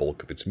provide the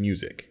bulk of its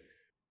music.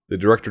 The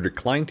director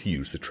declined to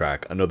use the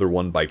track Another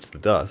One Bites the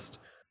Dust,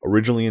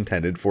 originally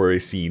intended for a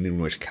scene in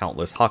which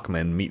countless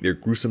Hawkmen meet their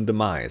gruesome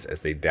demise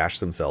as they dash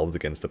themselves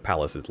against the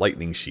palace's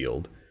lightning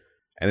shield,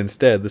 and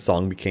instead the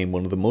song became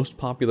one of the most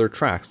popular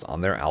tracks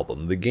on their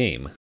album The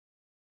Game.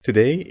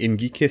 Today in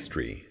Geek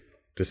History,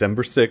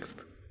 December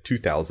 6th,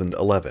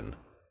 2011.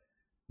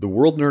 The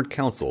World Nerd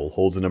Council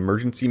holds an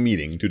emergency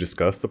meeting to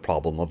discuss the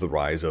problem of the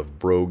rise of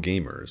bro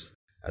gamers,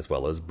 as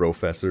well as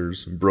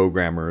brofessors,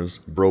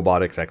 brogrammers,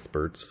 brobotics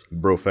experts,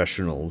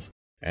 brofessionals,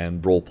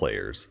 and brole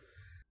players.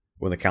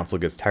 When the council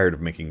gets tired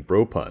of making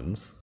bro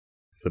puns,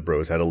 if the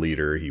bros had a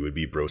leader, he would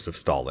be Broseph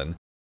Stalin,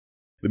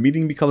 the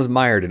meeting becomes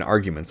mired in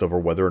arguments over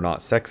whether or not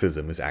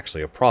sexism is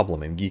actually a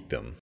problem in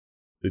geekdom.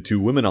 The 2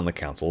 women on the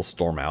council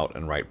storm out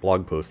and write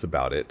blog posts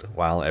about it,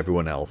 while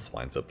everyone else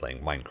winds up playing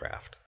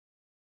Minecraft.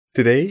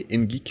 Today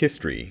in Geek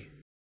History,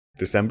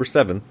 December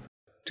 7th,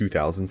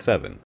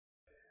 2007.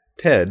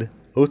 TED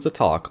hosts a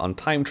talk on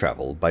time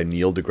travel by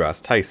Neil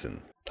deGrasse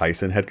Tyson.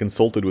 Tyson had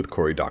consulted with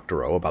Cory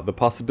Doctorow about the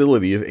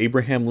possibility of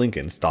Abraham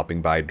Lincoln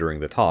stopping by during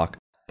the talk,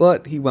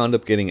 but he wound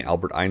up getting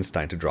Albert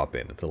Einstein to drop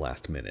in at the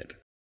last minute.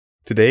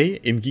 Today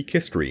in Geek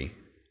History,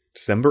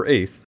 December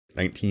 8th,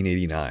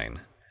 1989.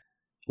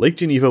 Lake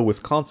Geneva,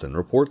 Wisconsin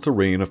reports a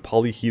rain of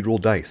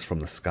polyhedral dice from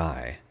the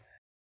sky.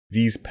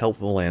 These pelt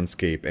the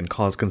landscape and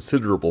cause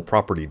considerable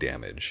property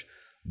damage,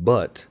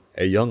 but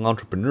a young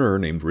entrepreneur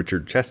named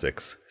Richard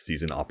Chessex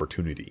sees an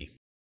opportunity.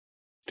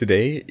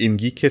 Today in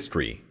Geek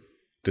History,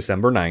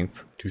 December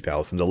 9th,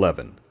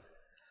 2011.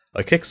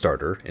 A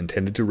Kickstarter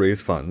intended to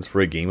raise funds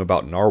for a game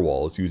about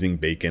narwhals using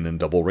bacon and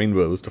double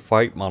rainbows to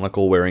fight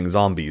monocle-wearing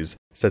zombies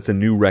sets a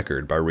new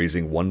record by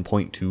raising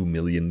 $1.2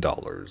 million.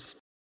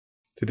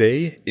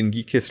 Today in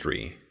Geek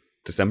History,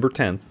 December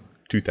 10th,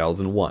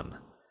 2001.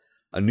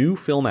 A new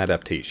film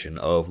adaptation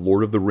of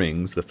Lord of the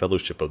Rings: The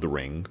Fellowship of the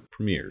Ring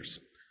premieres.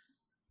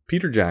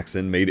 Peter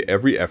Jackson made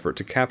every effort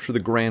to capture the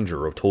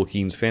grandeur of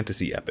Tolkien's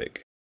fantasy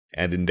epic,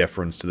 and in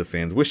deference to the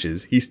fans'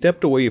 wishes, he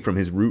stepped away from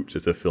his roots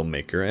as a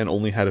filmmaker and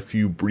only had a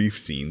few brief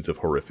scenes of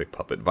horrific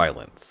puppet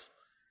violence.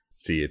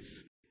 See,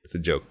 it's a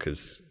joke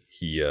because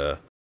he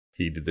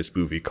did this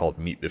movie called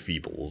Meet the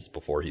Feebles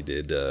before he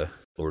did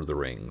Lord of the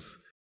Rings.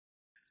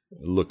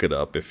 Look it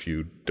up if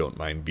you don't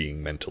mind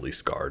being mentally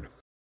scarred.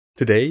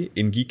 Today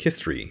in Geek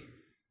History,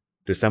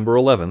 December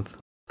 11th,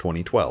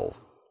 2012.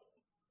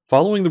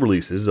 Following the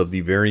releases of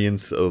the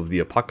variants of the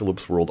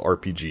Apocalypse World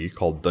RPG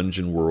called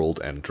Dungeon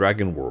World and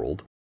Dragon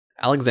World,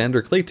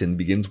 Alexander Clayton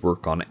begins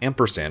work on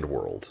Ampersand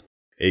World,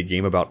 a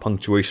game about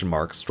punctuation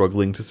marks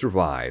struggling to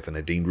survive in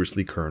a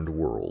dangerously kerned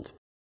world.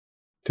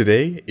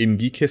 Today in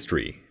Geek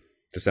History,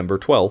 December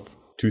 12th,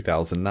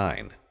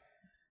 2009.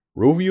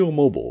 Rovio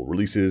Mobile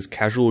releases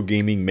casual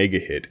gaming mega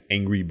hit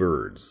Angry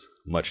Birds,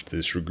 much to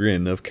the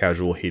chagrin of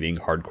casual-hating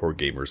hardcore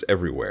gamers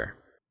everywhere.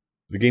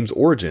 The game's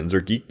origins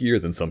are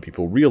geekier than some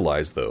people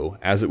realize, though,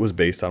 as it was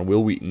based on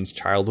Wil Wheaton's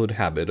childhood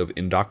habit of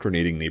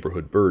indoctrinating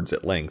neighborhood birds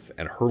at length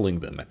and hurling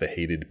them at the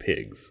hated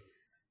pigs.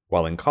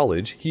 While in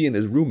college, he and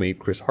his roommate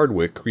Chris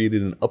Hardwick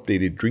created an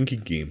updated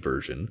drinking game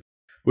version,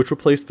 which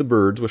replaced the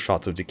birds with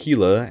shots of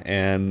tequila,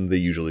 and they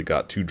usually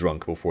got too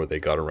drunk before they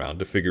got around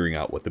to figuring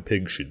out what the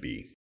pigs should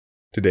be.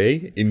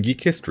 Today in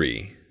Geek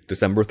History,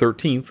 December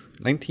 13th,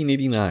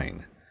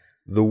 1989.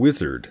 The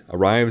Wizard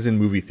arrives in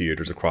movie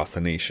theaters across the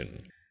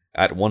nation.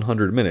 At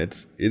 100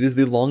 minutes, it is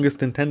the longest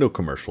Nintendo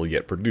commercial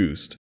yet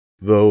produced,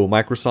 though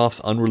Microsoft's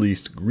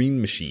unreleased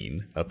Green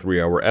Machine, a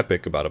 3-hour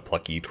epic about a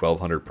plucky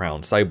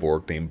 1,200-pound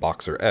cyborg named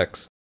Boxer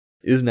X,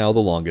 is now the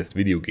longest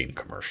video game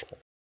commercial.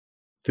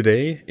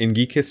 Today in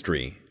Geek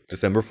History,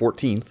 December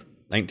 14th,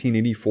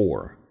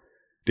 1984.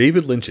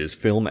 David Lynch's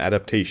film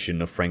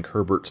adaptation of Frank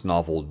Herbert's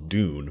novel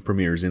Dune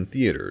premieres in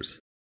theaters.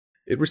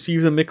 It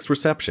receives a mixed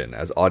reception,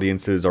 as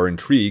audiences are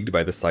intrigued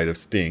by the sight of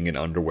Sting in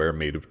underwear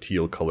made of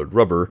teal-colored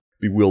rubber,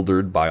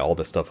 bewildered by all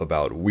the stuff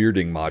about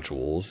weirding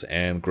modules,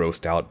 and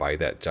grossed out by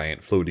that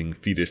giant floating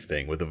fetus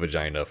thing with a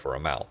vagina for a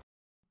mouth.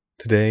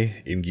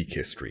 Today in Geek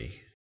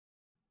History,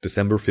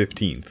 December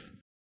 15th,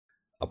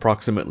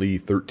 approximately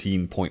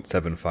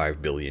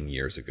 13.75 billion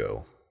years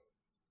ago.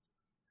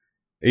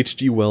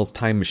 H.G. Wells'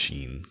 time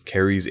machine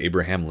carries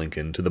Abraham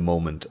Lincoln to the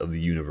moment of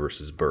the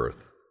universe's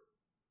birth.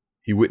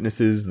 He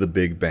witnesses the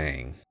Big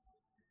Bang.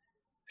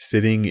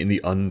 Sitting in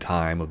the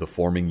untime of the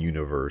forming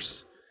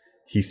universe,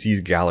 he sees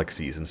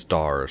galaxies and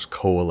stars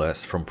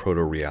coalesce from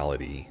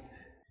proto-reality.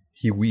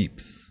 He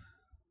weeps.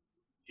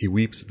 He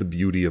weeps at the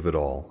beauty of it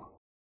all,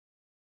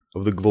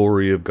 of the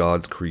glory of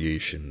God's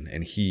creation,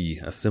 and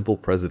he, a simple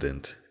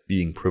president,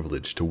 being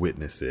privileged to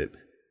witness it.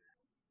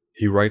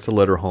 He writes a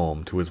letter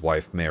home to his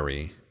wife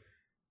Mary,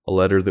 a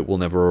letter that will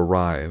never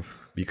arrive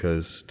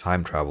because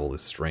time travel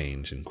is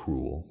strange and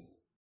cruel.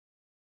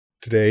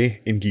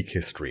 Today in Geek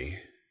History,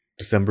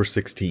 December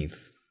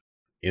 16th,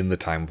 in the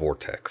Time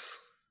Vortex.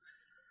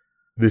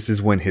 This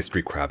is when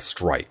History Crab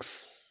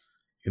strikes.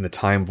 In the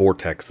Time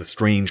Vortex, the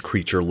strange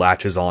creature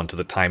latches onto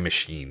the time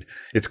machine,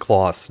 its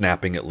claws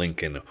snapping at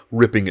Lincoln,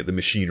 ripping at the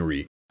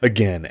machinery,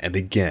 again and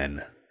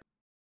again.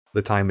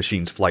 The time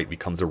machine's flight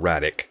becomes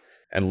erratic,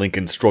 and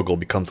Lincoln's struggle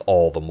becomes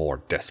all the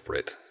more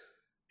desperate.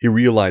 He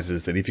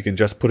realizes that if he can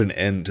just put an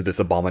end to this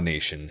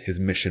abomination, his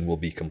mission will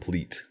be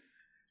complete.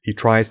 He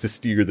tries to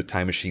steer the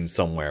time machine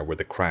somewhere where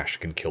the crash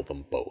can kill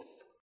them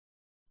both.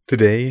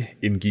 Today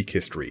in Geek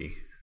History,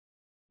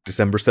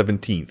 December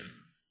 17th,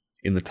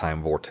 in the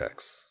Time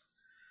Vortex.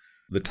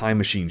 The time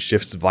machine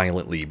shifts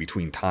violently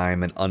between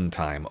time and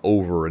untime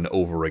over and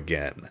over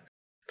again.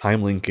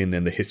 Time Lincoln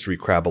and the History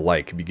Crab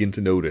alike begin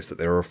to notice that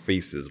there are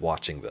faces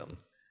watching them.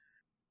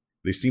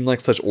 They seem like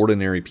such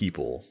ordinary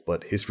people,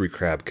 but History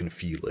Crab can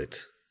feel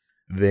it.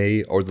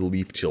 They are the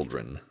Leap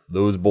Children,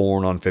 those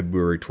born on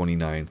February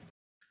 29th,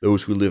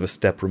 those who live a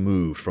step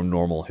removed from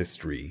normal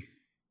history.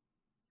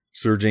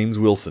 Sir James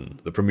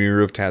Wilson, the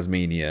Premier of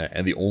Tasmania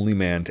and the only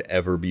man to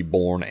ever be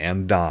born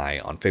and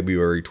die on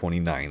February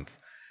 29th,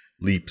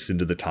 leaps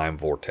into the Time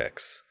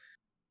Vortex.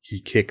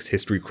 He kicks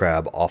History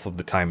Crab off of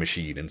the time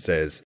machine and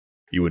says,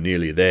 "You were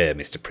nearly there,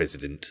 Mr.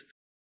 President,"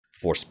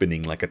 before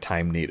spinning like a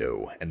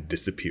time-nado and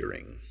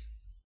disappearing.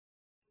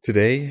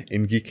 Today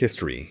in Geek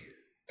History,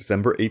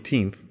 December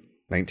 18th,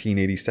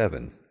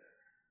 1987.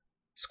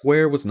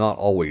 Square was not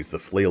always the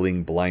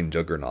flailing blind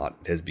juggernaut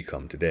it has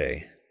become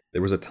today.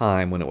 There was a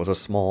time when it was a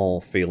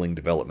small, failing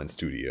development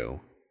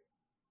studio.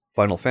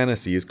 Final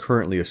Fantasy is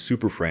currently a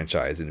super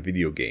franchise in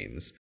video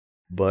games,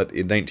 but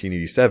in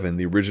 1987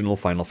 the original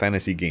Final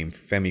Fantasy game for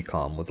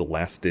Famicom was a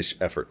last-ditch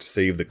effort to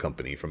save the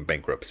company from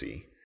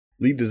bankruptcy.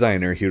 Lead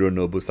designer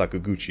Hironobu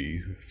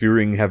Sakaguchi,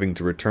 fearing having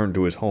to return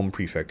to his home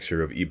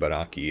prefecture of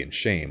Ibaraki in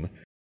shame,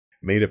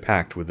 made a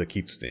pact with the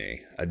Kitsune,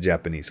 a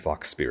Japanese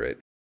fox spirit,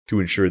 to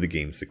ensure the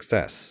game's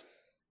success.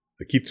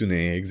 The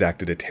Kitsune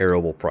exacted a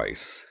terrible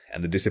price,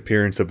 and the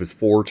disappearance of his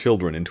 4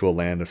 children into a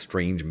land of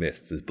strange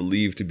myths is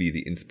believed to be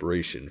the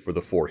inspiration for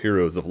the 4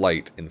 heroes of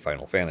light in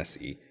Final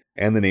Fantasy,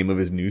 and the name of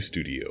his new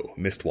studio,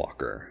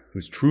 Mistwalker,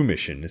 whose true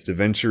mission is to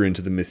venture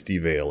into the Misty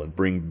Vale and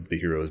bring the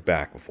heroes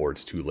back before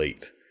it's too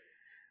late.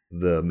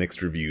 The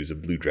mixed reviews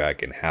of Blue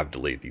Dragon have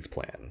delayed these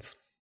plans.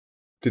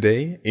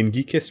 Today in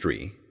Geek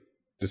History,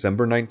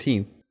 December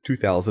 19th,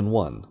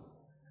 2001.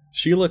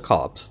 Sheila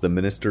Copps, the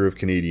Minister of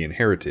Canadian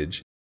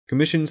Heritage,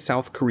 commissioned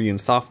South Korean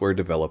software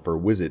developer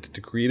Wizit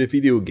to create a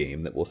video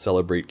game that will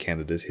celebrate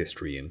Canada's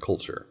history and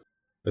culture.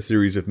 A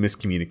series of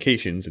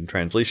miscommunications and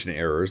translation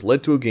errors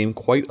led to a game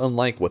quite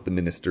unlike what the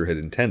minister had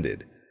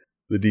intended.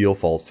 The deal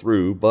falls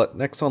through, but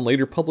Nexon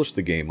later published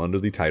the game under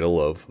the title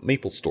of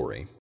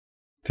MapleStory.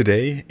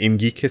 Today in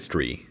Geek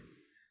History,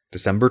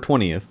 December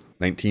 20th,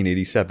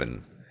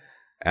 1987.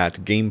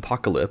 At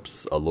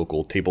Gamepocalypse, a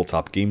local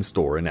tabletop game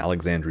store in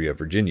Alexandria,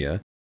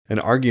 Virginia, an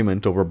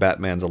argument over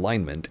Batman's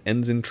alignment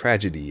ends in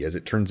tragedy as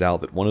it turns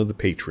out that one of the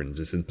patrons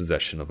is in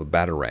possession of a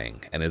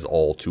Batarang and is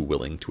all too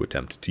willing to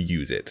attempt to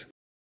use it.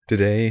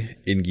 Today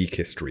in Geek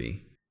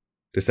History,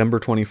 December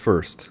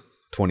 21st,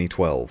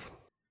 2012.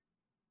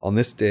 On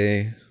this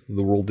day,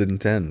 the world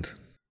didn't end.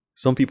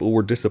 Some people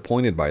were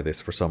disappointed by this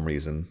for some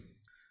reason.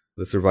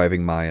 The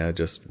surviving Maya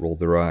just rolled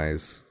their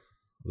eyes.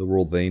 The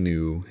world they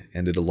knew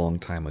ended a long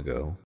time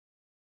ago.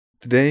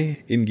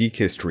 Today in Geek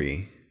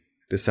History,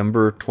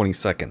 December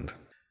 22nd.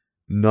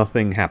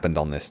 Nothing happened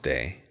on this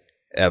day.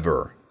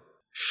 Ever.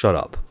 Shut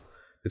up.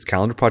 This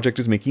calendar project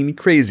is making me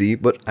crazy,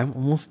 but I'm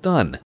almost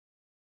done.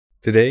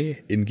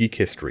 Today in Geek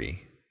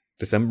History,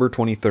 December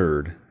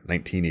 23rd,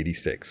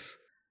 1986.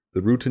 The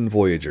Rutan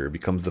Voyager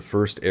becomes the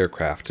first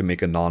aircraft to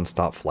make a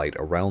non-stop flight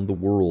around the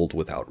world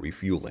without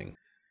refueling.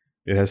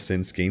 It has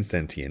since gained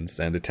sentience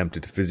and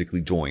attempted to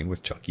physically join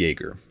with Chuck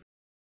Yeager.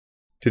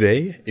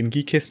 Today in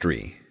Geek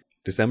History,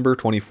 December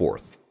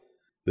 24th.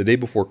 The day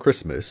before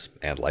Christmas,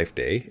 and Life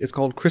Day, is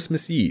called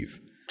Christmas Eve.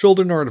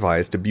 Children are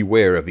advised to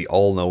beware of the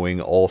all-knowing,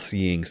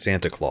 all-seeing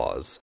Santa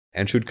Claus,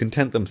 and should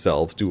content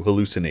themselves to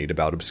hallucinate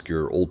about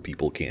obscure old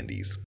people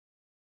candies.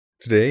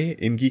 Today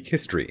in Geek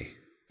History,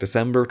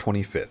 December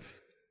 25th.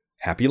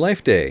 Happy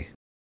Life Day!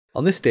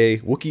 On this day,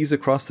 Wookiees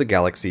across the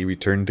galaxy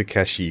return to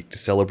Kashyyyk to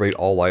celebrate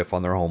all life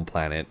on their home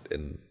planet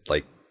and,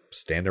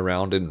 stand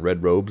around in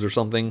red robes or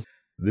something.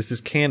 This is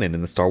canon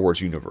in the Star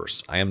Wars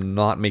universe. I am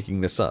not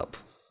making this up.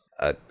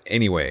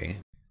 Anyway,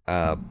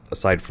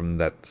 aside from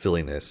that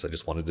silliness, I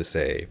just wanted to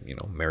say,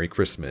 Merry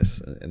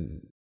Christmas,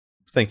 and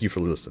thank you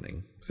for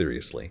listening,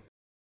 seriously.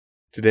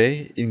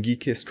 Today in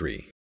Geek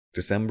History,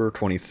 December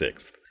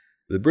 26th.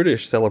 The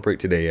British celebrate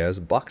today as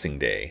Boxing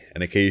Day,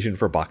 an occasion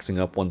for boxing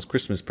up one's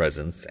Christmas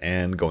presents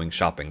and going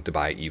shopping to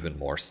buy even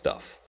more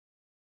stuff.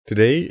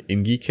 Today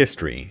in Geek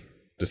History,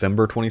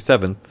 December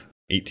 27th,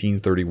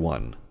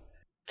 1831.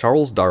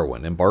 Charles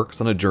Darwin embarks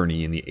on a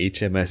journey in the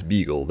HMS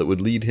Beagle that would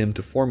lead him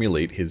to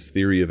formulate his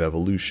theory of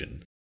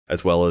evolution,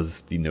 as well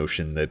as the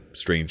notion that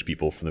strange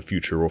people from the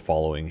future were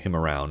following him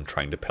around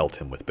trying to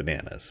pelt him with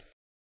bananas.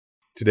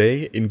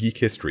 Today in Geek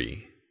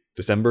History,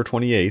 December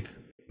 28th,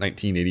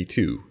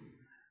 1982.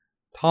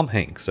 Tom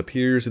Hanks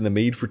appears in the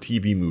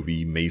made-for-TV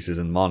movie Mazes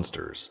and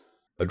Monsters,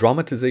 a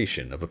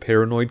dramatization of a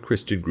paranoid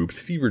Christian group's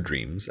fever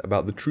dreams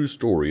about the true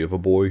story of a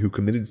boy who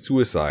committed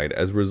suicide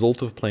as a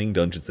result of playing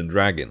Dungeons &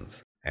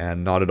 Dragons,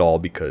 and not at all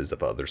because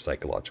of other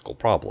psychological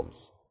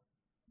problems.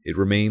 It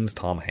remains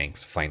Tom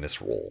Hanks' finest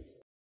role.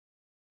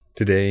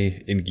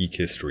 Today in Geek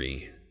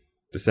History,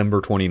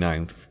 December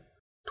 29th,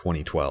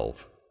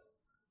 2012.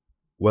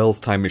 Wells'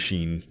 time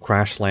machine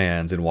crash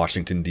lands in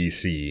Washington,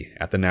 D.C.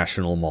 at the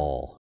National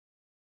Mall.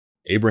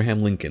 Abraham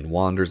Lincoln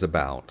wanders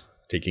about,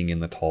 taking in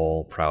the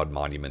tall, proud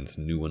monuments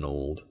new and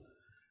old.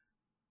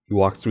 He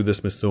walks through the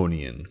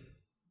Smithsonian,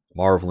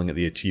 marveling at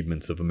the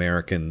achievements of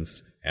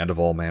Americans and of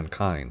all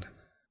mankind.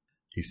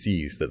 He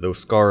sees that though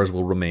scars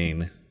will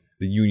remain,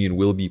 the Union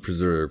will be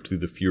preserved through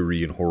the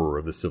fury and horror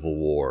of the Civil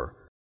War,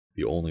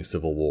 the only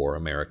civil war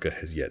America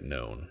has yet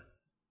known.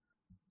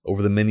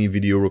 Over the many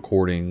video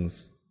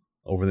recordings,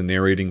 over the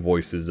narrating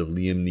voices of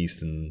Liam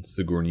Neeson,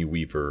 Sigourney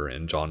Weaver,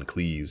 and John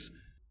Cleese,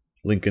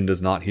 Lincoln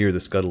does not hear the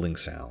scuttling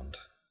sound.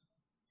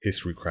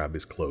 History Crab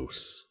is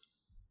close.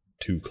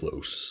 Too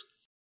close.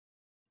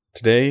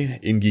 Today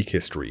in Geek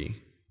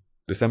History,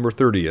 December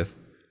 30th,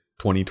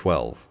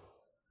 2012.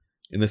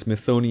 In the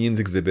Smithsonian's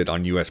exhibit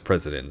on U.S.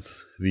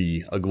 presidents,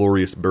 the A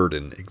Glorious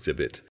Burden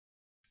exhibit,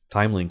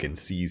 Time Lincoln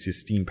sees his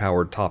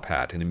steam-powered top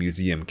hat in a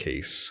museum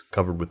case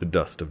covered with the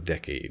dust of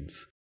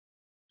decades.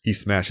 He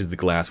smashes the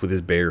glass with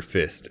his bare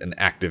fist and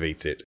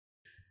activates it.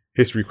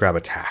 History Crab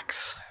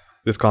attacks.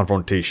 This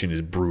confrontation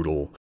is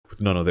brutal,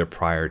 with none of their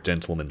prior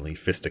gentlemanly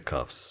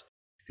fisticuffs.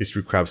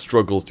 History Crab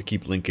struggles to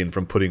keep Lincoln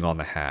from putting on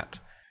the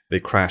hat. They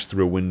crash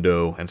through a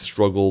window and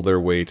struggle their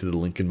way to the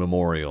Lincoln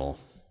Memorial.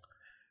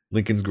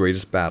 Lincoln's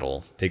greatest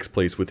battle takes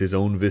place with his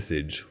own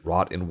visage,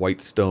 wrought in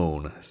white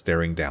stone,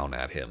 staring down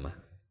at him.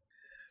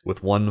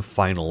 With one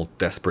final,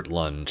 desperate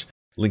lunge,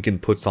 Lincoln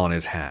puts on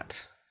his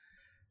hat.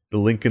 The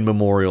Lincoln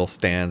Memorial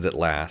stands at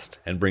last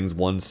and brings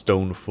one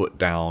stone foot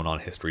down on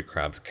History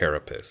Crab's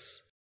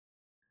carapace.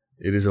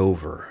 It is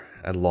over,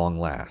 at long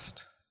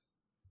last.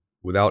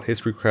 Without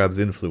History Crab's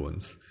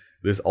influence,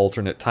 this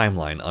alternate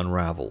timeline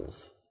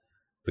unravels.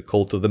 The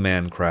cult of the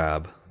man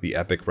crab, the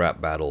epic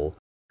rap battle,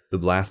 the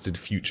blasted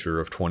future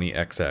of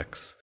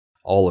 20XX,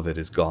 all of it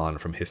is gone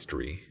from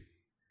history.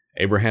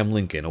 Abraham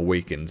Lincoln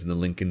awakens in the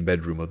Lincoln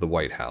bedroom of the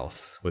White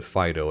House, with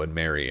Fido and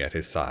Mary at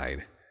his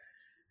side.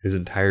 His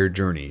entire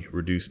journey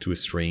reduced to a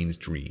strange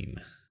dream.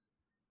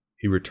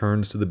 He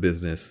returns to the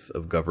business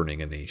of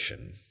governing a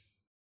nation.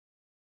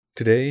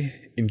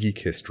 Today in Geek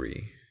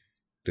History,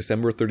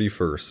 December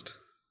 31st,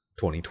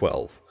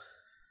 2012.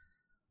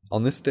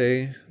 On this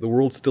day, the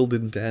world still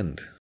didn't end.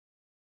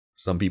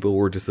 Some people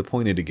were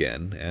disappointed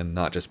again, and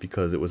not just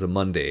because it was a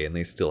Monday and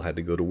they still had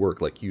to go to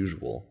work like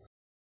usual.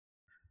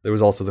 There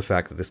was also the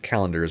fact that this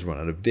calendar has run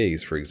out of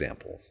days, for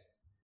example.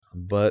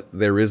 But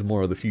there is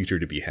more of the future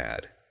to be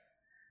had.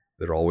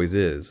 There always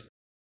is.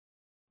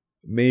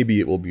 Maybe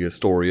it will be a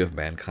story of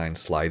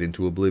mankind's slide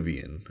into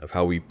oblivion, of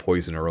how we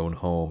poison our own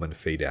home and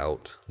fade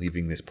out,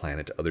 leaving this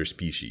planet to other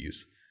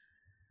species.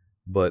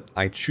 But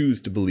I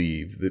choose to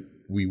believe that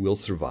we will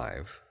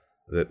survive,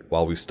 that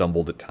while we've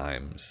stumbled at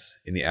times,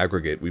 in the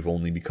aggregate we've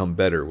only become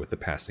better with the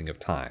passing of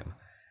time,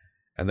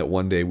 and that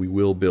one day we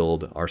will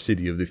build our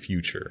city of the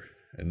future,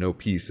 and know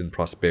peace and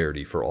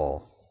prosperity for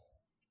all.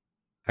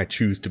 I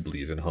choose to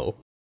believe in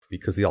hope,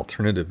 because the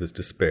alternative is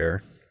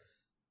despair.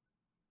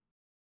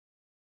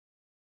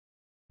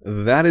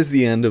 That is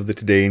the end of the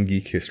Today in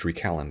Geek History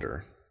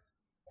calendar.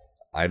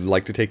 I'd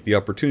like to take the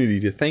opportunity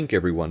to thank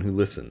everyone who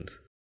listened.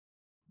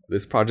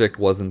 This project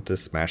wasn't a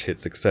smash hit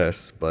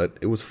success, but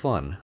it was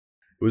fun.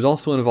 It was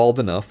also involved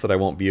enough that I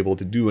won't be able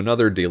to do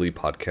another daily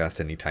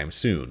podcast anytime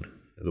soon,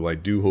 though I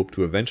do hope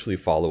to eventually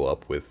follow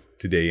up with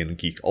Today in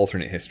Geek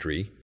Alternate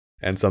History,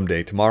 and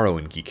someday Tomorrow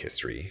in Geek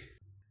History.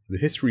 The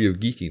history of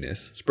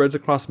geekiness spreads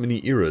across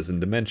many eras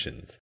and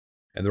dimensions,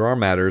 and there are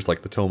matters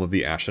like the Tome of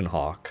the Ashen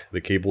Hawk,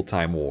 the Cable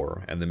Time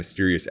War, and the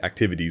mysterious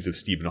activities of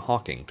Stephen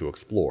Hawking to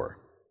explore.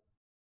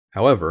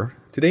 However,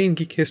 Today in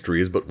Geek History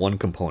is but one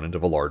component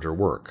of a larger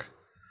work.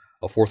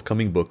 A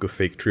forthcoming book of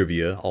fake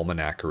trivia,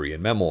 almanackery,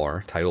 and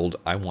memoir titled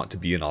I Want to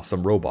Be an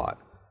Awesome Robot.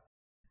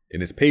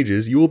 In its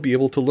pages, you will be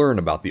able to learn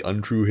about the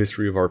untrue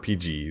history of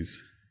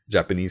RPGs,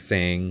 Japanese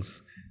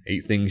sayings,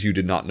 8 things you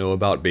did not know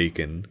about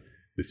bacon,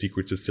 the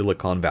secrets of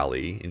Silicon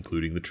Valley,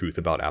 including the truth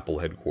about Apple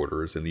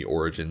headquarters and the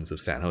origins of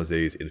San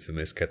Jose's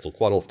infamous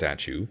Quetzalcoatl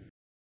statue,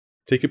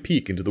 take a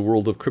peek into the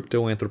world of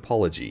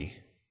cryptoanthropology,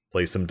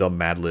 play some dumb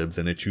Mad Libs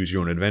and a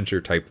choose-your-own-adventure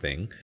type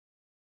thing,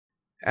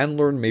 and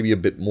learn maybe a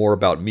bit more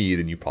about me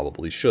than you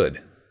probably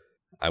should.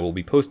 I will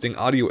be posting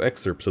audio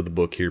excerpts of the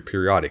book here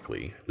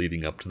periodically,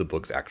 leading up to the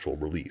book's actual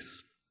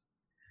release.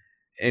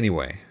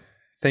 Anyway,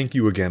 thank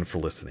you again for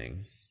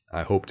listening.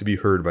 I hope to be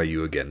heard by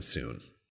you again soon.